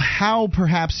how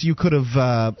perhaps you could have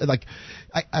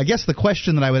I guess the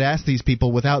question that I would ask these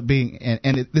people without being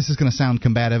this is going to sound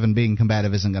combative, and being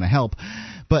combative isn't going to help,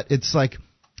 but it's like,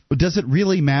 does it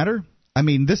really matter? I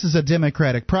mean, this is a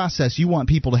democratic process. You want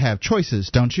people to have choices,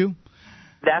 don't you?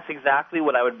 That's exactly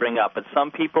what I would bring up. But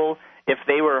some people, if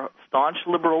they were staunch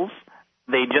liberals,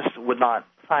 they just would not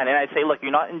sign. And I'd say, look,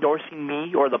 you're not endorsing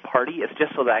me or the party. It's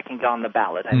just so that I can get on the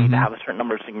ballot. I need to have a certain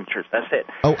number of signatures. That's it.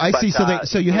 Oh, I see.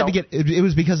 So you had to get it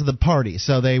was because of the party.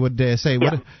 So they would say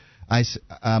what?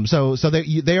 So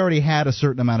they already had a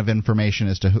certain amount of information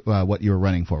as to what you were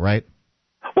running for, right?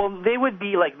 Well, they would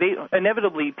be like,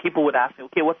 inevitably people would ask me,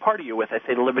 okay, what party are you with? I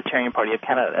say the Libertarian Party of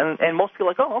Canada, and most people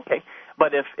are like, oh, okay.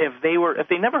 But if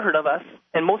they never heard of us,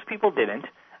 and most people didn't,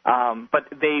 but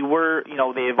they were,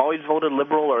 they've always voted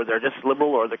liberal, or they're just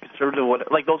liberal, or they're conservative,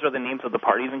 like those are the names of the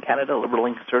parties in Canada, liberal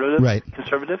and conservative. Right.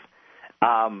 Conservative.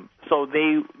 So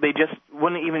they just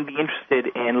wouldn't even be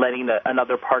interested in letting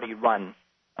another party run,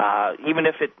 even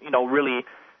if it, really.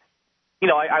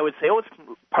 I would say, it's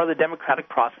part of the democratic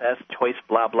process, choice,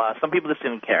 blah, blah. Some people just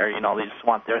didn't care. They just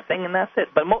want their thing, and that's it.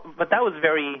 But that was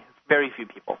very, very few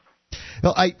people.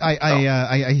 Well,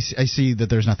 I see that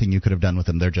there's nothing you could have done with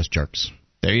them. They're just jerks.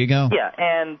 There you go. Yeah,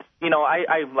 and,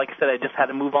 I like I said, I just had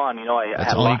to move on. I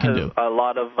had a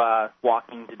lot of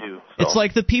walking to do. So. It's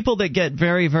like the people that get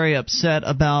very, very upset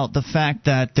about the fact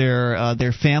that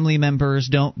their family members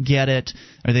don't get it,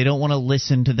 or they don't want to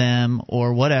listen to them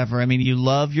or whatever. I mean, you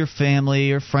love your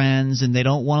family or friends, and they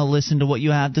don't want to listen to what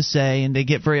you have to say, and they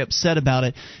get very upset about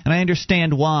it. And I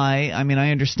understand why. I mean,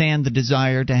 I understand the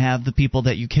desire to have the people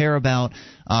that you care about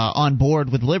on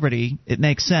board with liberty. It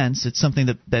makes sense. It's something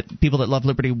that people that love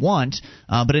liberty want,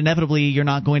 but inevitably you're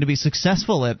not going to be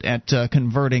successful at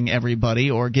converting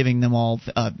everybody or giving them all.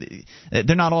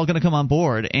 They're not all going to come on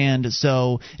board, and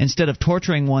so instead of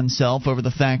torturing oneself over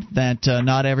the fact that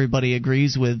not everybody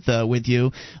agrees with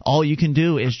you, all you can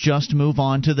do is just move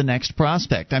on to the next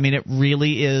prospect. I mean, it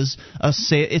really is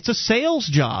it's a sales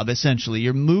job, essentially.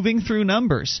 You're moving through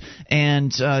numbers,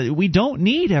 and we don't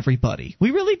need everybody.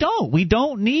 We really don't. We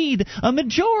don't need a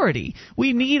majority.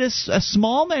 We need a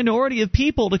small minority of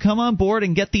people to come on board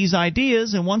and get these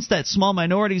ideas, and once that small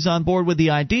minority is on board with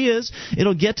the ideas,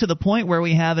 it'll get to the point where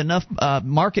we have enough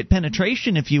market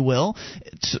penetration, if you will,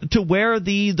 to where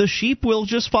the sheep will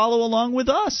just follow along with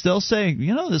us. They'll say,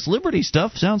 this liberty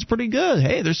stuff sounds pretty good.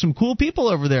 Hey, there's some cool people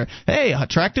over there. Hey,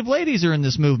 attractive ladies are in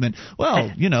this movement.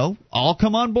 Well, I'll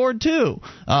come on board too.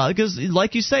 Because,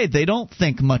 like you say, they don't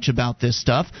think much about this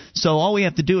stuff. So all we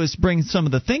have to do is bring some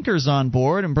of the thinkers on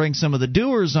board and bring some of the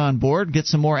doers on board, get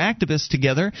some more activists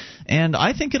together, and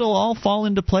I think it'll all fall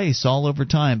into place all over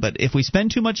time. But if we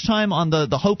spend too much time on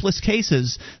the hopeless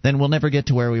cases, then we'll never get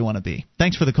to where we want to be.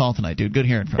 Thanks for the call tonight, dude. Good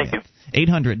hearing from you.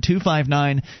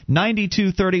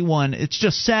 800-259-9231. It's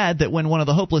just sad that when one of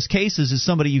the hopeless cases is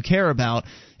somebody you care about,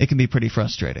 it can be pretty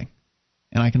frustrating.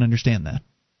 And I can understand that.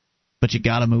 But you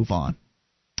got to move on.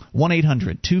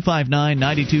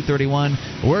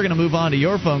 1-800-259-9231. We're going to move on to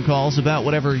your phone calls about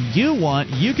whatever you want.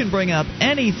 You can bring up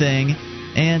anything.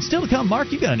 And still to come,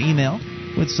 Mark, you got an email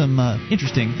with some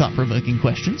interesting, thought-provoking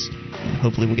questions. And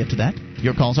hopefully we'll get to that.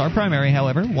 Your calls are primary,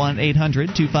 however.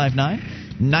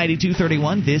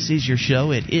 1-800-259-9231. This is your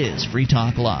show. It is Free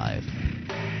Talk Live.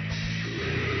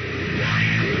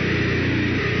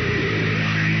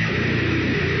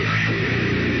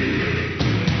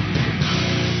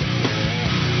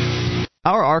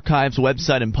 Our archives,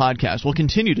 website, and podcast will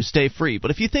continue to stay free,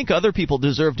 but if you think other people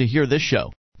deserve to hear this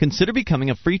show, consider becoming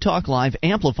a Free Talk Live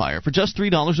amplifier for just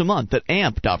 $3 a month at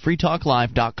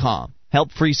amp.freetalklive.com.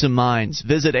 Help free some minds.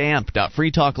 Visit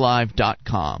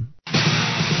amp.freetalklive.com.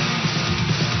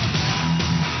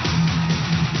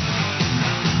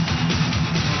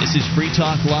 This is Free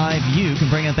Talk Live. You can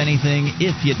bring up anything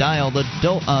if you dial the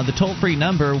toll-free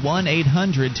number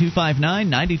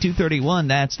 1-800-259-9231.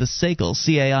 That's the SACL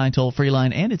CAI toll-free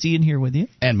line, and it's Ian here with you.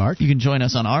 And Mark. You can join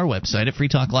us on our website at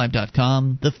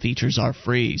freetalklive.com. The features are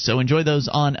free, so enjoy those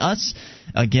on us.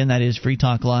 Again, that is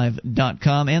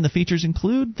freetalklive.com, and the features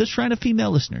include the Shrine of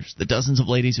Female Listeners, the dozens of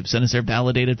ladies who've sent us their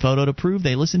validated photo to prove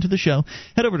they listen to the show.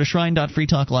 Head over to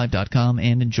shrine.freetalklive.com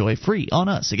and enjoy free on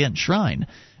us. Again,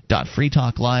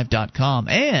 shrine.freetalklive.com.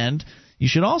 And you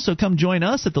should also come join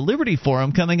us at the Liberty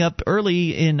Forum coming up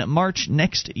early in March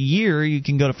next year. You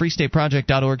can go to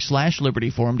freestateproject.org/Liberty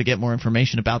Forum to get more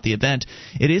information about the event.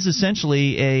 It is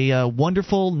essentially a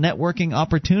wonderful networking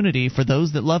opportunity for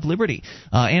those that love liberty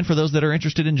and for those that are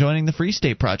interested in joining the Free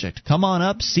State Project. Come on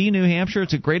up, see New Hampshire.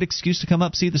 It's a great excuse to come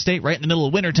up, see the state right in the middle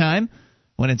of wintertime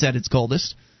when it's at its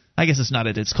coldest. I guess it's not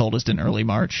at its coldest in early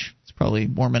March. It's probably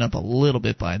warming up a little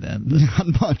bit by then. But not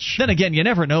much. Then again, you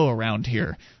never know around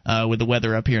here with the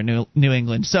weather up here in New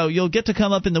England. So you'll get to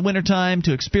come up in the wintertime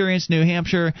to experience New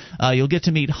Hampshire. You'll get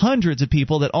to meet hundreds of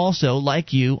people that also,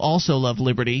 like you, also love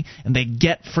liberty, and they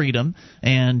get freedom.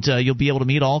 And you'll be able to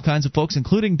meet all kinds of folks,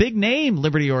 including big-name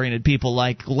liberty-oriented people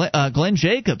like Glenn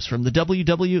Jacobs from the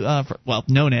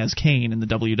known as Kane in the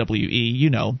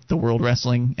WWE, the World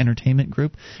Wrestling Entertainment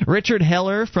Group. Richard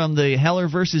Heller from the Heller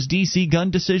versus D.C.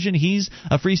 gun decision. He's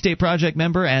a Free State Project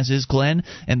member, as is Glenn,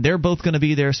 and they're both going to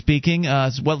be there speaking,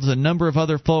 as well as a number of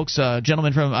other folks.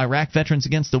 Gentlemen from Iraq Veterans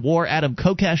Against the War, Adam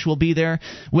Kokesh will be there,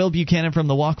 Will Buchanan from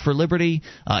the Walk for Liberty,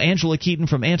 Angela Keaton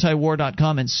from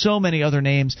antiwar.com, and so many other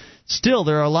names. Still,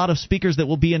 there are a lot of speakers that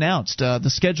will be announced. The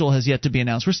schedule has yet to be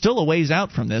announced. We're still a ways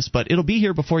out from this, but it'll be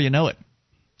here before you know it.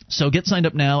 So get signed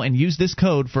up now and use this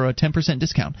code for a 10%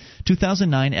 discount.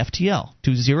 2009 FTL,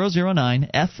 2009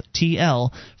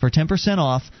 FTL for 10%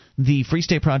 off the Free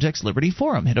State Project's Liberty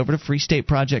Forum. Head over to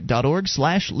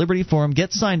freestateproject.org/Liberty Forum.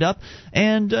 Get signed up,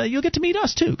 and you'll get to meet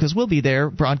us, too, because we'll be there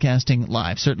broadcasting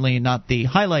live. Certainly not the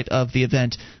highlight of the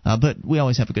event, but we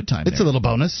always have a good time. It's a little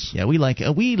bonus. Yeah, we like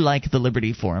the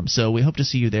Liberty Forum, so we hope to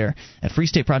see you there at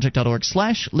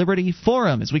freestateproject.org/Liberty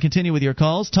Forum. As we continue with your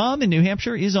calls, Tom in New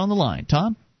Hampshire is on the line.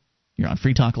 Tom, you're on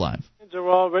Free Talk Live.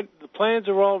 The plans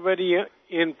are already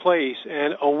in place,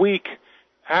 and a week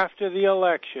after the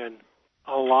election,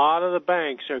 a lot of the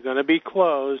banks are going to be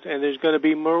closed, and there's going to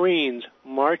be Marines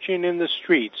marching in the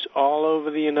streets all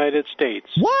over the United States.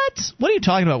 What? What are you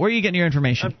talking about? Where are you getting your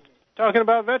information? I'm talking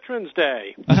about Veterans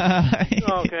Day.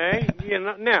 Okay.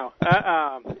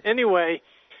 Anyway,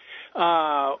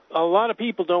 a lot of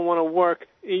people don't want to work.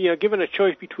 Given a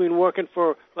choice between working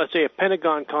for, let's say, a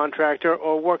Pentagon contractor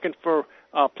or working for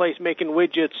a place making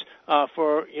widgets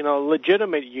for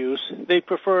legitimate use, they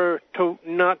prefer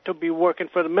not to be working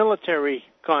for the military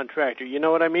contractor. You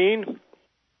know what I mean?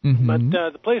 Mm-hmm. But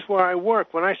the place where I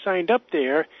work, when I signed up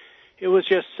there, it was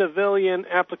just civilian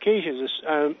applications,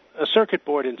 a circuit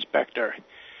board inspector.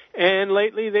 And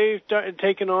lately they've started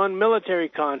taking on military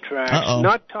contracts. Uh-oh.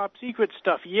 Not top secret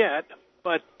stuff yet,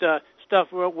 but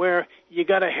stuff where you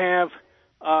got to have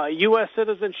U.S.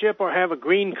 citizenship or have a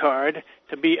green card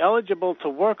to be eligible to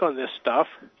work on this stuff.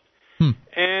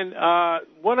 And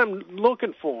what I'm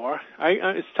looking for,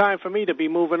 it's time for me to be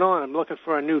moving on. I'm looking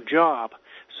for a new job.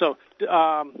 So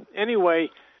anyway,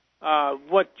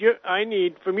 what I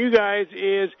need from you guys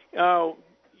is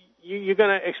you're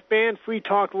going to expand Free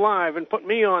Talk Live and put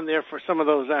me on there for some of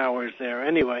those hours there.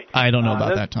 Anyway, I don't know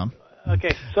about that, Tom.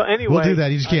 Okay, so anyway, we'll do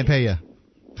that. You just can't pay you.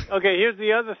 Okay, here's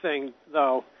the other thing,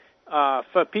 though.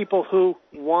 For people who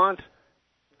want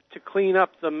to clean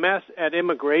up the mess at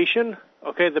immigration,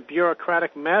 okay, the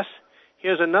bureaucratic mess,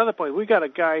 here's another point. We got a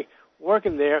guy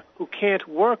working there who can't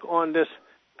work on this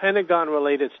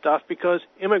Pentagon-related stuff because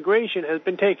immigration has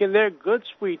been taking their good,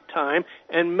 sweet time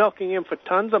and milking him for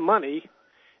tons of money.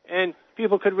 And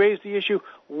people could raise the issue,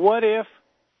 what if,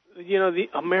 the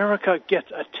America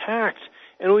gets attacked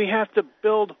and we have to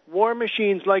build war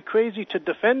machines like crazy to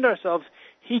defend ourselves?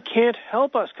 He can't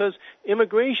help us because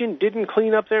immigration didn't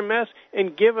clean up their mess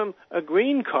and give him a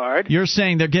green card. You're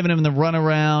saying they're giving him the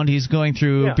runaround. He's going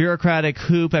through bureaucratic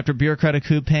hoop after bureaucratic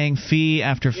hoop, paying fee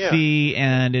after fee,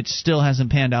 and it still hasn't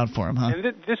panned out for him, huh? And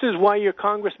this is why your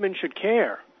congressman should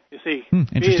care, you see.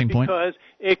 Interesting point. Because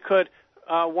it could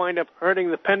wind up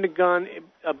hurting the Pentagon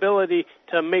ability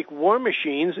to make war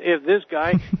machines if this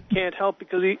guy can't help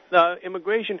because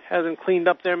immigration hasn't cleaned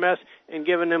up their mess and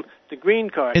given him the green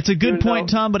card. It's a good point,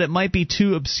 Tom, but it might be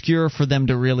too obscure for them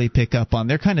to really pick up on.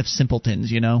 They're kind of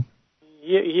simpletons, a lot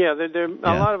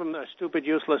of them are stupid,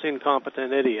 useless,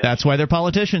 incompetent idiots. That's why they're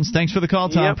politicians. Thanks for the call,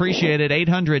 Tom. Appreciate it.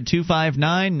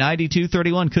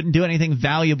 800-259-9231. Couldn't do anything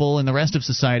valuable in the rest of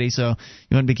society, so you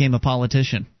went and became a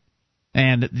politician.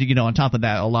 And, on top of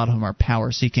that, a lot of them are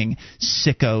power-seeking,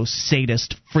 sicko,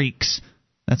 sadist freaks.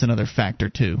 That's another factor,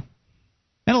 too.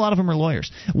 And a lot of them are lawyers.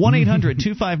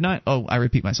 1-800-259... Oh, I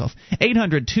repeat myself.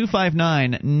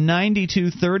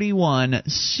 800-259-9231.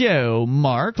 So,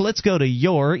 Mark, let's go to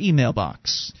your email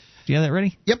box. Do you have that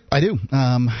ready? Yep, I do.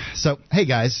 So, hey,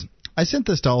 guys. I sent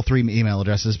this to all three email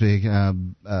addresses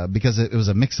because it was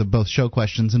a mix of both show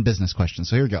questions and business questions.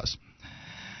 So here it goes.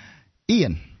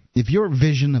 Ian, if your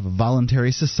vision of a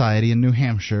voluntary society in New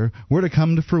Hampshire were to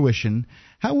come to fruition,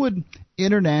 how would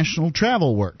international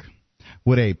travel work?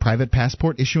 Would a private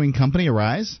passport issuing company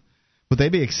arise? Would they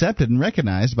be accepted and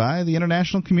recognized by the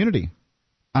international community?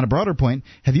 On a broader point,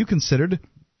 have you considered,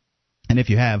 and if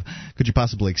you have, could you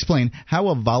possibly explain how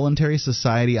a voluntary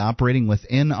society operating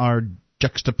within our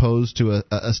juxtaposed to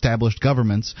established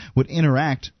governments would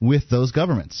interact with those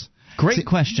governments? Great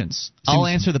questions. I'll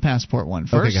answer the passport one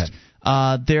first. Okay, go ahead.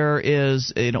 There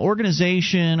is an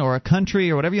organization or a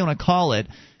country or whatever you want to call it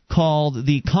called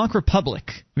the Conch Republic.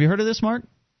 Have you heard of this, Mark?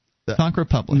 Conch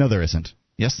Republic. No, there isn't.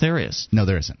 Yes, there is. No,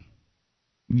 there isn't.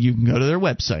 You can go to their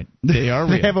website. They are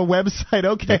real. They have a website?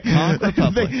 Okay. The Conch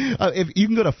Republic. If you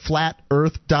can go to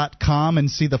flatearth.com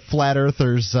and see the Flat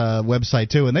Earthers website,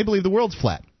 too, and they believe the world's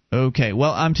flat. Okay.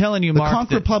 Well, I'm telling you, Mark... The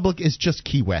Conch Republic is just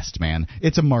Key West, man.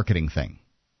 It's a marketing thing.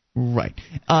 Right.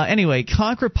 Anyway,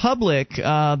 Conch Republic,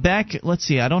 let's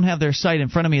see, I don't have their site in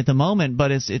front of me at the moment,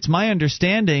 but it's my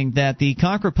understanding that the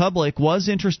Conch Republic was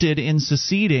interested in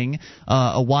seceding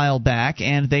a while back,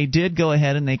 and they did go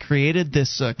ahead and they created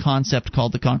this concept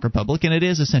called the Conch Republic, and it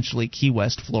is essentially Key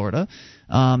West, Florida.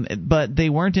 But they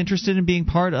weren't interested in being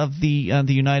part of the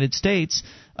United States,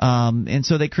 and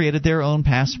so they created their own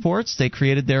passports. They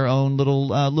created their own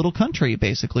little country,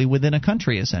 basically, within a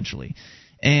country, essentially.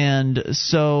 And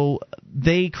so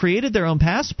they created their own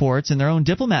passports and their own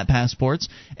diplomat passports,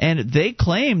 and they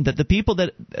claim that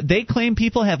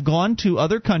people have gone to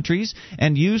other countries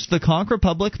and used the Conch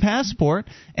Republic passport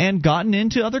and gotten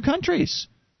into other countries.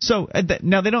 So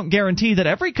now they don't guarantee that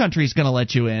every country is going to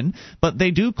let you in, but they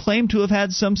do claim to have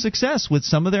had some success with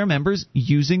some of their members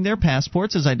using their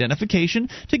passports as identification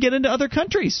to get into other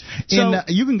countries. So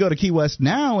you can go to Key West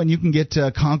now and you can get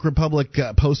Conch Republic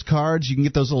postcards. You can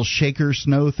get those little shaker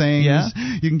snow things. Yeah.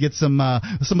 You can get some of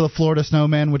the Florida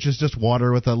snowmen, which is just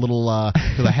water with a little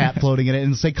with a hat floating in it,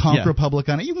 and say Conch Republic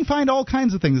on it. You can find all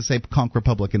kinds of things that say Conch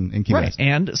Republic in Key West.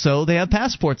 And so they have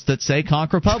passports that say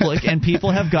Conch Republic, and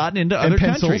people have gotten into other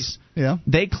countries. Yeah.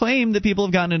 They claim that people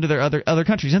have gotten into their other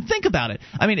countries. And think about it.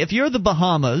 I mean, if you're the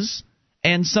Bahamas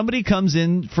and somebody comes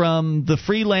in from the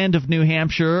free land of New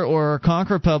Hampshire or Conch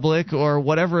Republic or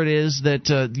whatever it is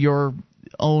that your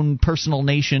own personal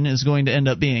nation is going to end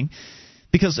up being,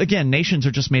 because, again, nations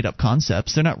are just made-up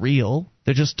concepts. They're not real.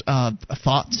 They're just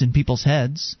thoughts in people's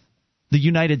heads. The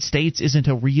United States isn't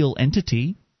a real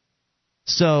entity.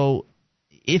 So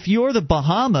if you're the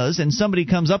Bahamas and somebody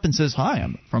comes up and says, "Hi,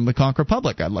 I'm from the Conch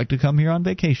Republic. I'd like to come here on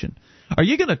vacation," are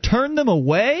you going to turn them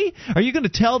away? Are you going to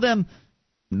tell them,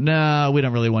 "No, we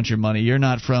don't really want your money. You're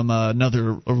not from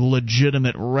another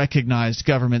legitimate, recognized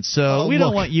government, so we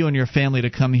don't want you and your family to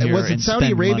come here and spend money"? Was it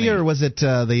Saudi Arabia or was it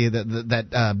not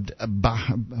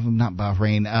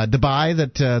Bahrain, Dubai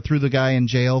that threw the guy in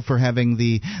jail for having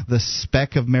the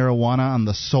speck of marijuana on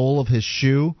the sole of his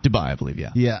shoe? Dubai, I believe,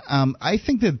 yeah. Yeah, I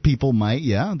think that people might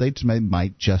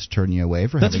just turn you away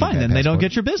for That's having fine, then they don't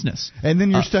get your business. And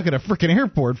then you're stuck at a freaking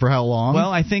airport for how long?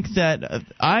 Well, I think that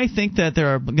there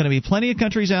are going to be plenty of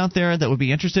countries out there that would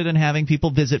be interested in having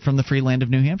people visit from the free land of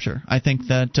New Hampshire. I think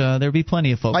that there'd be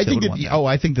plenty of folks that would want that.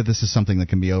 I think that this is something that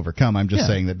can be overcome. I'm just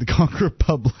saying that the Conch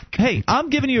Republic... Hey,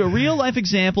 I'm giving you a real-life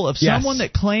example of someone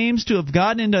that claims to have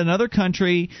gotten into another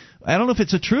country. I don't know if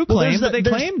it's a true claim, but they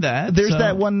claim that. There's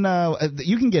that one...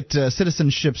 you can get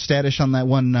citizenship status on that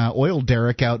one oil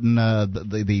derrick out in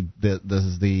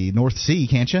the North Sea,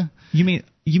 can't you? You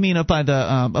mean up by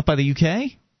the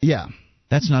UK? Yeah.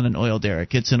 That's not an oil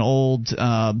derrick. It's an old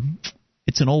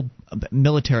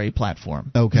military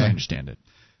platform. Okay, as I understand it.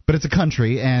 But it's a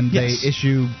country, and they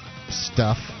issue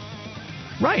stuff.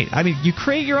 Right. I mean, you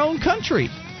create your own country,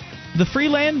 the free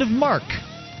land of Mark.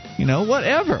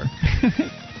 Whatever.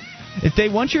 If they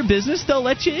want your business, they'll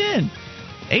let you in.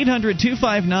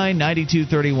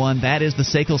 800-259-9231. That is the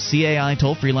SACL CAI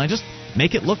toll-free line. Just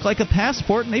make it look like a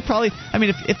passport, and they probably... I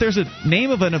mean, if there's a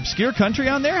name of an obscure country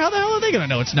on there, how the hell are they going to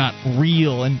know it's not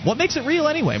real? And what makes it real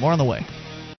anyway? More on the way.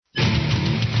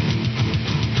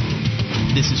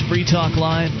 This is Free Talk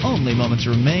Live. Only moments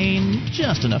remain.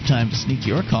 Just enough time to sneak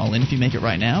your call in if you make it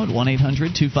right now at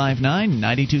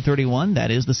 1-800-259-9231.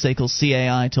 That is the SACL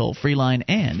CAI toll-free line,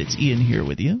 and it's Ian here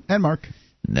with you. And Mark.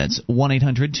 That's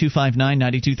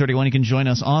 1-800-259-9231. You can join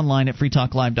us online at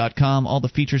freetalklive.com. All the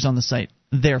features on the site,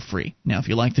 they're free. Now, if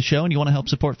you like the show and you want to help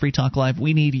support Free Talk Live,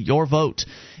 we need your vote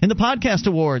in the Podcast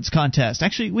Awards contest.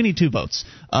 Actually, we need two votes.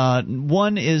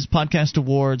 One is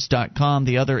podcastawards.com.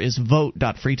 The other is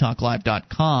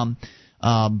vote.freetalklive.com.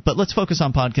 But let's focus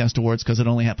on Podcast Awards because it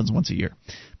only happens once a year.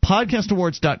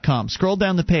 Podcastawards.com. Scroll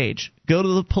down the page. Go to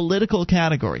the political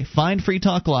category. Find Free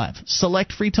Talk Live.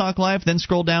 Select Free Talk Live. Then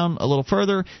scroll down a little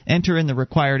further. Enter in the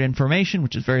required information,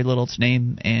 which is very little. It's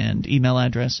name and email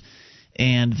address.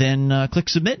 And then click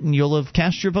Submit, and you'll have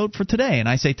cast your vote for today. And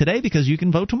I say today because you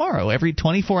can vote tomorrow. Every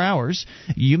 24 hours,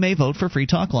 you may vote for Free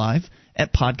Talk Live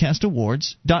at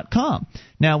podcastawards.com.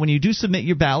 Now, when you do submit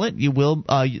your ballot, you will.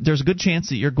 There's a good chance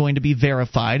that you're going to be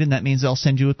verified, and that means they'll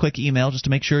send you a quick email just to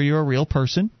make sure you're a real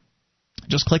person.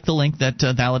 Just click the link that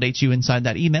validates you inside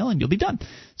that email, and you'll be done.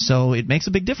 So it makes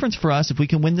a big difference for us. If we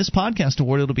can win this podcast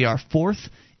award, it'll be our fourth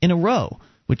in a row,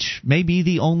 which may be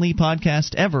the only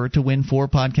podcast ever to win 4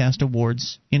 podcast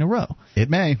awards in a row. It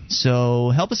may. So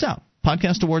help us out.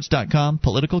 Podcastawards.com,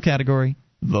 political category,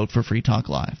 vote for Free Talk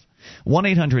Live.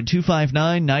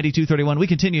 1-800-259-9231. We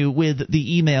continue with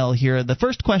the email here. The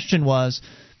first question was,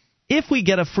 if we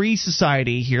get a free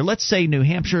society here, let's say New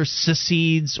Hampshire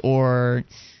secedes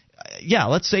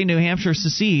let's say New Hampshire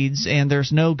secedes and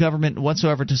there's no government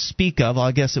whatsoever to speak of. Well,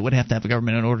 I guess it would have to have a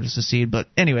government in order to secede. But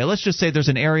anyway, let's just say there's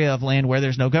an area of land where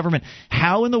there's no government.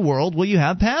 How in the world will you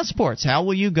have passports? How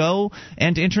will you go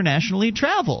and internationally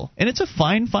travel? And it's a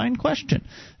fine question.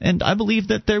 And I believe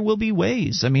that there will be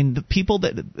ways. I mean,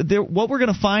 what we're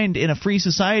going to find in a free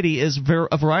society is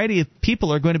a variety of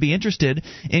people are going to be interested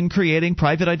in creating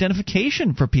private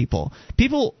identification for people.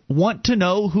 People want to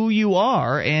know who you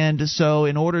are, and so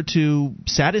in order to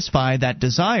satisfy that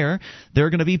desire, there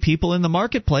are going to be people in the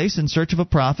marketplace in search of a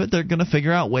profit. They're going to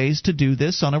figure out ways to do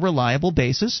this on a reliable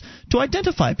basis to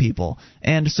identify people.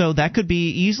 And so that could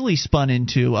be easily spun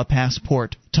into a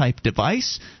passport type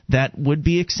device that would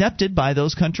be accepted by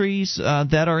those countries countries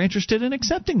that are interested in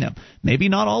accepting them. Maybe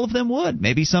not all of them would.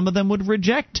 Maybe some of them would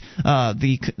reject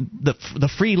the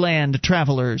free land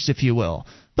travelers, if you will.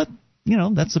 But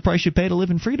that's the price you pay to live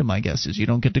in freedom, I guess, is you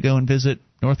don't get to go and visit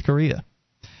North Korea.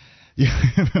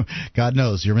 God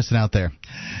knows, you're missing out there.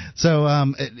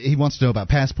 So he wants to know about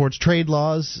passports, trade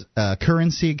laws,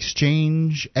 currency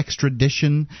exchange,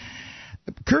 extradition.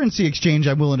 Currency exchange,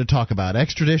 I'm willing to talk about.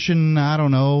 Extradition, I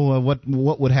don't know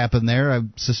what would happen there. I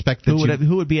suspect that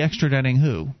who would be extraditing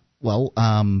who? Well,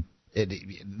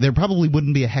 there probably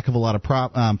wouldn't be a heck of a lot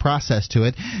of process to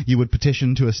it. You would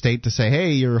petition to a state to say,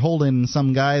 hey, you're holding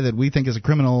some guy that we think is a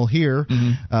criminal here.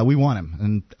 Mm-hmm. We want him.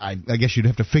 And I guess you'd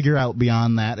have to figure out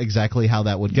beyond that exactly how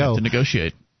that would go. You have to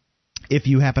negotiate. If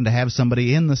you happen to have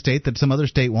somebody in the state that some other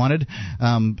state wanted,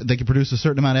 they could produce a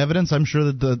certain amount of evidence, I'm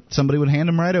sure that somebody would hand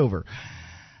them right over.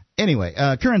 Anyway,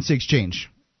 currency exchange.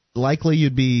 Likely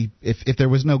you'd be, if there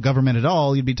was no government at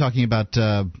all, you'd be talking about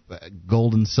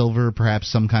gold and silver,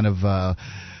 perhaps some kind of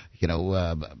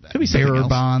bearer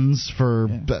bonds for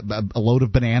a load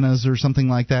of bananas or something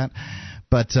like that.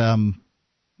 But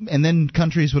and then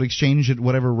countries would exchange at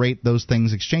whatever rate those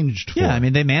things exchanged for. Yeah, I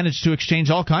mean, they managed to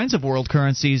exchange all kinds of world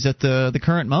currencies at the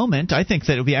current moment. I think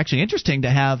that it would be actually interesting to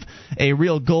have a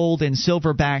real gold and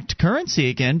silver-backed currency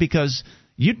again, because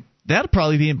that'll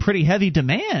probably be in pretty heavy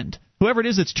demand. Whoever it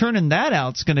is that's turning that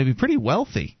out is going to be pretty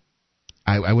wealthy.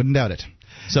 I wouldn't doubt it.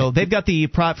 So they've got the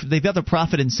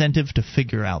profit incentive to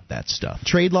figure out that stuff.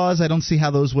 Trade laws, I don't see how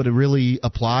those would really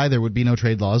apply. There would be no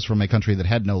trade laws from a country that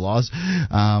had no laws,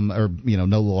 or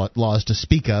no laws to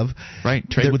speak of. Right,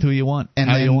 trade with who you want, and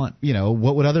how then, you want.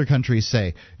 What would other countries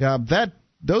say?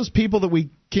 Those people that we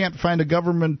can't find a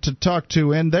government to talk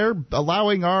to, and they're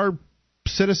allowing our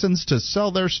citizens to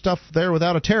sell their stuff there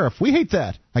without a tariff. We hate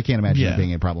that. I can't imagine it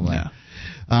being a problem there.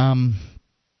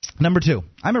 Number 2,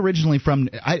 I'm originally from,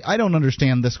 I don't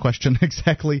understand this question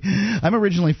exactly. I'm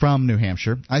originally from New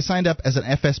Hampshire. I signed up as an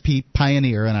FSP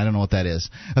pioneer, and I don't know what that is,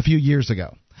 a few years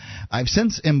ago. I've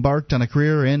since embarked on a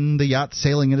career in the yacht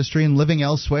sailing industry and living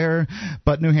elsewhere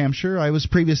but New Hampshire. I was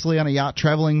previously on a yacht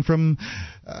traveling from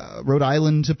Rhode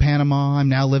Island to Panama. I'm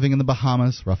now living in the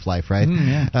Bahamas. Rough life, right?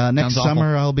 Next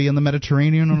summer I'll be in the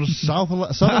Mediterranean or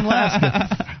southern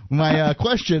Alaska. My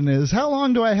question is, how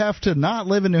long do I have to not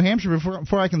live in New Hampshire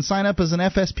before I can sign up as an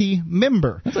FSP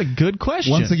member? That's a good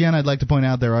question. Once again, I'd like to point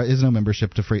out there is no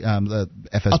membership to the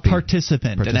FSP. A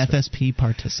participant, an FSP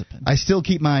participant. I still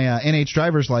keep my NH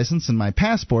driver's license and my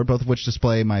passport, both of which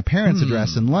display my parents'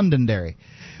 address in Londonderry.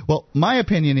 Well, my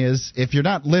opinion is, if you're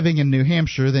not living in New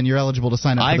Hampshire, then you're eligible to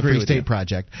sign up for the Free State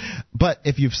Project. But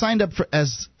if you've signed up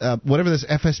as whatever this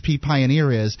FSP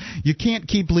Pioneer is, you can't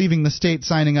keep leaving the state,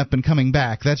 signing up, and coming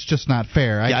back. That's just not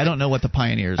fair. I don't know what the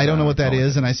Pioneers are. I don't know what that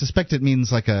is, and I suspect it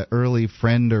means like a early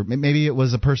friend, or maybe it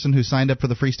was a person who signed up for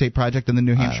the Free State Project and then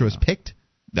New Hampshire was picked.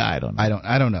 I don't know.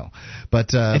 I don't know.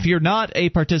 But if you're not a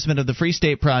participant of the Free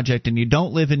State Project and you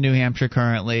don't live in New Hampshire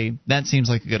currently, that seems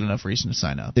like a good enough reason to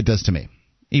sign up. It does to me.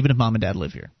 Even if mom and dad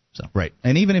live here. So. Right.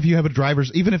 And even if you have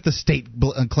even if the state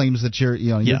claims that you're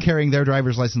carrying their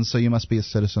driver's license, so you must be a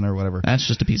citizen or whatever. That's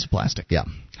just a piece of plastic. Yeah.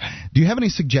 Do you have any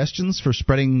suggestions for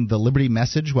spreading the liberty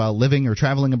message while living or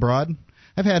traveling abroad?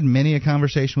 I've had many a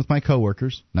conversation with my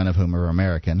coworkers, none of whom are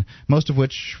American, most of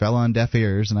which fell on deaf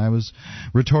ears, and I was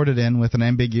retorted in with an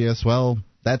ambiguous, well,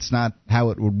 that's not how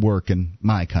it would work in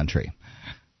my country.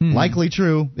 Likely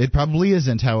true. It probably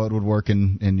isn't how it would work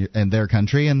in their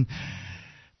country, and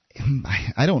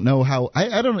I don't know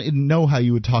how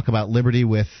you would talk about liberty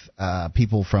with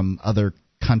people from other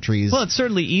countries. Well, it's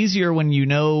certainly easier when you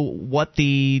know what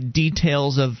the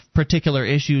details of particular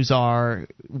issues are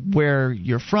where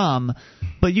you're from,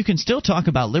 but you can still talk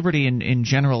about liberty in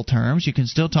general terms. You can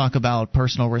still talk about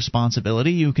personal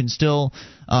responsibility. You can still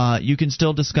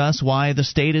discuss why the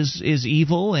state is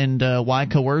evil and why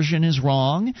coercion is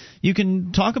wrong. You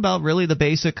can talk about really the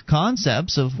basic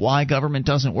concepts of why government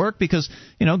doesn't work, because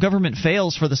government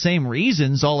fails for the same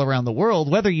reasons all around the world.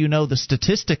 Whether you know the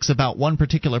statistics about one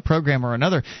particular program or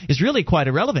another is really quite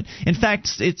irrelevant. In fact,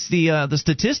 it's the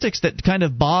statistics that kind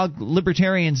of bog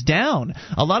libertarians down.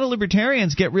 A lot of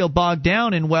libertarians get real bogged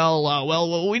down in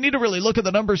we need to really look at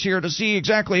the numbers here to see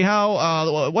exactly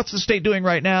how what's the state doing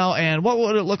right now, and what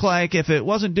would it look like if it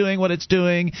wasn't doing what it's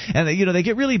doing, and they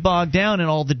get really bogged down in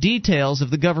all the details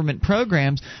of the government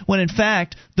programs, when in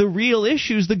fact the real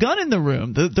issue is the gun in the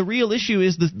room. The real issue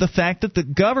is the fact that the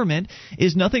government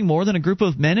is nothing more than a group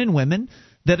of men and women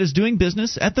that is doing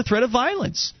business at the threat of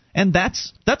violence. And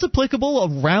that's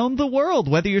applicable around the world,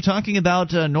 whether you're talking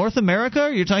about North America, or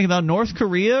you're talking about North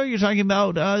Korea, or you're talking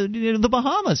about the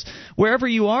Bahamas. Wherever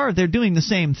you are, they're doing the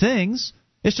same things.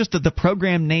 It's just that the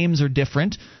program names are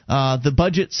different, the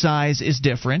budget size is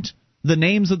different, the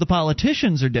names of the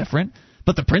politicians are different,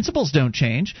 but the principles don't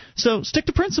change. So stick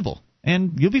to principle,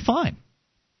 and you'll be fine.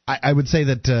 I would say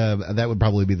that that would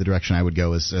probably be the direction I would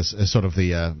go, as sort of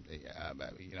the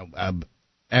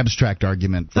abstract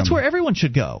argument. That's where everyone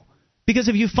should go. Because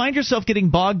if you find yourself getting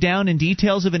bogged down in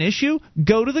details of an issue,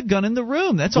 go to the gun in the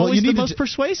room. That's always the most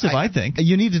persuasive, I think.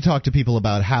 You need to talk to people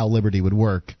about how liberty would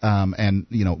work, and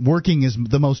working is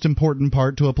the most important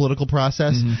part to a political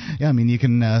process. Mm-hmm. Yeah, I mean, you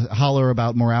can holler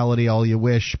about morality all you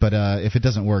wish, but if it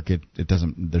doesn't work, it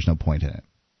doesn't. There's no point in it.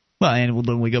 Well, and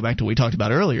when we go back to what we talked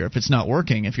about earlier, if it's not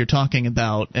working, if you're pointing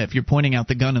out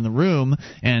the gun in the room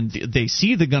and they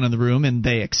see the gun in the room and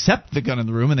they accept the gun in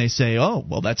the room and they say, oh,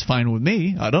 well, that's fine with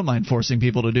me. I don't mind forcing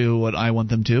people to do what I want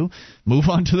them to. Move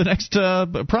on to the next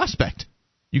prospect.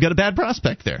 You got a bad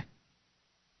prospect there.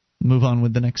 Move on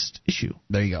with the next issue.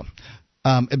 There you go.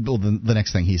 The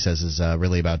next thing he says is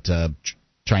really about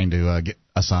trying to get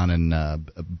us on in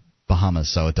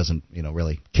Bahamas, so it doesn't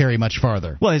really carry much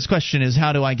farther. Well, his question is,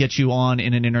 how do I get you on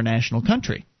in an international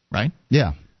country, right?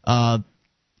 Yeah. I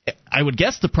would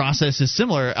guess the process is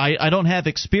similar. I don't have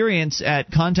experience at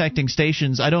contacting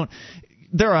stations.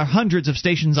 There are hundreds of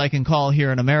stations I can call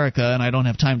here in America, and I don't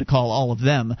have time to call all of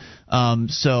them.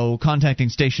 So contacting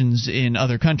stations in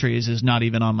other countries is not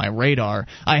even on my radar.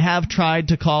 I have tried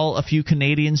to call a few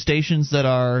Canadian stations that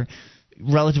are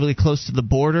relatively close to the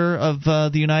border of the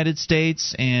United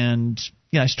States, and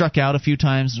I struck out a few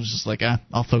times and was just like,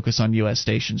 I'll focus on U.S.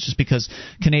 stations, just because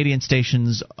Canadian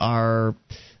stations they're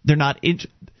not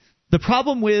the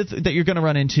problem that you're going to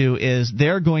run into is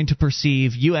they're going to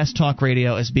perceive U.S. talk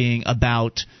radio as being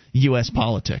about U.S.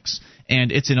 politics,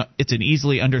 and it's an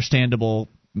easily understandable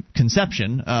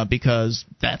conception, because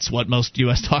that's what most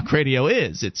U.S. talk radio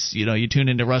is. It's, you tune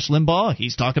into Rush Limbaugh,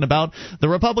 he's talking about the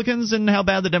Republicans and how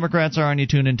bad the Democrats are, and you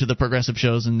tune into the progressive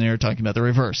shows and they're talking about the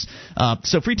reverse.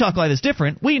 So Free Talk Live is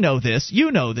different. We know this,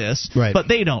 you know this, right, but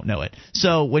they don't know it.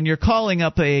 So when you're calling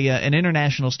up an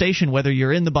international station, whether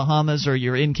you're in the Bahamas or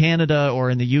you're in Canada or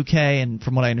in the UK, and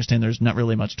from what I understand there's not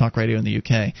really much talk radio in the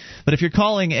UK, but if you're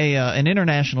calling an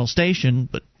international station,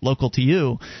 but local to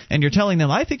you, and you're telling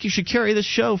them, I think you should carry this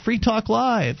show, Free Talk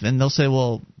Live, and they'll say,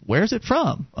 well, where's it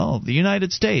from? Oh, the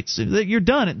United States. You're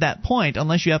done at that point,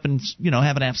 unless you happen to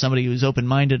have somebody who's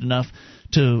open-minded enough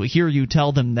to hear you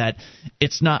tell them that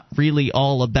it's not really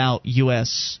all about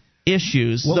U.S.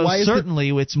 issues. Well, though certainly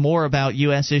it's more about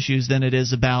U.S. issues than it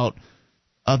is about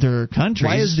other countries.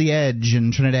 Why is The Edge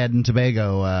in Trinidad and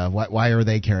Tobago, why are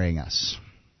they carrying us?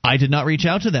 I did not reach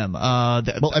out to them. I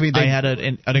had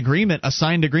an agreement, a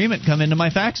signed agreement, come into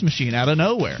my fax machine out of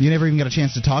nowhere. You never even got a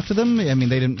chance to talk to them? I mean,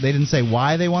 they didn't say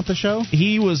why they want the show?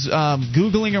 He was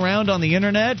Googling around on the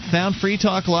internet, found Free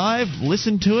Talk Live,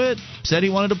 listened to it, said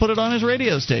he wanted to put it on his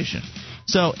radio station.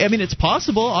 So, I mean, it's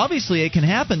possible. Obviously, it can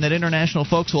happen that international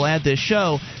folks will add this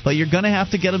show, but you're going to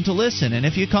have to get them to listen. And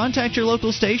if you contact your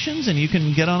local stations and you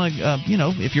can get on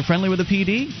if you're friendly with a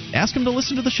PD, ask him to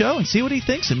listen to the show and see what he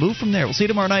thinks and move from there. We'll see you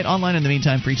tomorrow night online. In the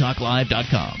meantime,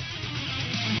 freetalklive.com.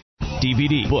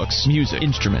 DVD, books, music,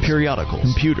 instruments, periodicals,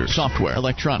 computers, software,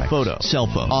 electronic, photo, cell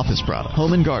phone, office product,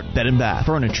 home and garden, bed and bath,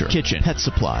 furniture, kitchen, pet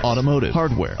supply, automotive,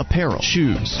 hardware, apparel,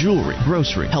 shoes, jewelry,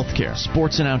 grocery, healthcare,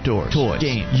 sports and outdoors, toys,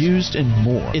 games, used, and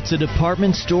more. It's a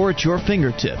department store at your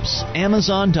fingertips.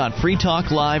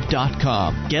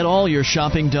 Amazon.freetalklive.com. Get all your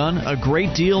shopping done, a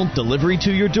great deal, delivery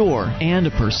to your door, and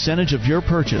a percentage of your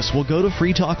purchase will go to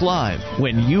Free Talk Live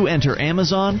when you enter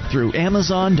Amazon through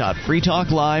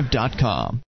Amazon.freetalklive.com.